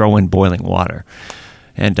basically throw in boiling water.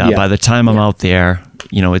 And by the time I'm out there,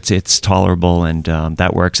 it's tolerable and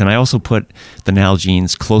that works. And I also put the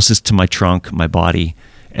Nalgene's closest to my trunk, my body,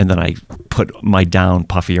 and then I put my down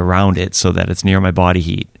puffy around it so that it's near my body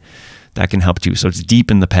heat. That can help too. So it's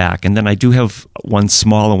deep in the pack. And then I do have one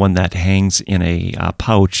smaller one that hangs in a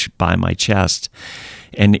pouch by my chest.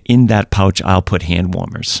 And in that pouch, I'll put hand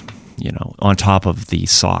warmers, on top of the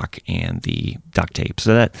sock and the duct tape.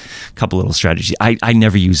 So that couple little strategies. I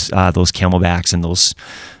never use those Camelbacks and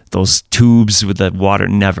those tubes with the water.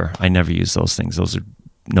 Never. I never use those things. Those are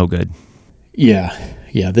no good.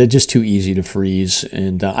 Yeah, they're just too easy to freeze.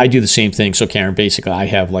 And I do the same thing. So, Karen, basically, I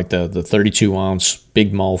have the 32-ounce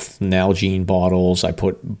big mouth Nalgene bottles.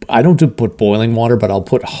 I don't put boiling water, but I'll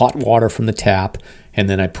put hot water from the tap, and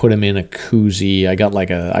then I put them in a koozie. I got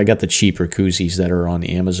the cheaper koozies that are on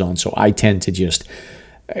Amazon. So I tend to just,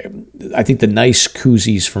 I think the nice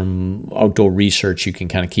koozies from Outdoor Research, you can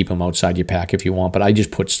kind of keep them outside your pack if you want. But I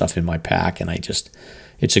just put stuff in my pack, and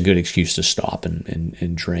it's a good excuse to stop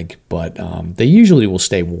and drink. But they usually will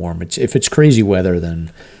stay warm. If it's crazy weather,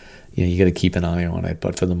 then you got to keep an eye on it.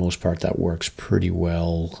 But for the most part, that works pretty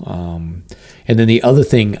well. And then the other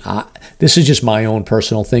thing, this is just my own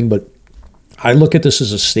personal thing, but I look at this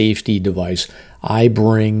as a safety device. I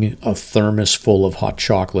bring a thermos full of hot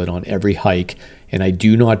chocolate on every hike, and I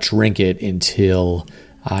do not drink it until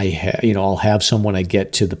I'll have some when I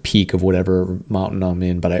get to the peak of whatever mountain I'm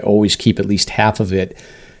in, but I always keep at least half of it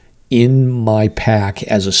in my pack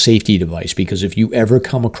as a safety device, because if you ever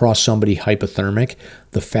come across somebody hypothermic,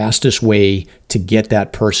 the fastest way to get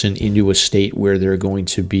that person into a state where they're going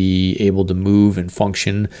to be able to move and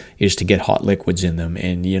function is to get hot liquids in them.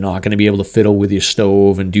 And you're not going to be able to fiddle with your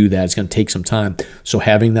stove and do that. It's going to take some time. So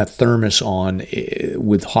having that thermos on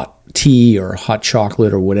with hot tea or hot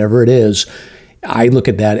chocolate or whatever it is, I look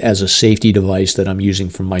at that as a safety device that I'm using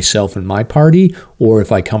for myself and my party, or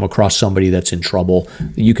if I come across somebody that's in trouble,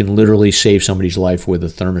 you can literally save somebody's life with a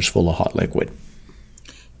thermos full of hot liquid.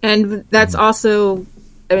 And that's also,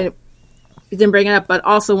 I mean, you didn't bring it up, but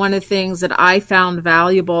also one of the things that I found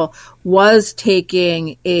valuable was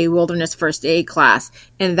taking a wilderness first aid class.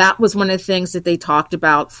 And that was one of the things that they talked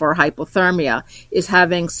about for hypothermia, is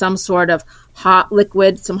having some sort of hot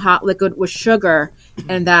liquid with sugar,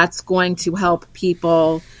 and that's going to help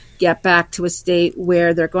people get back to a state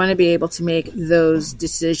where they're going to be able to make those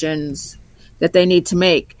decisions that they need to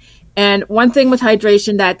make. And one thing with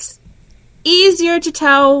hydration that's easier to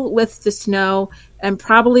tell with the snow, and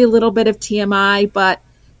probably a little bit of TMI, but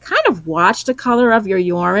kind of watch the color of your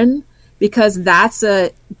urine, because that's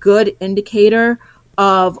a good indicator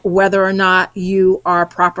of whether or not you are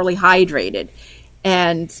properly hydrated.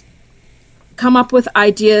 And come up with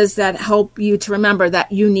ideas that help you to remember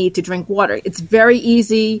that you need to drink water. It's very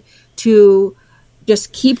easy to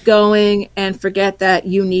just keep going and forget that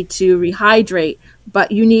you need to rehydrate,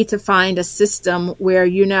 but you need to find a system where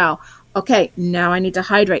you know, okay, now I need to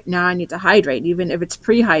hydrate. Now I need to hydrate, even if it's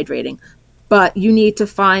pre-hydrating. But you need to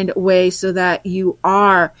find a way so that you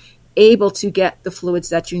are able to get the fluids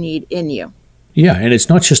that you need in you. Yeah, and it's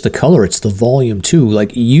not just the color, it's the volume too.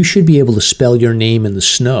 Like, you should be able to spell your name in the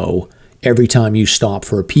snow every time you stop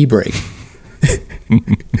for a pee break.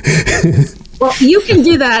 Well, you can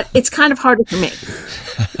do that. It's kind of harder for me.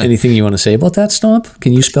 Anything you want to say about that, Stomp?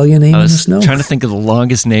 Can you spell your name in the snow? I was trying to think of the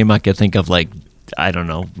longest name I could think of, like, I don't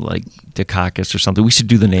know, like Dukakis or something. We should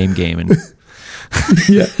do the name game. And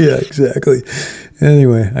yeah, exactly.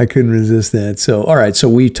 Anyway, I couldn't resist that. So, all right. So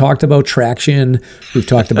we talked about traction. We've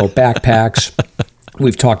talked about backpacks.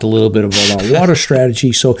 We've talked a little bit about our water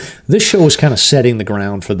strategy. So this show is kind of setting the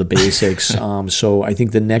ground for the basics. So I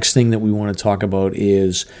think the next thing that we want to talk about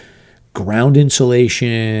is ground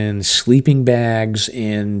insulation, sleeping bags,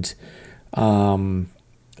 and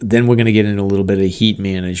then we're going to get into a little bit of heat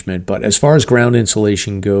management. But as far as ground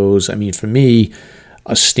insulation goes, I mean, for me,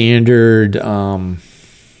 a standard,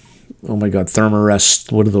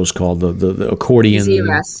 Thermarest, what are those called? The accordion.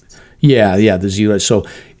 Z-Rest. Yeah, the Z-Rest. So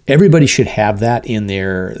everybody should have that in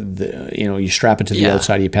there. You strap it to the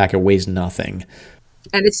outside of your pack. It weighs nothing.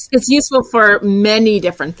 And it's useful for many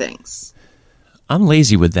different things. I'm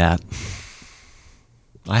lazy with that.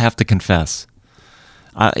 I have to confess.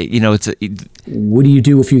 What do you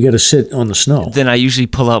do if you got to sit on the snow? Then I usually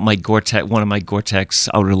pull out my Gore-Tex, one of my Gore-Tex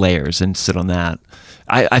outer layers, and sit on that.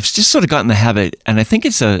 I've just sort of gotten the habit, and I think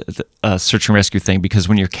it's a search and rescue thing, because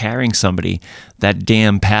when you're carrying somebody, that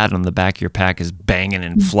damn pad on the back of your pack is banging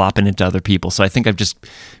and flopping into other people. So I think I've just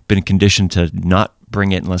been conditioned to not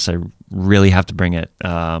bring it unless I really have to bring it.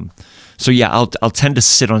 I'll tend to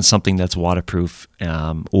sit on something that's waterproof,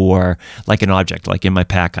 or like an object. Like in my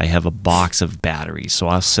pack, I have a box of batteries, so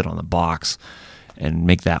I'll sit on the box and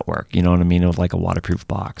make that work. You know what I mean? Of like a waterproof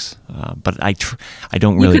box. But I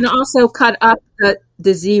don't really. You can also cut up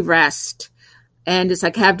the Z-Rest and just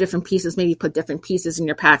like have different pieces. Maybe put different pieces in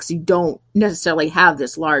your pack, so you don't necessarily have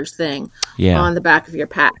this large thing on the back of your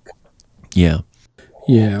pack. Yeah.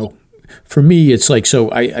 Yeah. For me, it's like,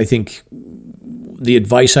 so I think the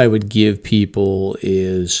advice I would give people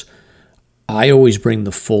is I always bring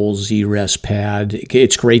the full Z-Rest pad.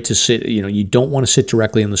 It's great to sit, you don't want to sit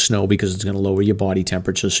directly in the snow because it's going to lower your body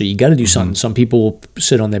temperature. So you got to do something. Some people will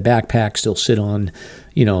sit on their backpacks. They'll sit on,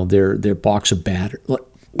 their box of batteries. What?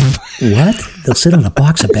 They'll sit on a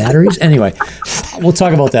box of batteries? Anyway, we'll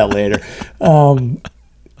talk about that later.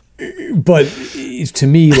 But to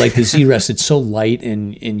me, like the Z-Rest, it's so light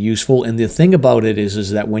and useful. And the thing about it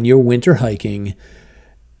is that when you're winter hiking,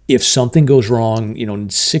 if something goes wrong,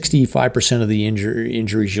 65% of the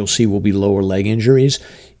injuries you'll see will be lower leg injuries.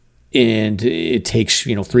 And it takes,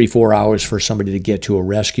 3-4 hours for somebody to get to a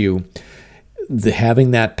rescue.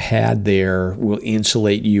 having that pad there will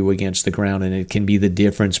insulate you against the ground, and it can be the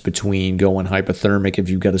difference between going hypothermic if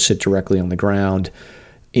you've got to sit directly on the ground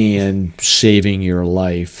and saving your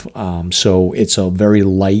life. So it's a very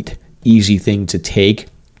light, easy thing to take,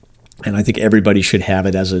 and I think everybody should have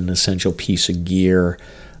it as an essential piece of gear,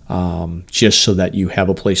 just so that you have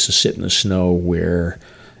a place to sit in the snow where.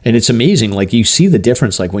 And it's amazing, like you see the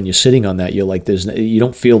difference. Like when you're sitting on that, you're like, you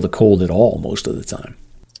don't feel the cold at all most of the time.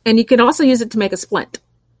 And you can also use it to make a splint.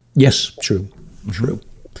 Yes, true.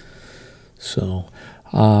 So,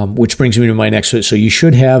 which brings me to my next. So you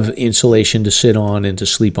should have insulation to sit on and to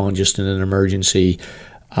sleep on just in an emergency.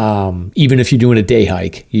 Even if you're doing a day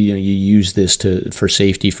hike, you use this for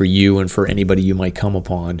safety for you and for anybody you might come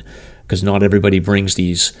upon, because not everybody brings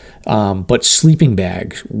these. But sleeping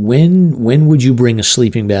bags, when would you bring a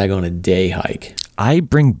sleeping bag on a day hike? I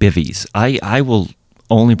bring bivvies. I will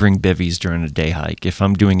only bring bivvies during a day hike. If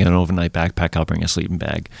I'm doing an overnight backpack, I'll bring a sleeping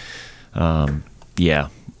bag. Yeah.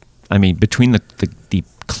 I mean, between the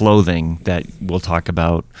clothing that we'll talk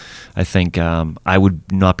about, I think I would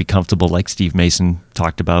not be comfortable like Steve Mason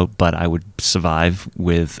talked about, but I would survive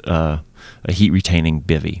with a heat-retaining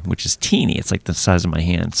bivvy, which is teeny. It's like the size of my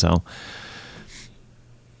hand. So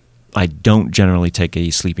I don't generally take a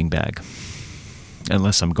sleeping bag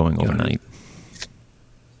unless I'm going overnight.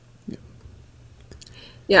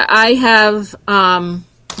 Yeah, I have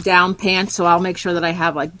down pants, so I'll make sure that I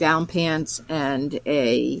have like down pants and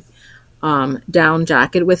a down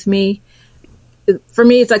jacket with me. For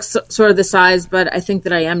me, it's like sort of the size, but I think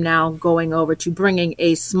that I am now going over to bringing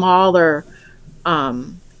a smaller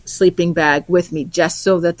sleeping bag with me, just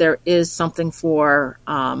so that there is something for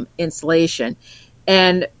insulation.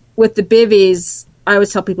 And with the bivvies, I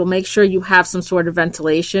always tell people, make sure you have some sort of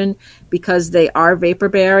ventilation, because they are vapor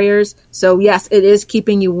barriers. So yes, it is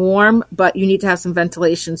keeping you warm, but you need to have some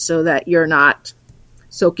ventilation so that you're not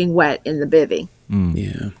soaking wet in the bivvy.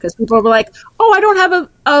 Yeah. Because people are like, oh, I don't have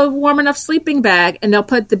a warm enough sleeping bag. And they'll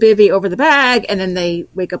put the bivvy over the bag, and then they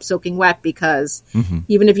wake up soaking wet, because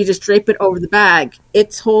even if you just drape it over the bag,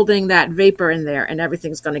 it's holding that vapor in there, and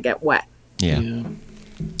everything's going to get wet.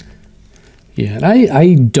 Yeah, and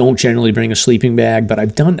I don't generally bring a sleeping bag, but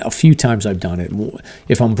I've done a few times. I've done it.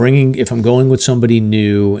 If I'm going with somebody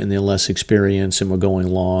new and they're less experienced and we're going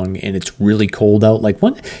long and it's really cold out, like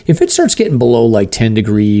if it starts getting below like 10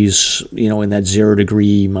 degrees, in that 0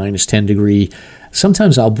 degree, minus 10 degree,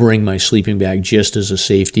 sometimes I'll bring my sleeping bag just as a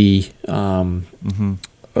safety, a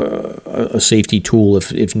safety tool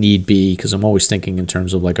if need be, because I'm always thinking in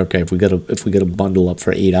terms of like, okay, if we got to bundle up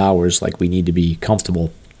for 8 hours, like we need to be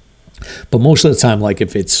comfortable. But most of the time, like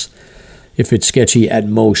if it's sketchy, at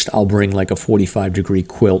most I'll bring like a 45-degree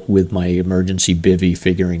quilt with my emergency bivvy,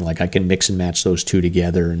 figuring like I can mix and match those two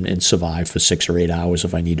together and survive for 6 or 8 hours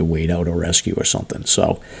if I need to wait out a rescue or something.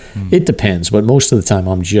 So it depends, but most of the time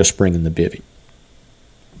I'm just bringing the bivvy.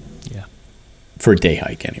 Yeah, for a day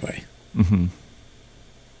hike anyway.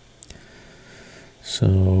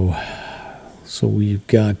 So we've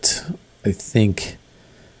got, I think,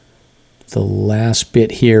 the last bit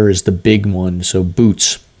here is the big one. So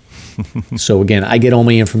boots. So again, I get all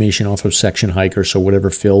my information off of Section Hiker. So whatever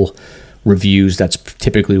Phil reviews, that's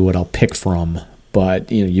typically what I'll pick from. But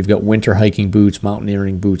you've got winter hiking boots,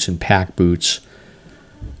 mountaineering boots, and pack boots.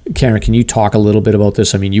 Karen, can you talk a little bit about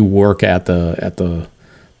this? I mean, you work at the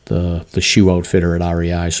shoe outfitter at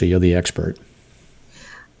REI, so you're the expert.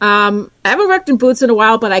 I haven't worked in boots in a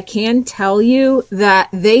while, but I can tell you that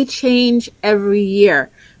they change every year.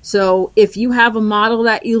 So if you have a model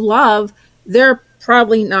that you love, they're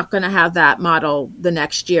probably not going to have that model the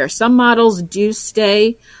next year. Some models do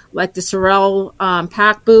stay, like the Sorel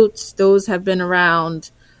pack boots. Those have been around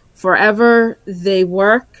forever. They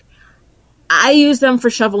work. I use them for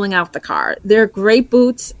shoveling out the car. They're great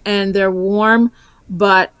boots and they're warm,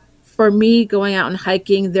 but for me, going out and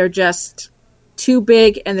hiking, they're just too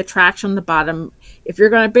big, and the traction on the bottom, if you're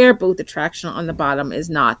going to bare boot, the traction on the bottom is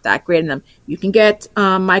not that great in them. You can get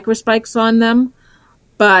micro spikes on them,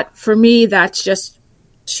 but for me, that's just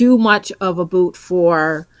too much of a boot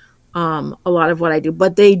for a lot of what I do.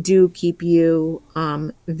 But they do keep you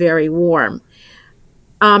very warm.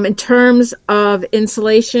 In terms of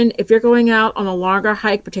insulation, if you're going out on a longer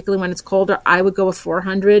hike, particularly when it's colder, I would go with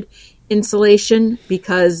 400 insulation,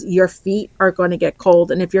 because your feet are going to get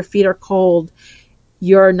cold. And if your feet are cold,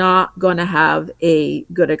 you're not going to have a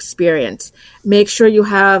good experience. Make sure you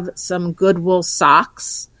have some good wool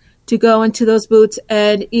socks to go into those boots,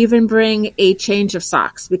 and even bring a change of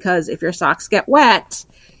socks, because if your socks get wet,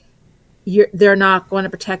 they're not going to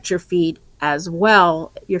protect your feet as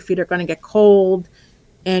well. Your feet are going to get cold,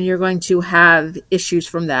 and you're going to have issues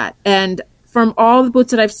from that. And from all the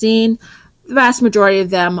boots that I've seen, the vast majority of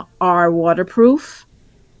them are waterproof.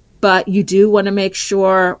 But you do want to make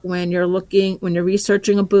sure when you're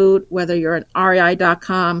researching a boot, whether you're on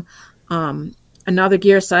REI.com, another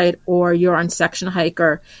gear site, or you're on Section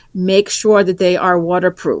Hiker, make sure that they are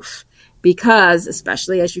waterproof. Because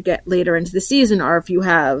especially as you get later into the season, or if you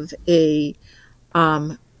have a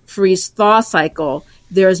freeze-thaw cycle,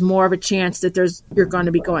 there's more of a chance that you're going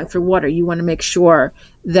to be going through water. You want to make sure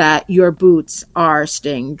that your boots are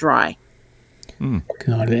staying dry.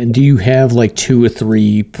 Got it. And do you have like 2 or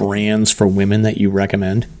 3 brands for women that you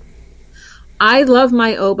recommend? I love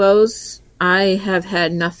my Obos. I have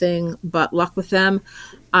had nothing but luck with them.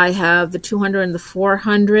 I have the 200 and the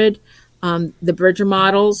 400, the Bridger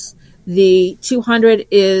models. The 200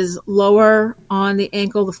 is lower on the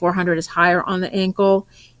ankle. The 400 is higher on the ankle.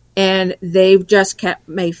 And they've just kept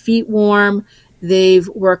my feet warm. They've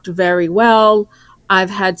worked very well. I've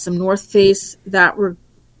had some North Face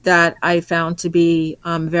that I found to be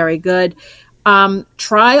very good.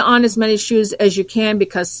 Try on as many shoes as you can,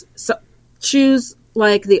 because shoes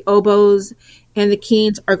like the Obos and the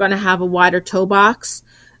Keens are going to have a wider toe box.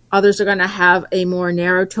 Others are going to have a more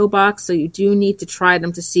narrow toe box, so you do need to try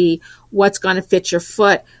them to see what's going to fit your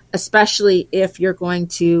foot, especially if you're going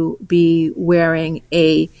to be wearing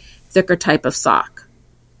a thicker type of sock.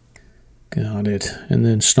 Got it. And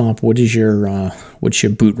then Stomp, what's your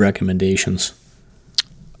boot recommendations?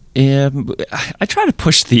 I try to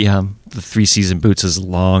push the 3-season boots as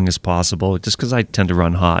long as possible, just because I tend to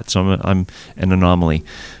run hot, so I'm an anomaly.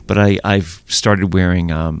 But I've started wearing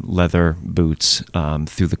leather boots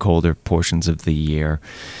through the colder portions of the year,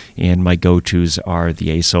 and my go-tos are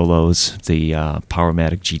the A-Solos, the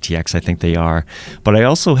Powermatic GTX, I think they are. But I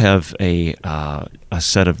also have a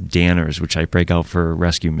set of Danners, which I break out for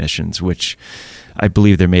rescue missions, which I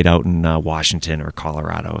believe they're made out in Washington or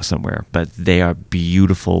Colorado or somewhere. But they are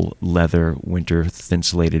beautiful leather winter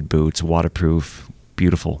thin-insulated boots, waterproof,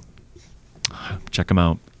 beautiful. Check them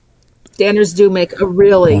out. Danners do make a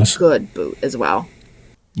really good boot as well.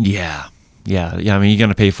 Yeah. I mean, you're going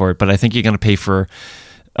to pay for it, but I think you're going to pay for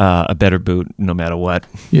a better boot no matter what.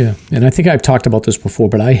 Yeah, and I think I've talked about this before,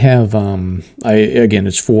 but I have, again,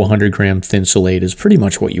 it's 400 gram Thinsulate is pretty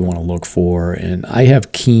much what you want to look for, and I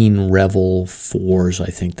have Keen Revel 4s, I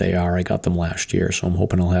think they are. I got them last year, so I'm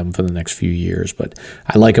hoping I'll have them for the next few years, but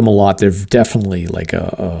I like them a lot. They're definitely like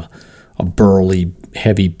a burly,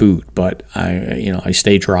 heavy boot, but I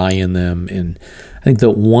stay dry in them. And I think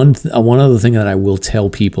that one other thing that I will tell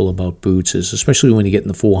people about boots is, especially when you get in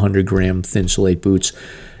the 400 gram Thinsulate boots,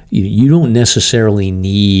 you don't necessarily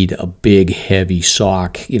need a big, heavy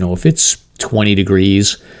sock. If it's 20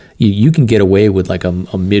 degrees, you can get away with like a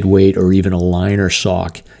midweight or even a liner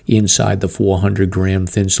sock inside the 400 gram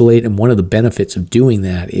Thinsulate. And one of the benefits of doing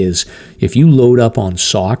that is if you load up on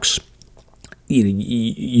socks,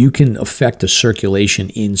 you can affect the circulation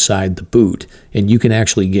inside the boot, and you can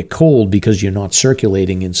actually get cold because you're not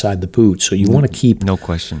circulating inside the boot. So you want to keep, no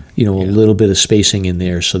question, a little bit of spacing in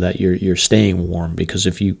there so that you're staying warm. Because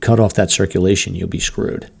if you cut off that circulation, you'll be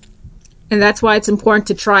screwed. And that's why it's important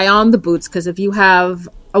to try on the boots, because if you have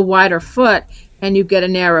a wider foot and you get a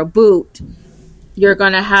narrow boot, you're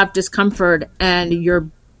going to have discomfort, and your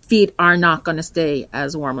feet are not going to stay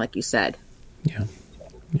as warm, like you said. Yeah.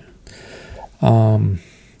 All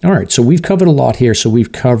right, so we've covered a lot here. So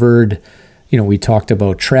we've covered, we talked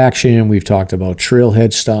about traction, we've talked about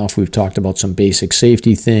trailhead stuff, we've talked about some basic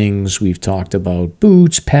safety things, we've talked about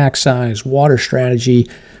boots, pack size, water strategy.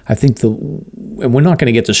 I think and we're not going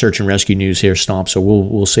to get to search and rescue news here, Stomp, so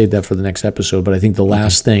we'll save that for the next episode. But I think the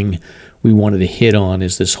last thing we wanted to hit on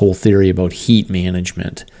is this whole theory about heat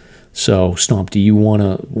management. So Stomp, do you want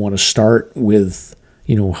to start with,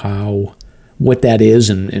 what that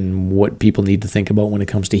is and what people need to think about when it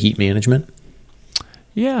comes to heat management?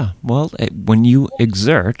 Yeah, well, when you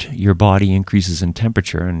exert, your body increases in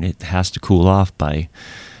temperature, and it has to cool off by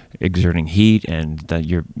exerting heat, and that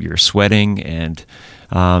you're sweating. And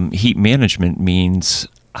heat management means,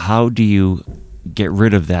 how do you get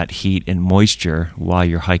rid of that heat and moisture while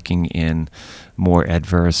you're hiking in more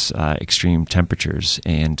adverse extreme temperatures?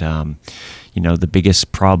 And the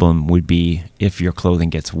biggest problem would be if your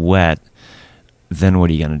clothing gets wet. Then what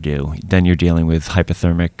are you going to do? Then you're dealing with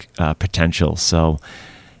hypothermic potential. So,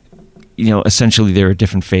 essentially there are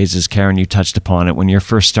different phases. Karen, you touched upon it. When you're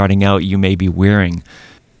first starting out, you may be wearing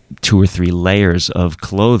 2 or 3 layers of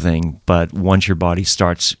clothing, but once your body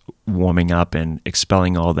starts warming up and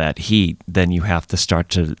expelling all that heat, then you have to start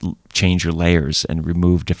to change your layers and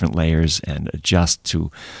remove different layers and adjust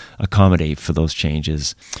to accommodate for those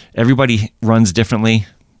changes. Everybody runs differently.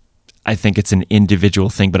 I think it's an individual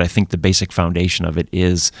thing, but I think the basic foundation of it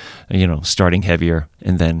is, starting heavier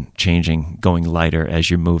and then changing, going lighter as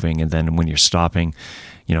you're moving. And then when you're stopping,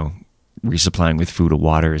 resupplying with food or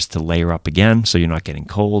water is to layer up again so you're not getting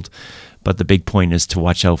cold. But the big point is to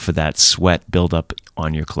watch out for that sweat buildup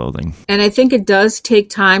on your clothing. And I think it does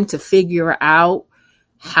take time to figure out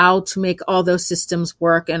how to make all those systems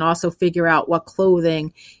work and also figure out what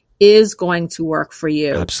clothing is going to work for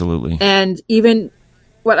you. Absolutely. And even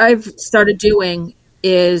what I've started doing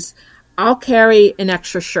is I'll carry an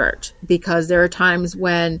extra shirt, because there are times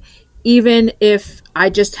when even if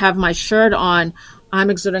I just have my shirt on,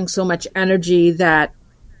 I'm exerting so much energy that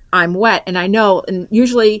I'm wet. And I know, and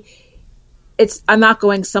usually I'm not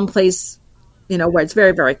going someplace, where it's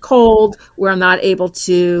very, very cold, where I'm not able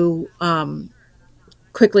to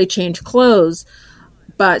quickly change clothes.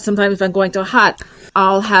 But sometimes if I'm going to a hot,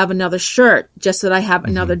 I'll have another shirt just so that I have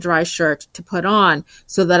another dry shirt to put on,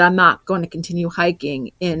 so that I'm not going to continue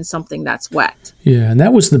hiking in something that's wet. Yeah, and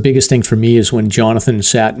that was the biggest thing for me, is when Jonathan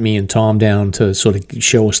sat me and Tom down to sort of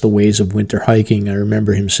show us the ways of winter hiking. I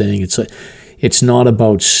remember him saying it's not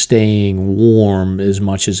about staying warm as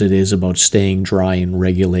much as it is about staying dry and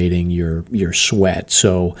regulating your sweat.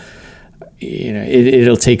 So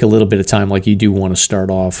it'll take a little bit of time. Like, you do want to start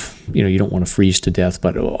off, you don't want to freeze to death,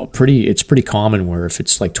 but it's pretty common where if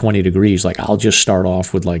it's like 20 degrees, like I'll just start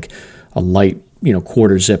off with like a light,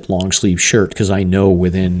 quarter zip long sleeve shirt, because I know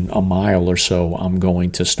within a mile or so I'm going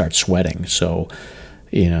to start sweating. So,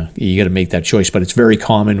 you got to make that choice. But it's very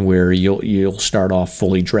common where you'll start off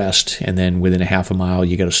fully dressed, and then within a half a mile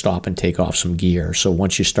you got to stop and take off some gear. So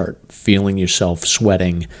once you start feeling yourself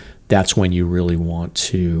sweating, that's when you really want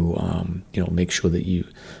to, make sure that you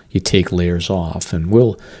take layers off. And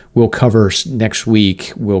we'll cover next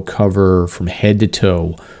week. We'll cover from head to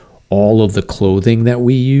toe all of the clothing that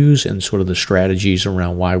we use and sort of the strategies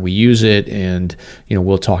around why we use it. And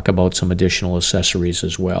we'll talk about some additional accessories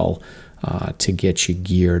as well to get you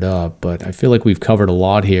geared up. But I feel like we've covered a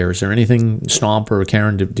lot here. Is there anything, Stomp or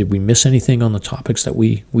Karen, did we miss anything on the topics that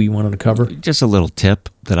we wanted to cover? Just a little tip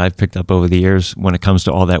that I've picked up over the years when it comes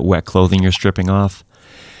to all that wet clothing you're stripping off.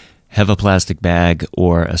 Have a plastic bag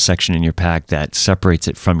or a section in your pack that separates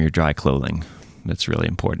it from your dry clothing. That's really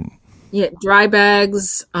important. Yeah, dry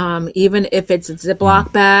bags, even if it's a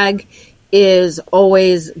Ziploc bag, is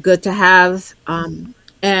always good to have. And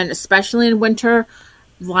especially in winter,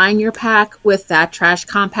 line your pack with that trash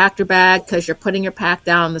compactor bag, because you're putting your pack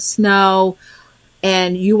down in the snow,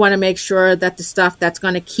 and you want to make sure that the stuff that's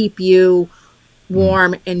going to keep you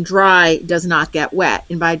warm and dry does not get wet.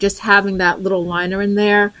 And by just having that little liner in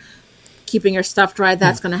there, keeping your stuff dry,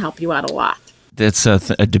 that's going to help you out a lot. That's a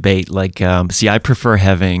debate. Like, I prefer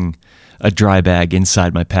having a dry bag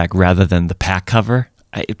inside my pack rather than the pack cover.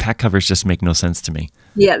 Pack covers just make no sense to me.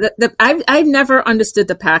 Yeah, I've never understood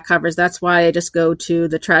the pack covers. That's why I just go to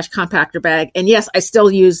the trash compactor bag. And yes, I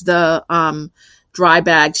still use the dry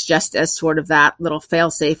bags just as sort of that little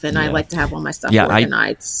fail safe. And I like to have all my stuff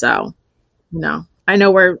organized. So, I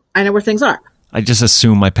know where things are. I just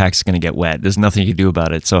assume my pack's going to get wet. There's nothing you can do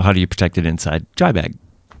about it. So how do you protect it inside? Dry bag.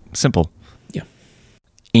 Simple. Yeah.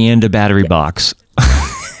 And a battery box.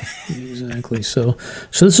 Exactly. So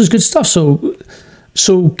this is good stuff.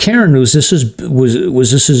 So Karen, was this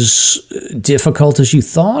as difficult as you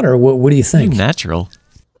thought, or what do you think? Natural.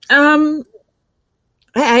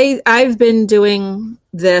 I've been doing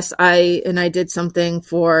this. I did something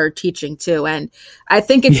for teaching too, and I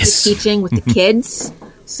think it's the teaching with the kids,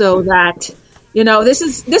 so that this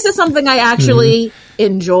is something I actually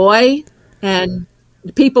enjoy, and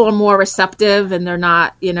people are more receptive, and they're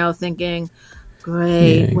not thinking,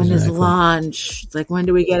 great, when is lunch? It's like, when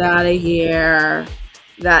do we get out of here?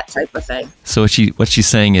 That type of thing. So what she's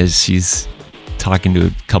saying is she's talking to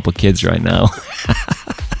a couple kids right now.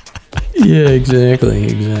 Yeah,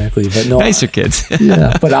 exactly. But no, nicer kids.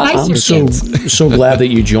 Yeah, but I'm so glad that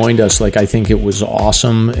you joined us. Like, I think it was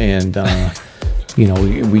awesome, and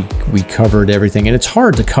we covered everything, and it's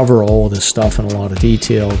hard to cover all of this stuff in a lot of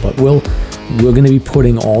detail, but we're going to be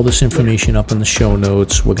putting all this information up in the show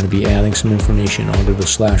notes. We're going to be adding some information onto the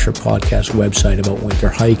Slasher Podcast website about winter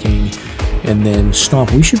hiking. And then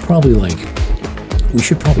Stomp, we should probably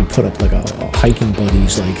put up like a hiking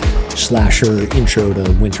buddies, like Slasher intro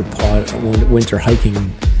to winter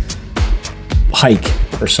hiking hike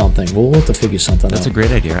or something. We'll have to figure something out. That's a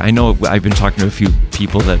great idea. I know I've been talking to a few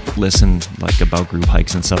people that listen like about group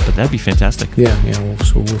hikes and stuff, but that'd be fantastic. Yeah.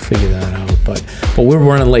 So we'll figure that out. But we're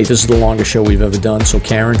running late. This is the longest show we've ever done. So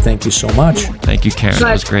Karen, thank you so much. Thank you, Karen.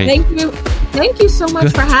 That was great. Thank you so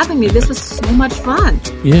much for having me. This was so much fun.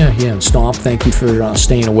 Yeah. And Stomp, thank you for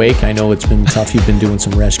staying awake. I know it's been tough. You've been doing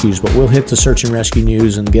some rescues, but we'll hit the search and rescue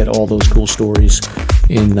news and get all those cool stories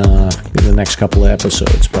in the next couple of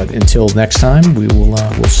episodes. But until next time, we'll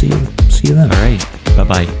see you then. All right.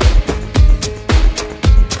 Bye-bye.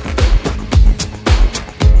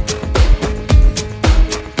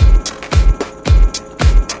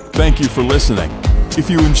 Thank you for listening. If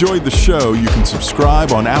you enjoyed the show, you can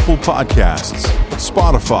subscribe on Apple Podcasts,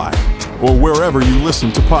 Spotify, or wherever you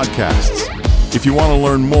listen to podcasts. If you want to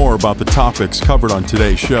learn more about the topics covered on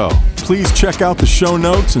today's show, please check out the show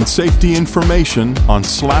notes and safety information on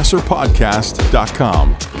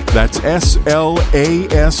slasrpodcast.com. That's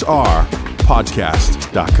SLASR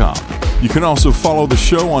podcast.com. You can also follow the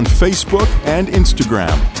show on Facebook and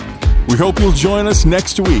Instagram. We hope you'll join us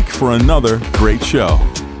next week for another great show.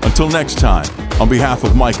 Until next time, on behalf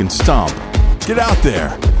of Mike and Stomp, get out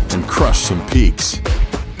there and crush some peaks.